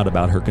spoke out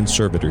about her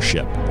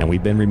conservatorship, and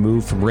we've been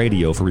removed from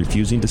radio for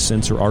refusing to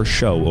censor our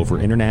show over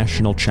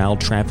international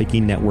child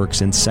trafficking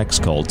networks and sex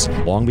cults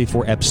long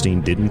before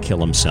Epstein didn't kill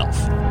himself.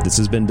 This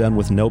has been done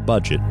with no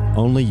budget,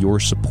 only your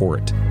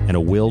support, and a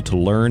will to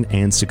learn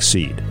and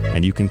succeed.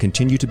 And you can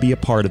continue to be a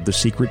part of the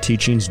Secret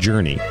Teachings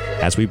journey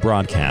as we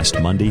broadcast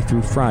Monday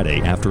through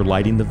Friday after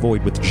Lighting the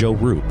Void with Joe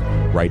Roop,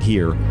 right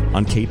here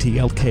on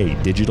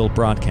KTLK Digital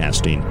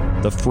Broadcasting,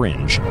 The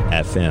Fringe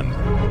FM.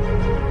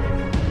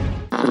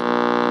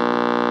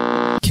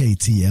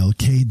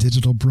 KTLK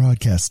Digital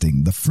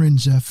Broadcasting, The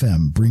Fringe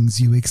FM brings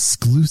you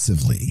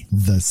exclusively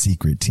The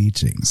Secret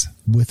Teachings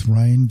with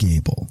Ryan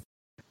Gable.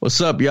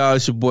 What's up, y'all?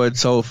 It's your boy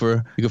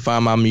Topher. You can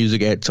find my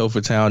music at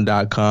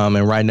tophertown.com.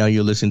 And right now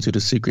you're listening to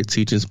The Secret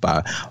Teachings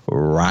by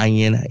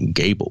Ryan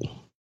Gable.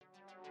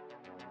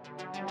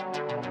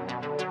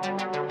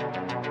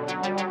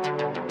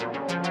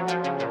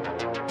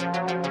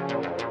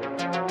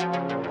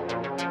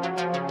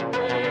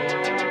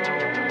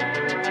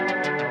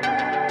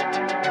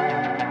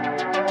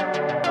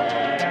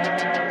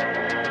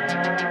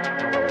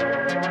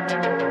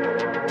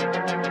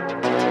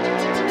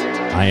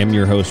 I am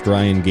your host,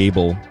 Ryan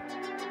Gable,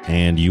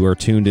 and you are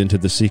tuned into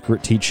the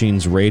Secret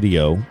Teachings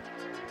Radio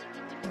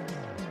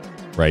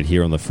right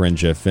here on the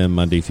Fringe FM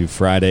Monday through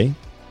Friday.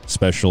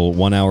 Special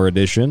 1-hour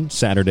edition,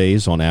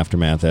 Saturdays on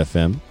Aftermath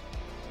FM.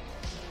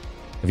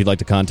 If you'd like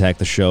to contact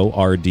the show,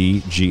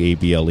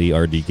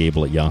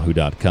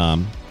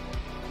 rdgable@yahoo.com.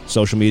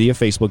 Social media,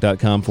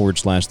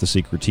 facebook.com/The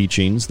Secret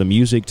Teachings. The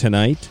music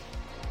tonight,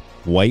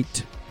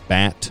 White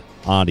Bat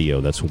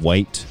Audio. That's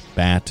White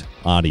Bat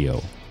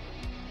Audio.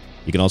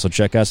 You can also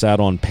check us out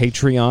on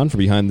Patreon for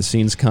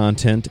behind-the-scenes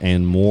content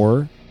and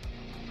more.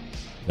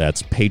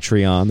 That's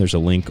Patreon. There's a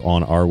link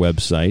on our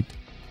website.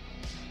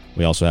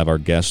 We also have our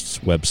guests'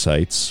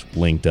 websites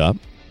linked up.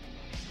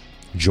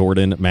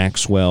 Jordan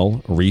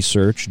Maxwell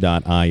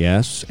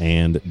Research.is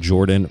and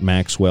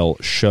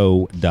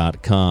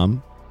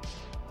JordanMaxwellShow.com.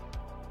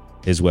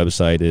 His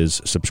website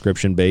is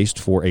subscription-based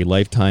for a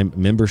lifetime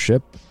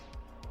membership,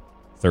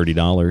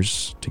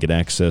 $30 to get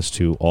access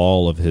to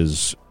all of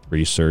his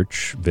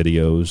research,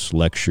 videos,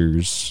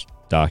 lectures,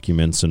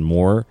 documents, and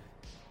more.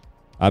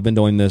 I've been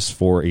doing this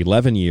for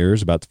 11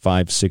 years, about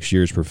 5-6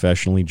 years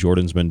professionally.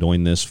 Jordan's been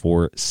doing this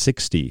for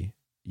 60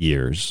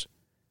 years.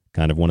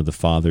 Kind of one of the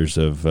fathers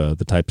of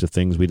the types of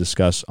things we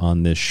discuss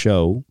on this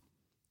show.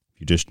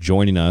 If you're just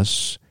joining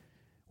us,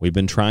 we've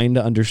been trying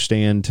to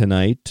understand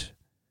tonight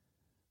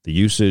the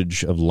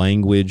usage of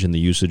language and the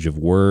usage of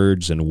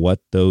words and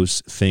what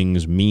those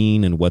things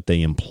mean and what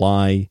they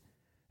imply,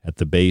 at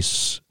the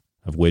base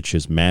of which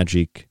is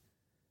magic,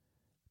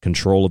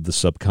 control of the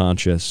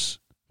subconscious,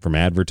 from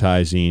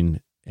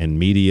advertising and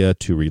media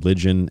to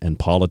religion and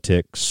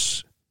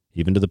politics,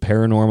 even to the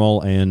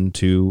paranormal and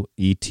to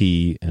ET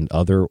and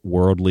other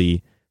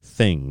worldly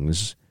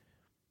things.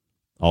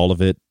 All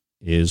of it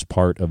is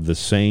part of the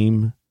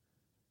same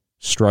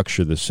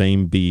structure, the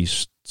same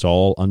beast. It's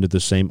all under the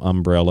same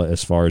umbrella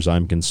as far as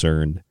I'm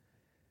concerned.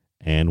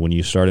 And when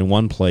you start in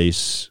one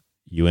place,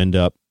 you end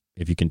up,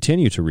 if you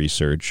continue to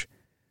research,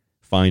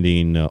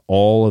 finding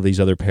all of these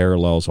other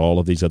parallels, all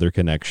of these other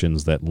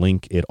connections that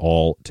link it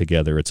all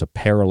together. It's a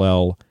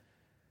parallel,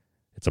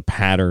 it's a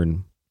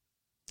pattern,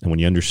 and when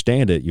you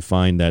understand it, you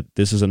find that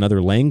this is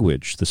another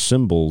language, the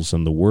symbols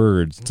and the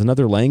words, it's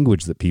another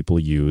language that people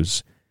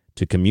use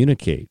to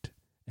communicate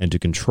and to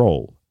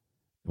control.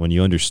 When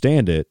you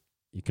understand it,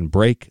 you can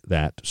break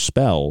that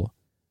spell,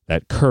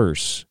 that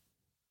curse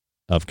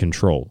of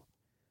control.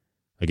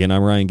 Again,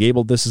 I'm Ryan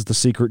Gable. This is The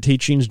Secret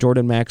Teachings.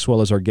 Jordan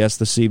Maxwell is our guest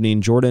this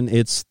evening. Jordan,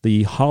 it's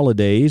the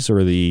holidays,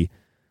 or the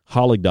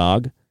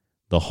Holigdog,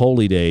 the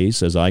holy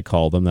days, as I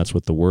call them. That's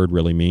what the word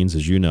really means,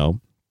 as you know.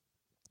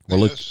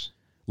 We're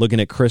looking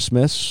at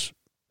Christmas,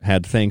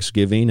 had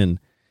Thanksgiving, and,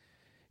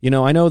 you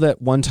know, I know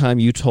that one time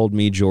you told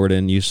me,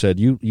 Jordan, you said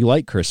you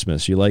like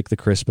Christmas. You like the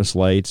Christmas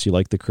lights, you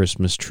like the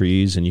Christmas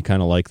trees, and you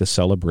kind of like the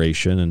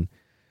celebration. And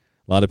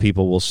a lot of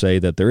people will say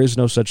that there is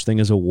no such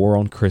thing as a war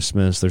on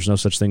Christmas. There's no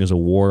such thing as a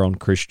war on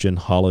Christian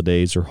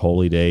holidays or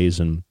holy days.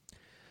 And,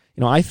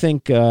 you know, I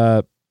think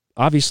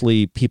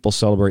obviously people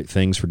celebrate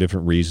things for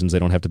different reasons. They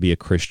don't have to be a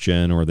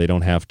Christian, or they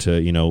don't have to,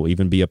 you know,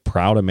 even be a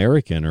proud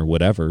American or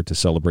whatever to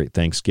celebrate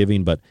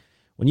Thanksgiving. But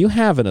when you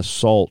have an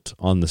assault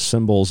on the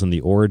symbols and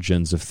the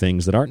origins of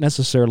things that aren't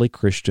necessarily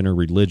Christian or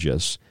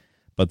religious,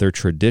 but they're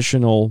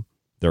traditional,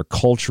 they're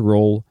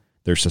cultural,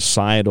 they're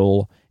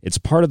societal, it's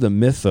part of the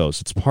mythos,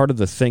 it's part of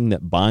the thing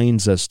that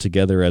binds us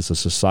together as a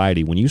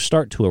society. When you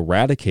start to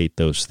eradicate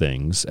those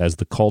things, as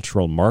the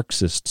cultural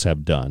Marxists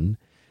have done,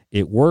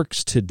 it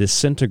works to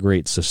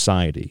disintegrate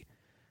society.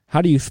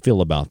 How do you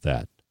feel about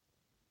that?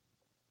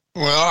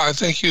 Well, I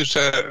think you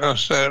said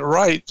it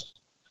right.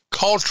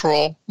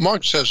 Cultural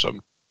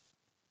Marxism.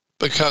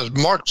 Because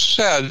Marx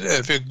said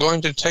if you're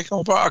going to take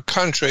over a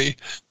country,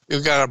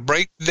 you've got to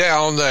break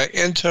down the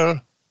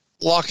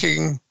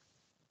interlocking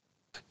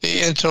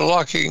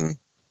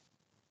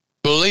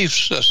belief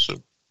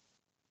system.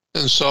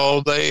 And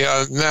so they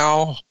are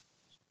now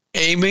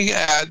aiming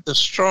at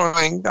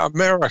destroying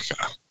America.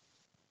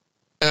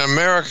 And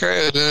America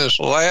is in its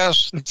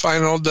last and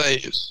final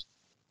days.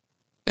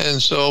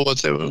 And so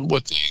with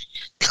the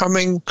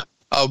coming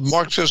of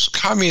Marxist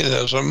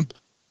communism,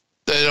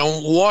 they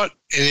don't want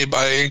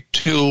anybody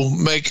to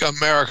make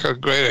America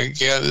great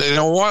again. They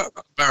don't want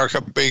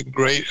America being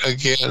great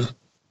again.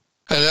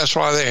 And that's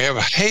why they have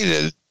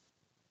hated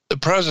the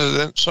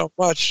president so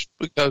much,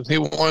 because he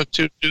wanted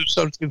to do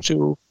something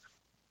to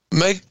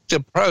make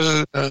the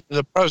president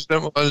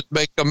wanted to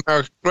make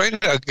America great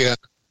again.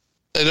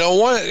 They don't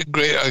want it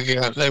great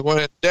again. They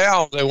want it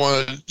down. They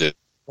want it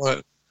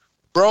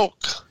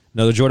broke.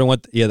 No, Jordan,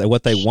 what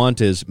they want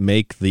is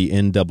make the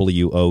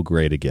NWO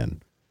great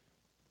again.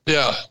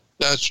 Yeah,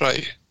 that's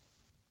right.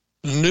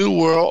 New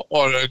World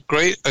Order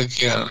great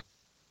again.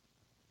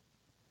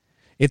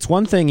 It's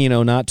one thing, you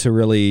know, not to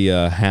really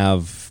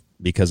have,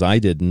 because I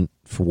didn't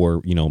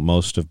for, you know,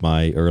 most of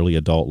my early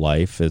adult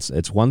life.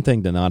 It's one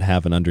thing to not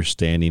have an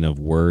understanding of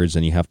words,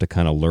 and you have to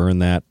kind of learn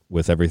that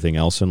with everything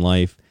else in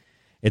life.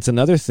 It's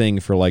another thing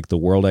for, like, the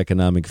World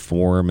Economic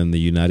Forum and the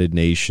United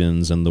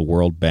Nations and the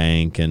World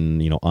Bank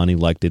and, you know,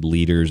 unelected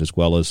leaders as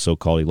well as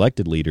so-called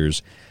elected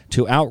leaders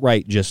to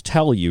outright just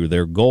tell you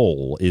their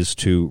goal is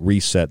to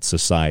reset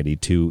society,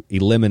 to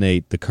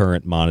eliminate the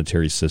current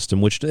monetary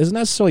system, which isn't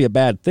necessarily a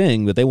bad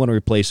thing, but they want to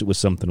replace it with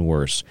something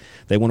worse.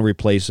 They want to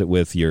replace it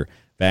with your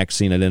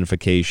vaccine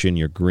identification,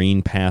 your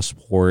green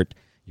passport,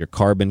 your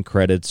carbon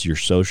credits, your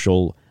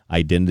social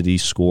identity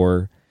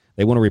score.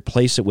 They want to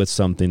replace it with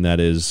something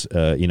that is,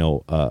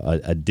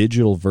 a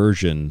digital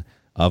version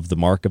of the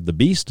mark of the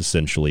beast,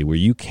 essentially, where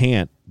you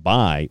can't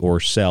buy or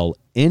sell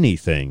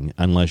anything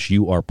unless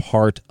you are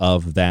part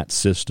of that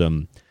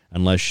system,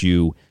 unless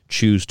you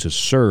choose to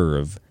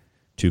serve,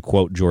 to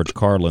quote George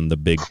Carlin, the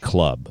big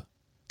club,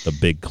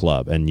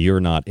 and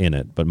you're not in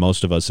it. But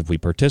most of us, if we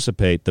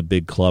participate, the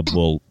big club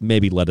will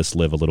maybe let us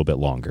live a little bit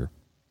longer.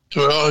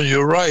 Well,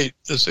 you're right.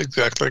 That's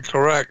exactly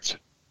correct.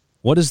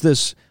 What does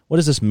this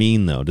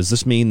mean, though? Does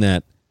this mean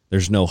that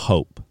there's no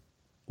hope,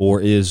 or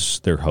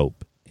is there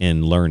hope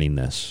in learning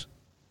this?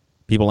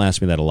 People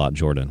ask me that a lot,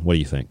 Jordan. What do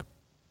you think?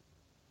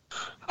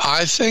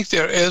 I think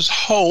there is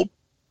hope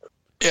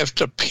if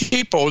the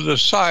people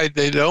decide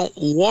they don't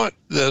want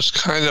this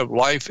kind of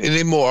life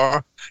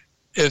anymore.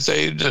 If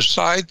they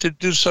decide to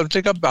do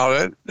something about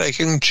it, they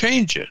can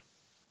change it.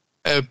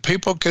 And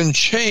people can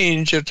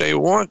change if they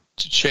want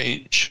to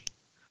change.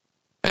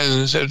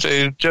 And if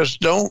they just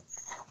don't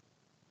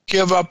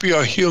give up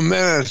your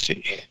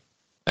humanity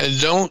and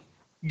don't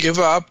give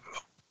up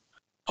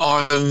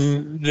on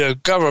the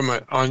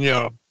government, on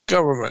your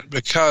government,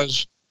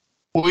 because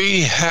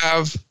we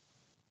have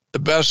the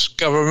best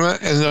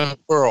government in the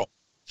world,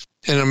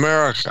 in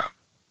America.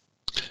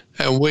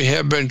 And we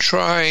have been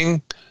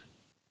trying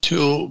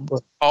to,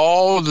 with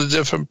all the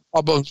different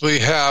problems we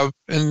have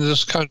in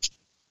this country,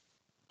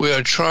 we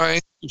are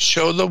trying to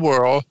show the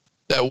world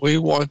that we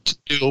want to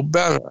do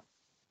better.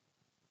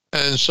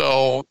 And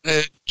so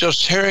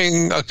just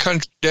tearing a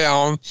country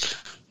down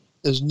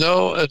it's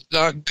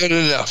not good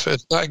enough.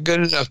 It's not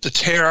good enough to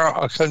tear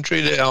a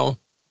country down,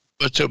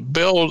 but to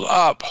build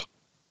up.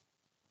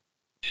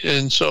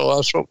 And so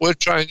that's what we're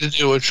trying to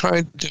do. We're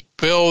trying to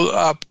build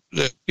up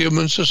the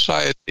human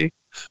society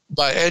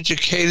by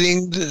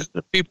educating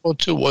the people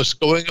to what's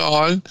going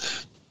on,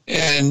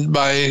 and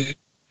by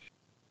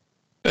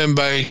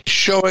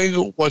showing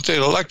what the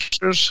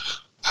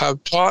lectures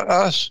have taught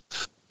us,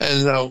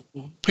 and the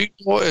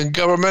people in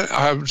government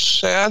have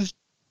said,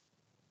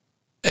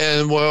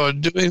 and we're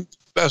doing the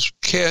best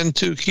we can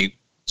to keep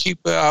it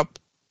up,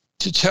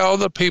 to tell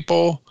the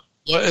people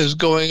what is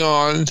going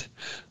on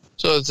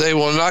so that they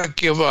will not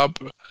give up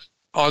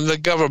on the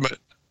government,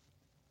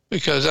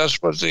 because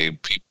that's what the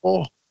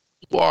people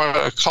who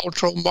are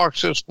cultural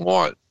Marxists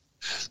want.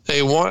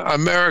 They want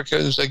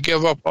Americans to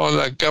give up on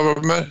the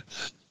government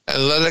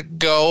and let it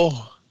go,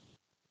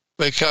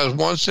 because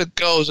once it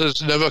goes,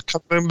 it's never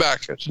coming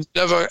back. It's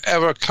never,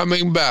 ever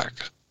coming back.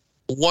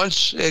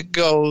 Once it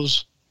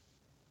goes,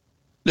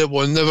 it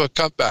will never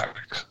come back.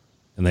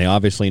 And they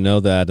obviously know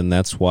that, and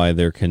that's why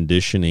they're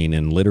conditioning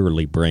and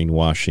literally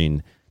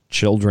brainwashing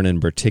children in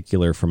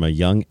particular from a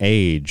young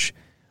age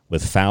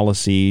with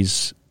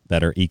fallacies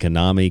that are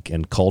economic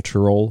and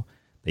cultural.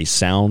 They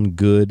sound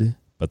good,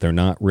 but they're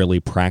not really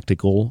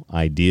practical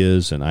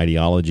ideas and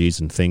ideologies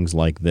and things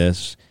like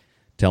this.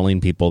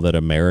 Telling people that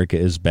America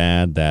is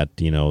bad, that,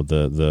 you know,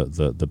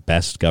 the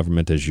best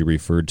government, as you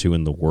referred to,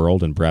 in the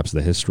world and perhaps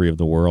the history of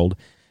the world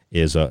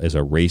is a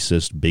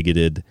racist,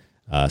 bigoted,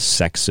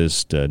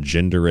 sexist,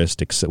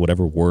 genderist,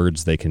 whatever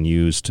words they can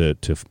use to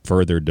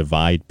further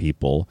divide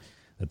people.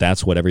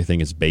 That's what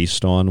everything is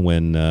based on.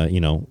 When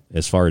you know,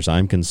 as far as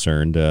I'm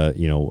concerned,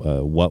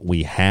 what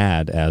we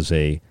had as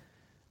a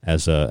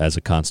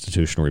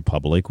constitutional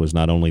republic was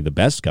not only the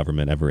best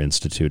government ever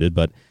instituted,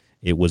 but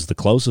it was the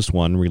closest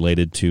one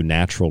related to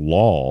natural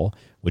law,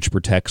 which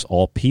protects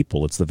all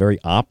people. It's the very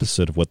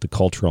opposite of what the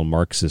cultural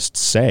Marxists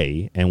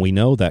say, and we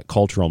know that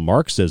cultural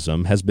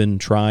Marxism has been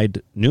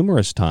tried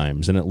numerous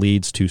times, and it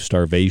leads to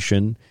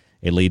starvation,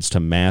 it leads to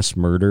mass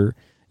murder,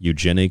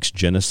 eugenics,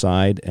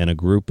 genocide, and a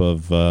group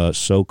of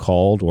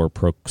so-called or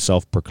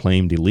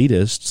self-proclaimed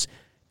elitists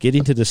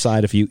getting to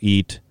decide if you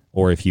eat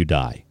or if you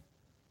die.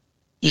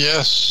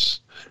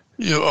 Yes,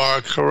 you are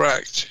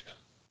correct.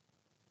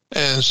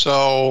 And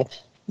so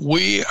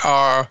we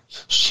are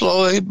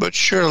slowly but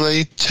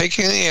surely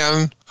taking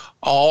in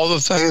all the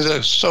things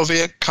that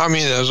Soviet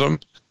communism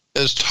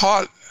has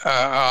taught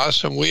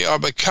us, and we are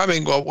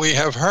becoming what we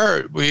have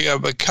heard. We are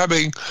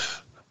becoming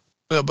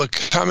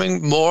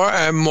more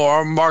and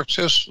more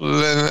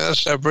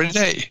Marxist-Leninists every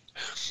day.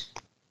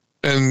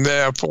 And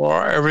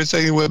therefore,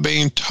 everything we're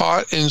being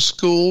taught in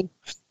school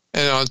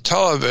and on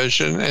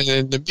television and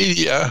in the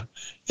media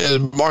is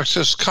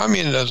Marxist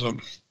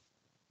communism.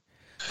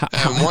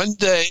 And one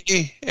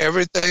day,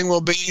 everything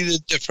will be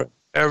different.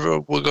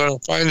 We're going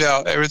to find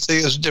out everything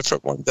is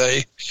different one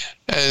day,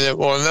 and it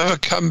will never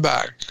come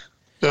back.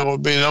 There will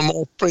be no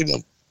more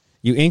freedom.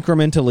 You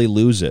incrementally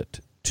lose it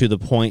to the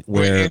point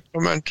where we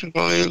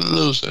incrementally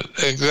lose it.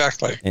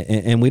 Exactly.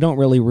 And we don't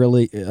really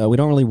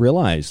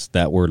realize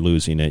that we're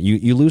losing it.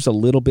 You lose a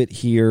little bit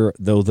here,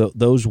 though.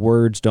 Those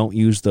words, don't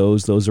use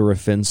those. Those are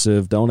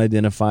offensive. Don't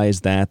identify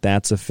as that.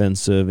 That's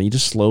offensive. And you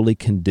just slowly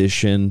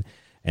condition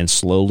and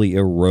slowly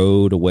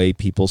erode away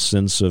people's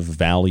sense of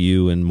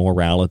value and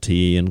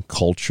morality and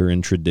culture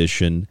and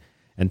tradition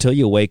until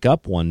you wake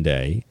up one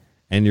day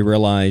and you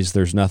realize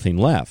there's nothing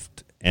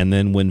left. And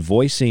then when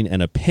voicing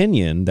an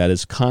opinion that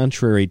is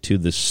contrary to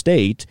the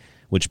state,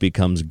 which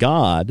becomes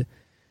God,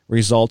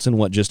 results in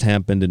what just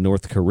happened in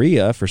North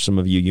Korea. For some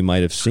of you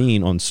might have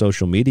seen on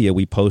social media,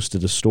 we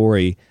posted a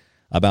story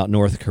about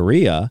North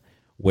Korea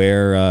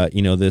where,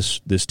 this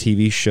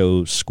TV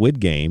show Squid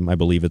Game, I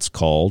believe it's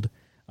called,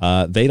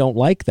 they don't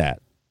like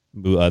that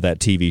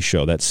TV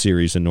show, that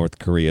series in North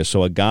Korea.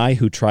 So a guy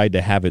who tried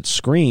to have it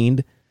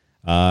screened,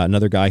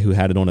 another guy who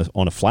had it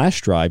on a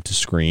flash drive to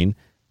screen,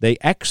 they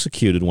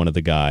executed one of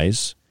the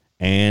guys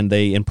and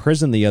they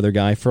imprisoned the other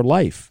guy for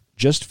life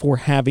just for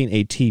having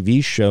a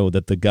TV show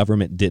that the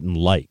government didn't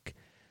like.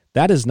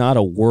 That is not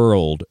a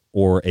world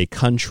or a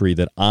country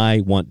that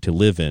I want to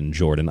live in,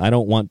 Jordan. I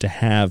don't want to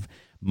have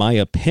my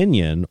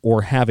opinion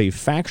or have a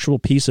factual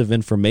piece of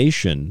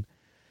information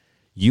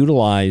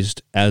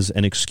utilized as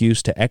an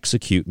excuse to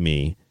execute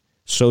me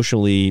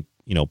socially,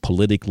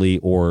 politically,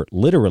 or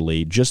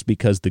literally just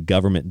because the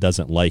government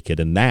doesn't like it.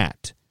 And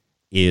that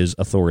is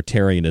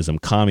authoritarianism,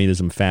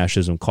 communism,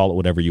 fascism, call it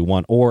whatever you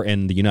want. Or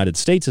in the United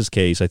States'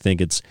 case, I think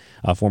it's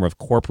a form of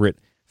corporate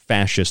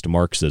fascist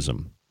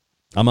Marxism,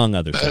 among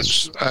other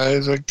things.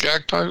 That's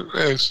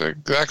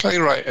exactly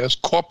right. It's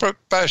corporate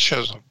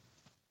fascism,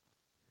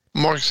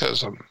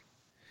 Marxism.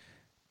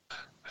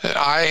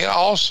 I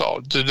also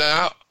do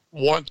not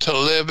want to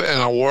live in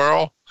a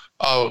world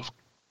of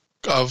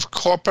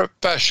corporate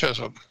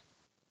fascism,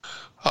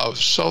 of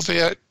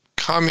Soviet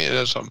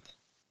communism.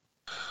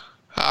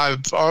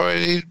 I've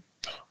already,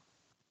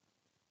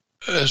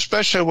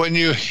 especially when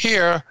you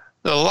hear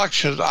the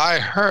lectures I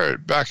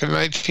heard back in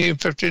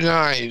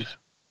 1959,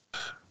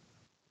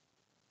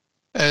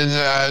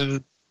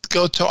 and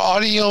go to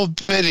audio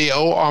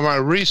video on my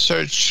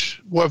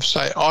research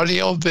website,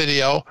 audio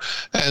video,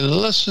 and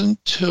listen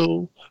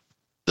to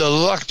the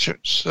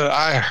lectures that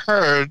I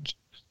heard,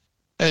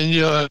 and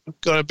you're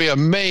going to be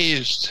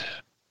amazed.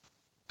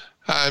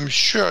 I'm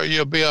sure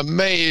you'll be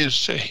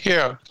amazed to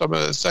hear some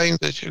of the things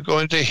that you're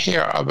going to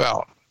hear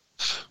about.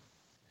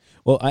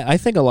 Well, I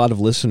think a lot of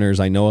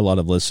listeners, I know a lot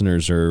of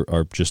listeners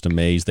are just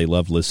amazed. They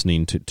love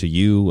listening to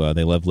you.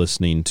 They love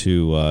listening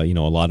to, a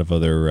lot of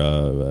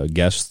other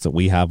guests that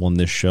we have on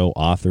this show,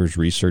 authors,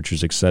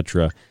 researchers,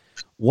 etc.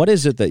 What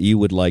is it that you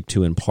would like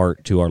to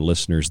impart to our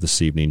listeners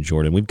this evening,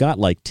 Jordan? We've got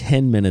like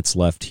 10 minutes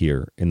left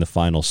here in the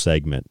final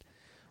segment.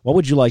 What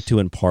would you like to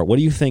impart? What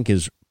do you think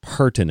is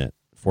pertinent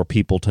for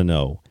people to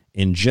know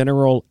in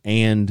general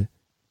and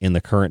in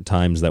the current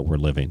times that we're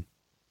living?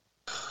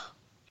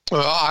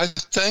 Well, I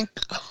think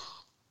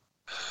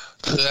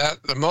that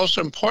the most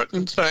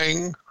important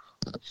thing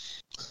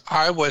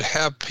I would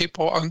have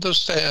people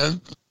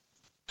understand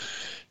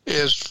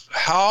is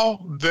how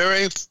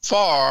very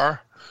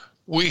far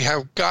we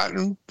have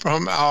gotten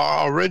from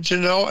our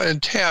original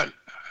intent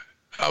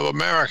of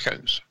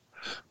Americans.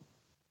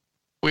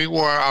 We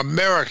were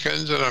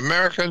Americans, and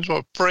Americans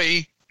were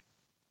free,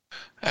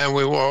 and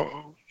we were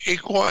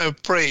equal and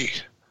free.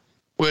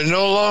 We're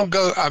no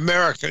longer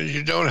Americans.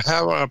 You don't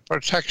have a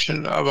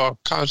protection of a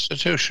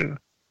constitution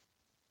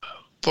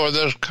for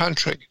this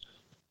country.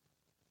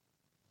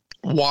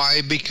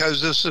 Why?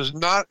 Because this is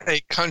not a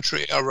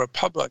country, a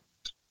republic.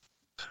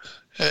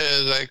 It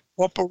is a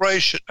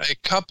corporation, a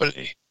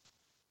company.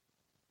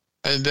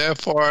 And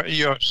therefore,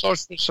 your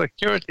Social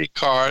Security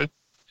card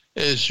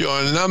is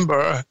your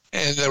number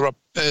in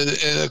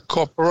the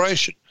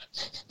corporation.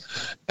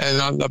 And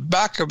on the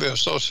back of your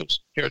Social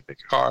Security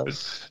card,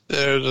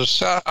 there's a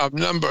set of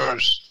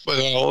numbers with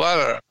a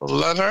letter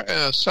and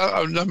a set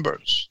of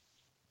numbers.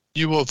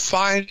 You will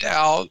find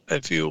out,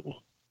 if you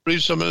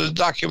read some of the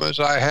documents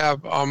I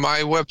have on my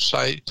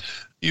website,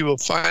 you will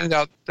find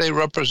out they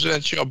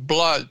represent your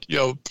blood,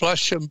 your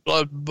flesh and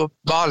blood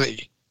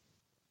body,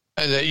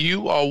 and that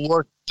you are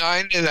worth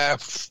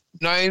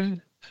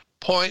 $9.6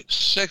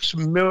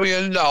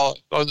 million on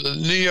the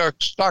New York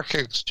Stock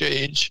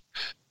Exchange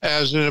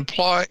as an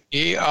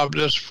employee of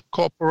this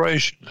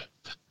corporation.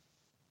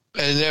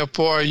 And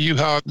therefore, you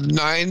have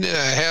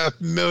 $9.5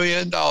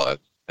 million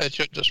at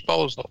your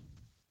disposal.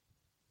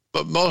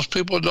 But most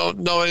people don't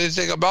know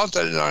anything about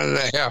that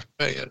 $9.5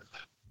 million.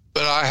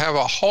 But I have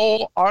a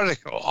whole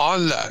article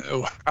on that,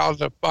 how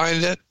to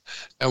find it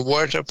and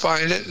where to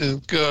find it,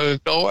 and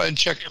go and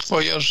check it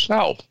for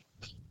yourself.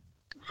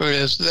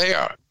 It's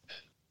there.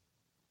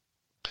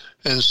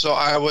 And so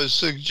I would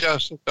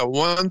suggest that the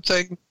one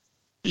thing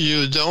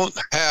you don't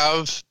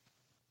have,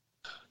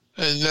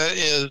 and that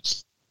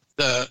is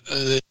the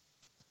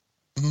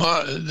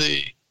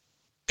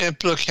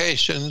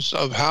implications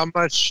of how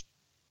much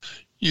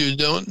you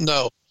don't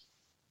know.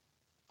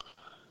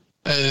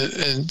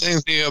 And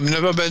things you have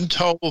never been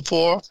told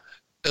before,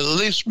 at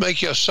least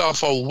make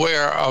yourself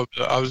aware of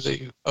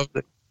the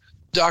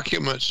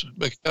documents,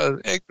 because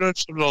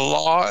ignorance of the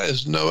law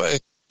is no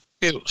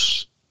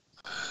excuse.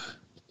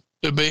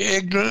 To be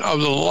ignorant of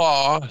the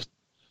law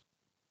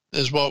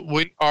is what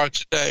we are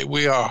today.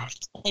 We are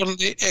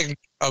totally ignorant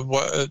of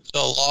what the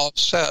law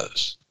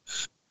says.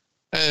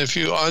 And if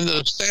you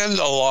understand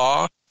the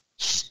law,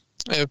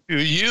 if you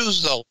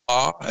use the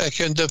law, it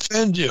can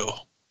defend you.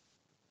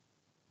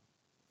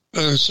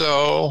 And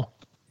so...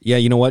 Yeah,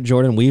 you know what,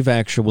 Jordan? We've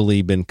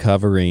actually been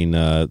covering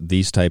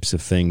these types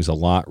of things a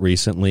lot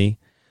recently.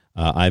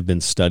 I've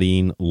been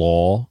studying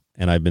law,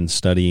 and I've been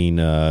studying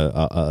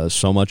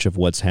so much of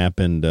what's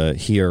happened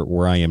here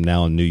where I am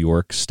now in New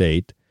York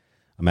State.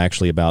 I'm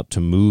actually about to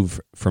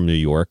move from New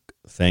York,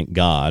 thank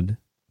God.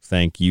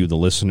 Thank you, the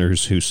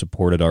listeners who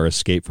supported our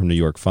Escape from New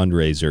York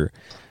fundraiser,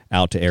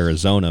 out to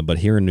Arizona. But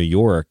here in New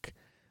York,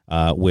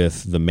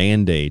 with the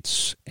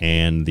mandates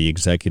and the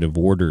executive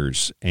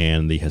orders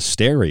and the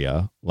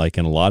hysteria, like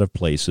in a lot of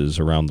places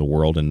around the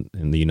world and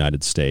in the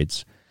United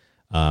States,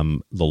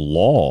 the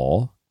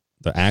law,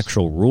 the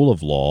actual rule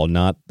of law,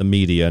 not the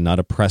media, not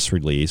a press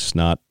release,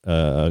 not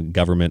a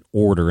government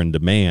order and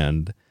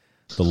demand,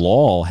 the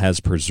law has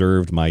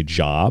preserved my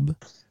job.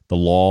 The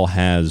law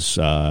has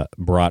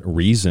brought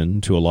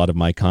reason to a lot of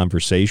my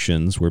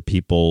conversations where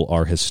people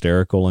are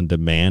hysterical and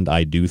demand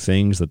I do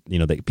things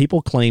that,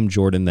 people claim,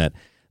 Jordan, that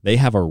they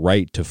have a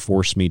right to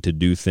force me to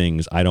do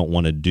things I don't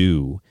want to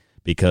do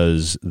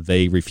because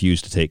they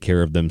refuse to take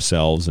care of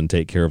themselves and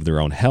take care of their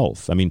own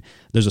health. I mean,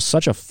 there's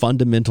such a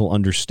fundamental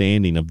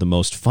understanding of the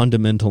most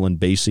fundamental and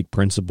basic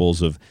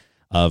principles of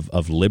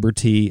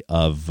liberty,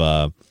 of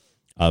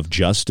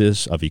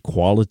justice, of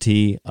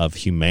equality, of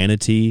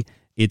humanity.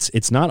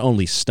 It's not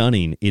only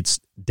stunning, it's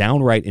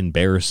downright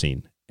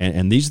embarrassing.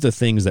 And these are the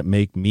things that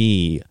make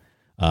me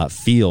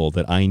feel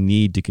that I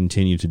need to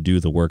continue to do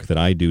the work that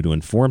I do to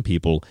inform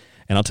people.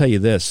 And I'll tell you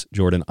this,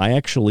 Jordan, I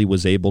actually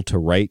was able to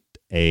write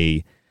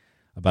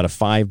about a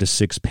 5 to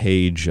 6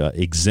 page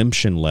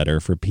exemption letter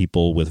for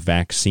people with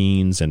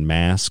vaccines and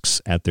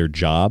masks at their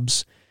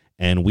jobs.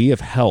 And we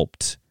have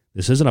helped,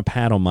 this isn't a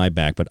pat on my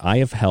back, but we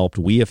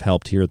have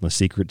helped here in the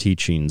Secret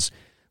Teachings,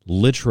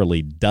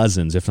 literally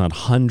dozens, if not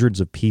hundreds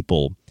of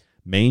people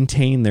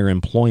maintain their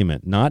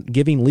employment, not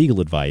giving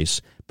legal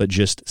advice, but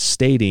just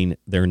stating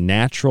their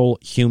natural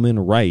human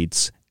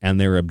rights and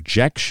their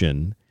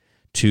objection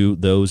to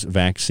those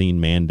vaccine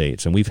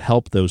mandates. And we've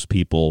helped those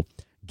people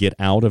get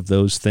out of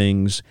those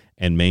things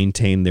and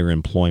maintain their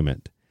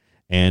employment.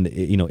 And,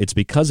 it's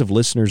because of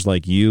listeners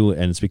like you,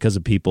 and it's because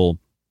of people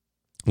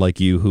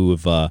like you who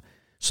have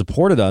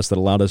supported us, that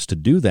allowed us to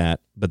do that.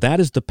 But that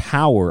is the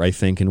power, I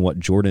think, in what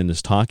Jordan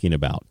is talking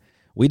about.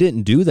 We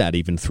didn't do that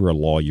even through a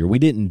lawyer. We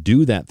didn't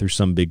do that through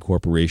some big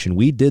corporation.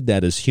 We did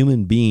that as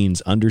human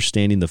beings,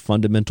 understanding the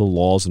fundamental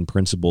laws and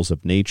principles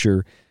of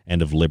nature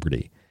and of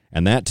liberty.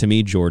 And that, to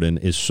me, Jordan,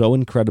 is so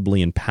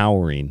incredibly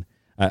empowering.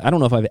 I don't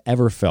know if I've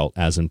ever felt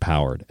as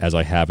empowered as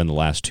I have in the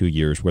last 2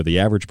 years, where the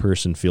average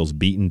person feels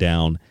beaten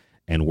down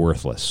and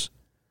worthless.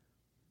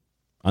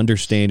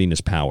 Understanding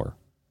is power.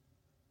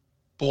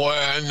 Boy,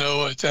 I know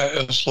what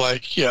that is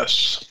like,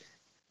 yes.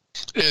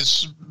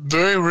 It's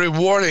very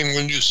rewarding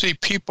when you see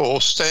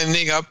people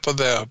standing up for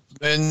their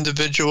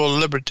individual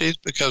liberties,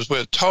 because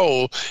we're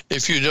told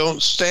if you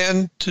don't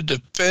stand to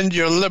defend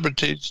your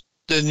liberties,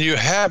 then you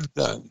have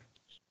none.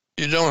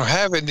 You don't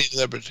have any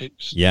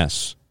liberties.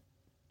 Yes.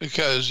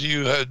 Because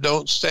you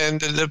don't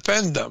stand to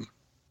defend them.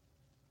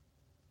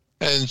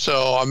 And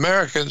so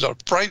Americans are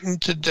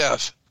frightened to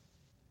death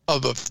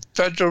of a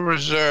Federal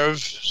Reserve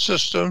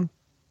system,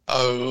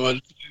 of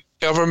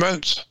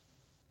governments,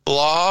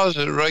 laws,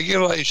 and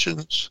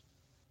regulations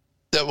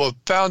that were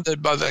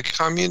founded by the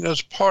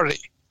Communist Party.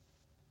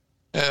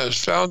 And it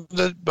was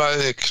founded by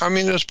the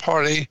Communist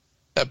Party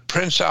that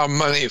prints our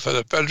money for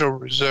the Federal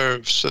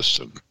Reserve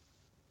System.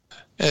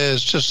 And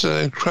it's just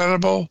an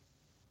incredible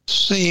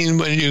scene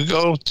when you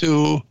go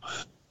to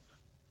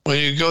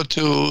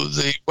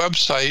the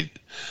website.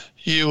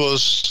 You will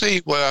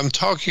see what I'm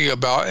talking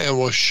about, and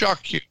will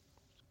shock you.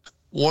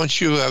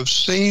 Once you have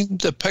seen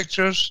the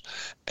pictures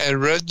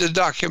and read the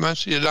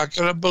documents, you're not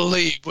going to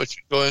believe what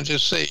you're going to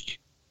see.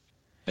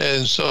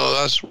 And so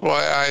that's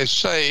why I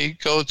say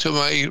go to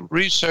my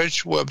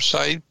research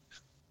website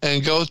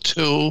and go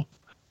to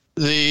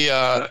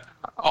the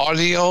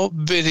audio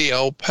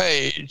video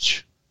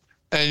page,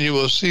 and you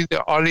will see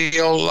the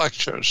audio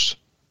lectures.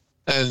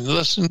 And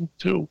listen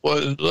to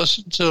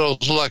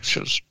those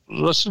lectures.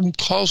 Listen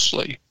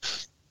closely,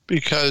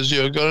 because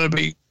you're going to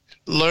be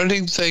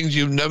learning things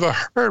you've never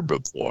heard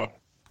before.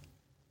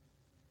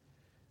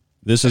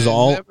 This is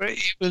all never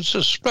even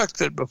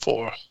suspected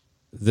before.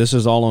 This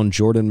is all on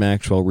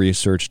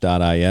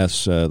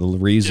jordanmaxwellresearch.is.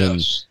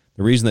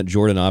 The reason that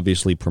Jordan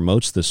obviously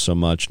promotes this so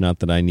much, not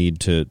that I need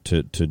to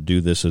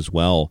do this as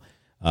well,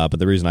 but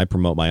the reason I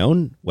promote my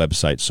own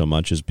website so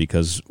much is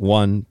because,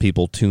 one,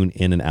 people tune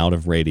in and out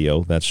of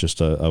radio. That's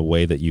just a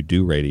way that you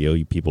do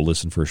radio. People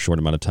listen for a short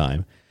amount of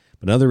time.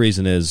 But another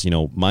reason is,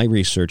 my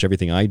research,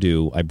 everything I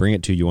do, I bring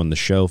it to you on the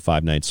show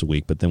 5 nights a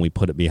week, but then we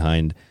put it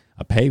behind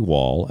a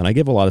paywall. And I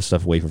give a lot of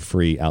stuff away for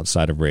free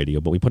outside of radio,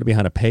 but we put it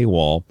behind a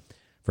paywall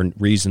for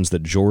reasons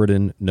that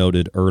Jordan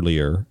noted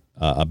earlier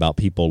about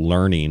people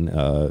learning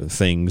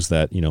things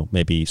that,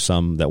 maybe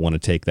some that want to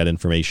take that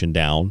information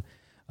down.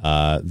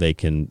 They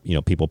can,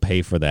 people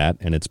pay for that,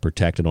 and it's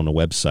protected on a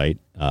website.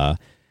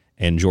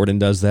 And Jordan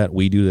does that.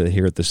 We do that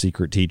here at The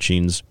Secret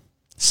Teachings.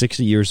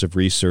 60 years of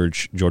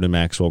research,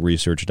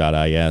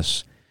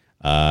 jordanmaxwellresearch.is.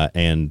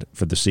 And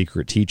for The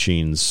Secret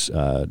Teachings,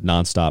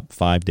 nonstop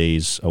 5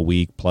 days a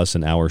week, plus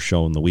an hour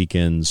show on the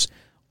weekends.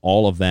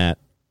 All of that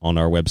on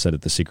our website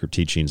at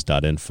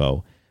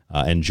thesecretteachings.info.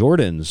 And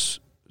Jordan's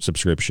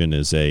subscription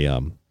is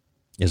a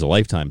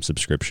lifetime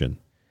subscription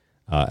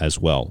as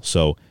well.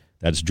 So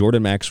that's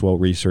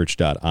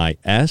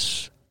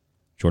jordanmaxwellresearch.is,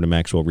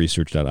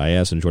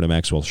 jordanmaxwellresearch.is, and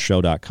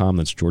jordanmaxwellshow.com.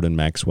 That's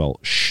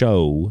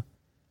jordanmaxwellshow.com.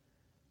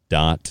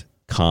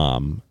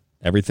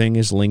 Everything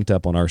is linked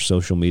up on our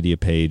social media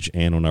page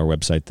and on our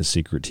website,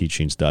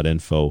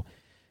 thesecretteachings.info.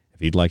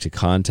 If you'd like to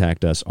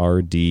contact us,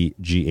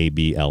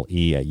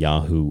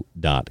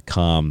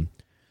 rdgable@yahoo.com.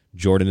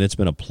 Jordan, it's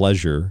been a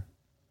pleasure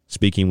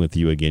speaking with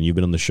you again. You've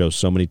been on the show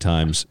so many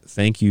times.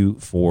 Thank you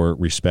for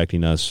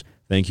respecting us.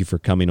 Thank you for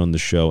coming on the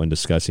show and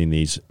discussing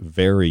these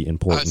very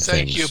important things.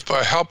 Thank you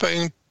for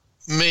helping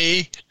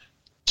me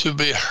to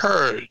be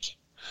heard.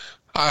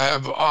 I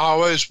have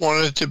always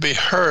wanted to be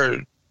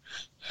heard.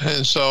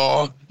 And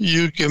so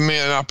you give me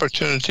an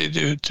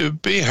opportunity to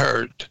be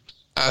heard.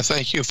 I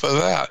thank you for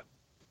that.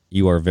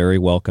 You are very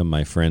welcome,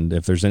 my friend.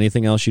 If there's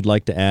anything else you'd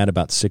like to add,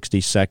 about 60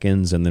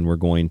 seconds, and then we're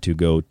going to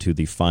go to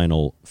the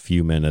final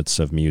few minutes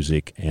of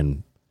music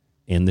and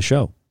end the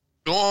show.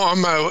 Go on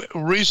my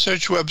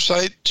research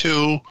website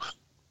to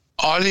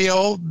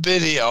audio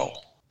video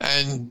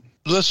and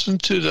listen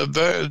to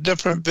the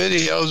different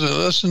videos and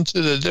listen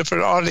to the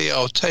different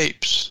audio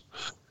tapes.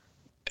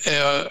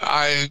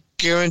 I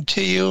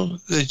guarantee you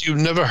that you've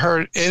never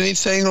heard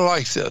anything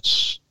like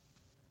this.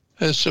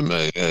 It's some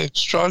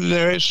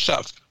extraordinary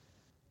stuff.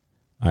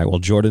 All right. Well,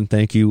 Jordan,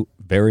 thank you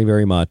very,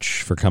 very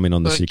much for coming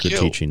on the Secret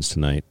Teachings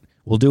tonight.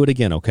 We'll do it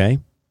again, okay?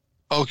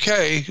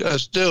 Okay,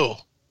 let's do. All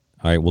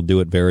right, we'll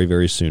do it very,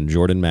 very soon.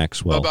 Jordan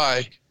Maxwell.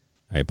 Bye-bye.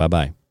 All right,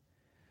 bye-bye.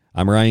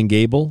 I'm Ryan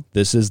Gable.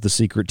 This is The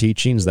Secret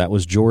Teachings. That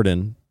was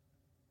Jordan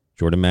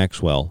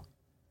Maxwell.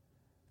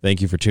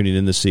 Thank you for tuning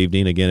in this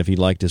evening. Again, if you'd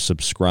like to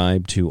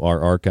subscribe to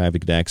our archive to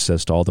get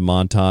access to all the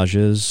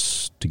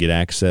montages, to get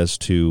access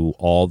to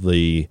all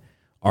the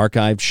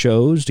archived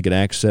shows, to get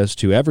access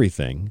to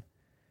everything,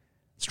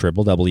 It's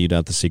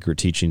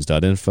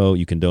www.thesecretteachings.info.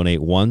 You can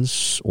donate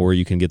once, or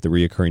you can get the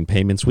reoccurring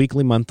payments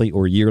weekly, monthly,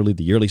 or yearly.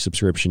 The yearly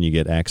subscription, you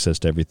get access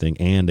to everything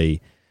and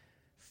a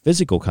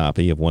physical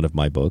copy of one of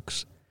my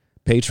books.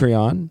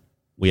 Patreon,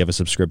 we have a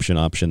subscription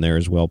option there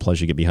as well.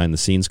 Plus, you get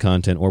behind-the-scenes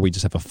content, or we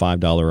just have a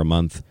 $5 a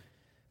month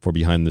for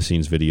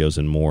behind-the-scenes videos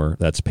and more.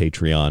 That's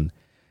Patreon.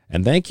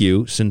 And thank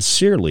you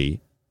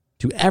sincerely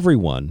to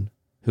everyone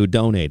who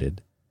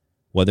donated,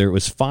 whether it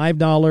was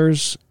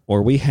 $5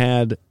 or we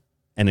had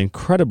an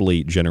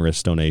incredibly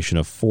generous donation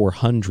of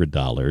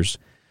 $400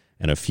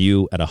 and a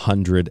few at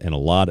 $100 and a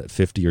lot at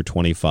 $50 or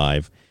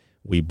 $25.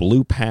 We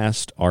blew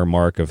past our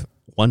mark of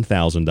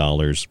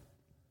 $1,000,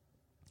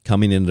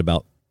 coming in at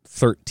about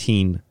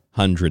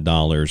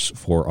 $1,300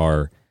 for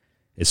our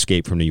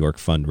Escape from New York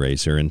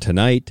fundraiser. And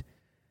tonight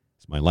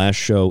is my last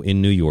show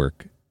in New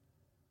York,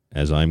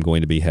 as I'm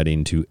going to be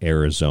heading to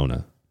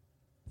Arizona.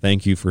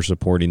 Thank you for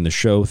supporting the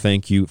show.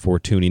 Thank you for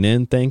tuning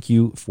in. Thank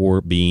you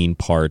for being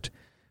part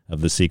of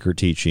the Secret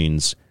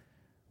Teachings.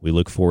 We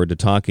look forward to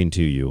talking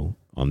to you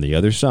on the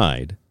other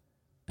side,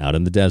 out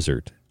in the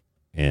desert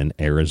in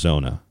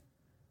Arizona.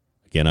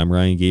 Again, I'm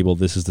Ryan Gable.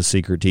 This is the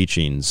Secret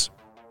Teachings.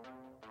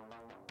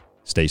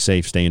 Stay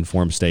safe, stay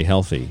informed, stay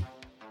healthy,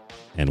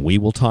 and we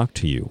will talk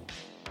to you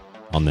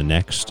on the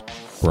next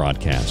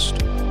broadcast.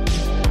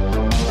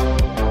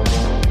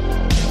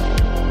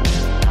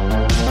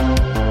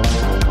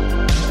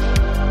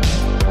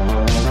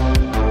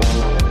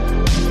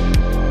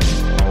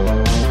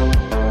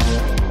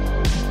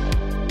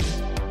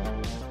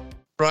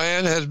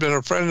 Ryan has been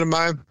a friend of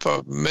mine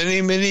for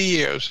many, many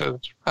years.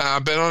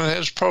 I've been on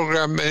his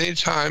program many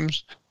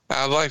times.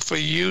 I'd like for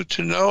you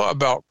to know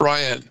about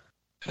Ryan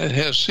and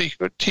his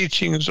Secret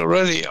Teachings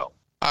Radio.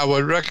 I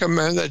would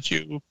recommend that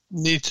you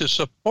need to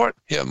support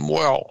him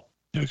well.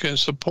 You can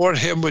support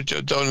him with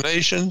your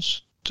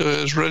donations to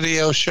his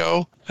radio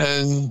show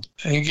and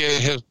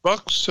get his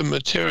books and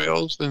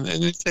materials and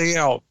anything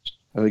else.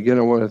 And again,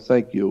 I want to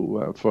thank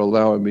you for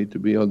allowing me to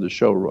be on the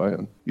show,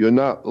 Ryan. You're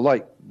not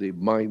like the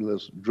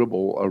mindless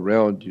dribble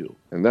around you,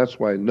 and that's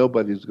why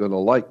nobody's going to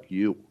like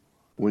you.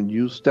 When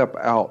you step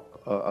out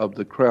of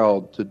the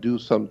crowd to do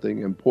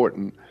something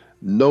important,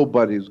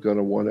 nobody's going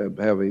to want to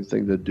have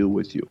anything to do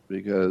with you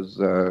because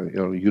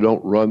you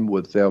don't run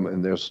with them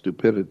and their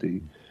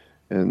stupidity,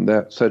 and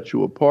that sets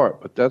you apart.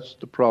 But that's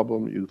the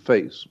problem you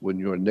face when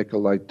you're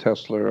Nikola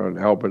Tesla or an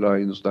Albert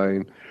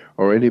Einstein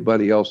or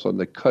anybody else on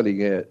the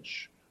cutting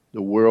edge.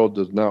 The world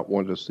does not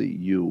want to see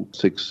you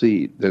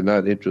succeed. They're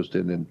not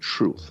interested in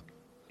truth.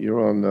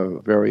 You're on a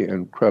very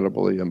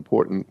incredibly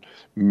important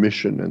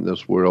mission in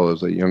this world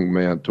as a young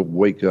man to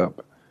wake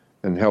up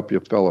and help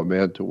your fellow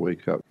man to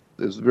wake up.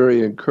 It's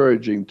very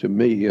encouraging to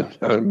me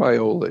at my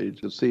old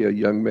age to see a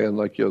young man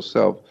like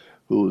yourself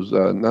who's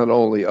not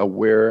only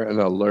aware and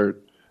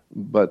alert,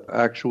 but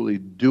actually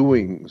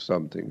doing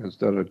something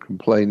instead of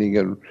complaining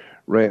and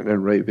ranting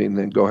and raving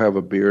and go have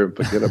a beer and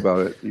forget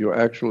about it. You're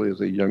actually, as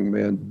a young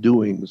man,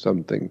 doing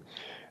something.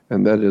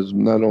 And that is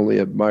not only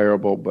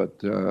admirable, but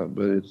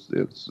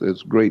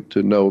it's great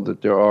to know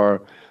that there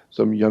are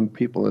some young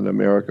people in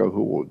America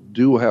who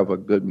do have a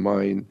good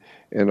mind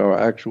and are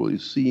actually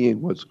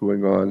seeing what's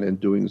going on and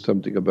doing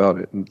something about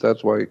it. And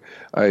that's why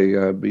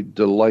I'd be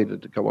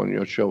delighted to come on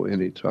your show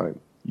anytime.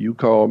 You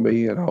call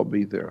me and I'll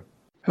be there.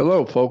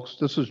 Hello, folks.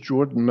 This is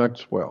Jordan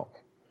Maxwell.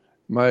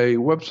 My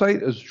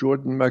website is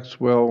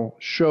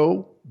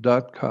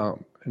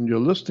jordanmaxwellshow.com, and you're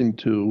listening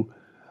to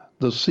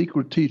The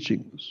Secret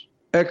Teachings.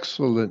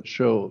 Excellent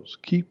shows.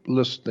 Keep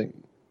listening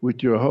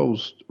with your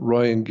host,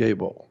 Ryan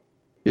Gable.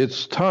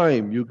 It's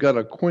time you got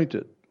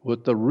acquainted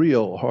with the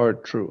real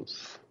hard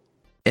truth.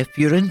 If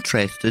you're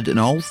interested in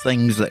all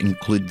things that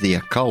include the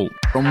occult,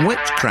 from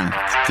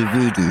witchcraft to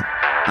voodoo,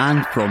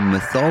 and from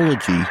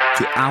mythology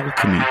to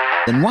alchemy,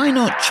 then why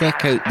not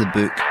check out the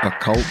book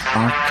Occult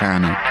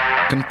Arcana,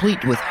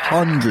 complete with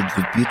hundreds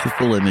of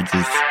beautiful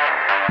images.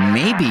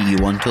 Maybe you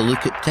want to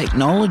look at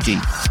technology,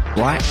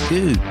 black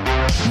goo,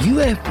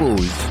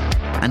 UFOs,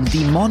 and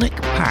demonic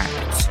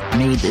pacts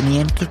made in the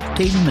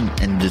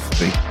entertainment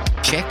industry.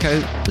 Check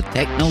out the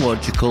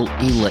technological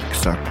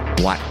elixir,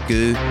 black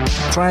goo,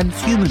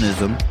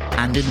 transhumanism,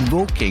 and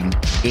invoking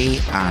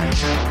AI.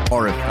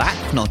 Or if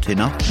that's not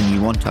enough and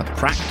you want a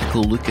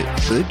practical look at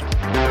food,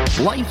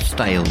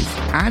 lifestyles,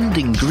 and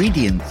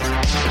ingredients,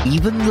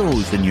 even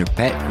those in your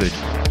pet food,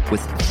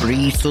 with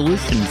free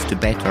solutions to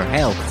better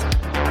health,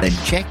 then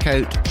check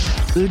out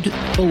Food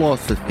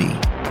Philosophy.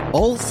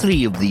 All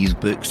three of these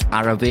books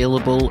are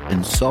available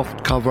in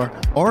softcover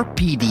or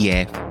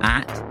PDF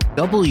at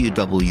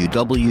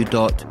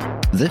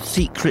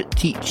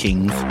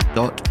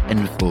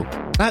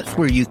www.thesecretteachings.info. That's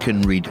where you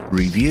can read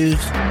reviews,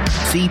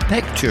 see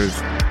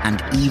pictures, and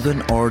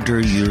even order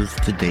yours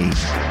today.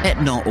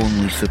 It not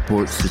only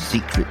supports the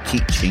Secret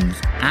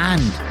Teachings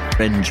and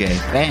Fringe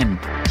FM,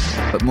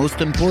 but most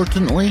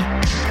importantly,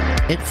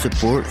 it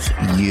supports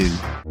you.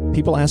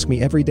 People ask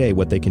me every day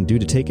what they can do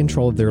to take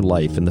control of their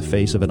life in the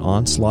face of an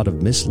onslaught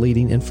of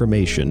misleading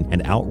information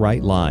and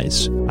outright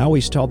lies. I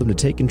always tell them to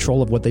take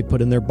control of what they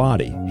put in their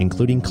body,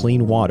 including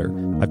clean water.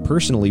 I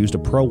personally used a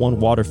Pro One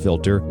water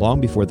filter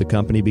long before the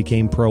company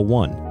became Pro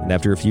One, and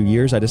after a few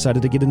years I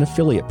decided to get an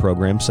affiliate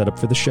program set up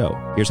for the show.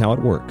 Here's how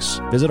it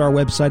works. Visit our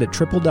website at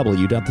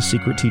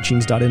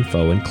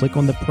www.thesecretteachings.info and click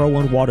on the Pro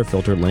One water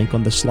filter link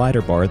on the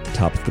slider bar at the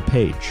top of the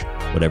page.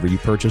 Whatever you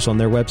purchase on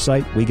their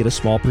website, we get a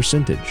small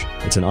percentage.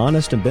 It's an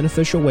honest and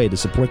beneficial way to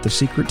support the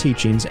Secret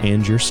Teachings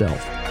and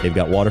yourself. They've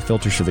got water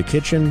filters for the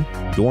kitchen,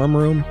 dorm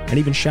room, and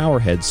even shower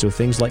heads so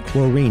things like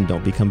chlorine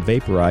don't become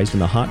vaporized in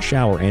the hot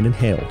shower and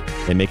inhaled.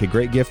 They make a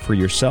great gift for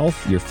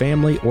yourself, your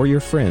family, or your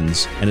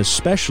friends, and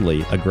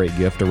especially a great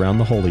gift around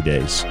the holy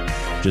days.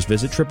 Just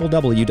visit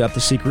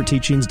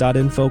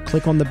www.thesecretteachings.info,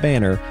 click on the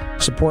banner,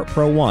 support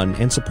Pro One,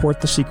 and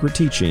support The Secret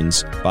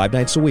Teachings 5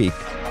 nights a week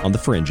on The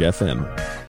Fringe FM.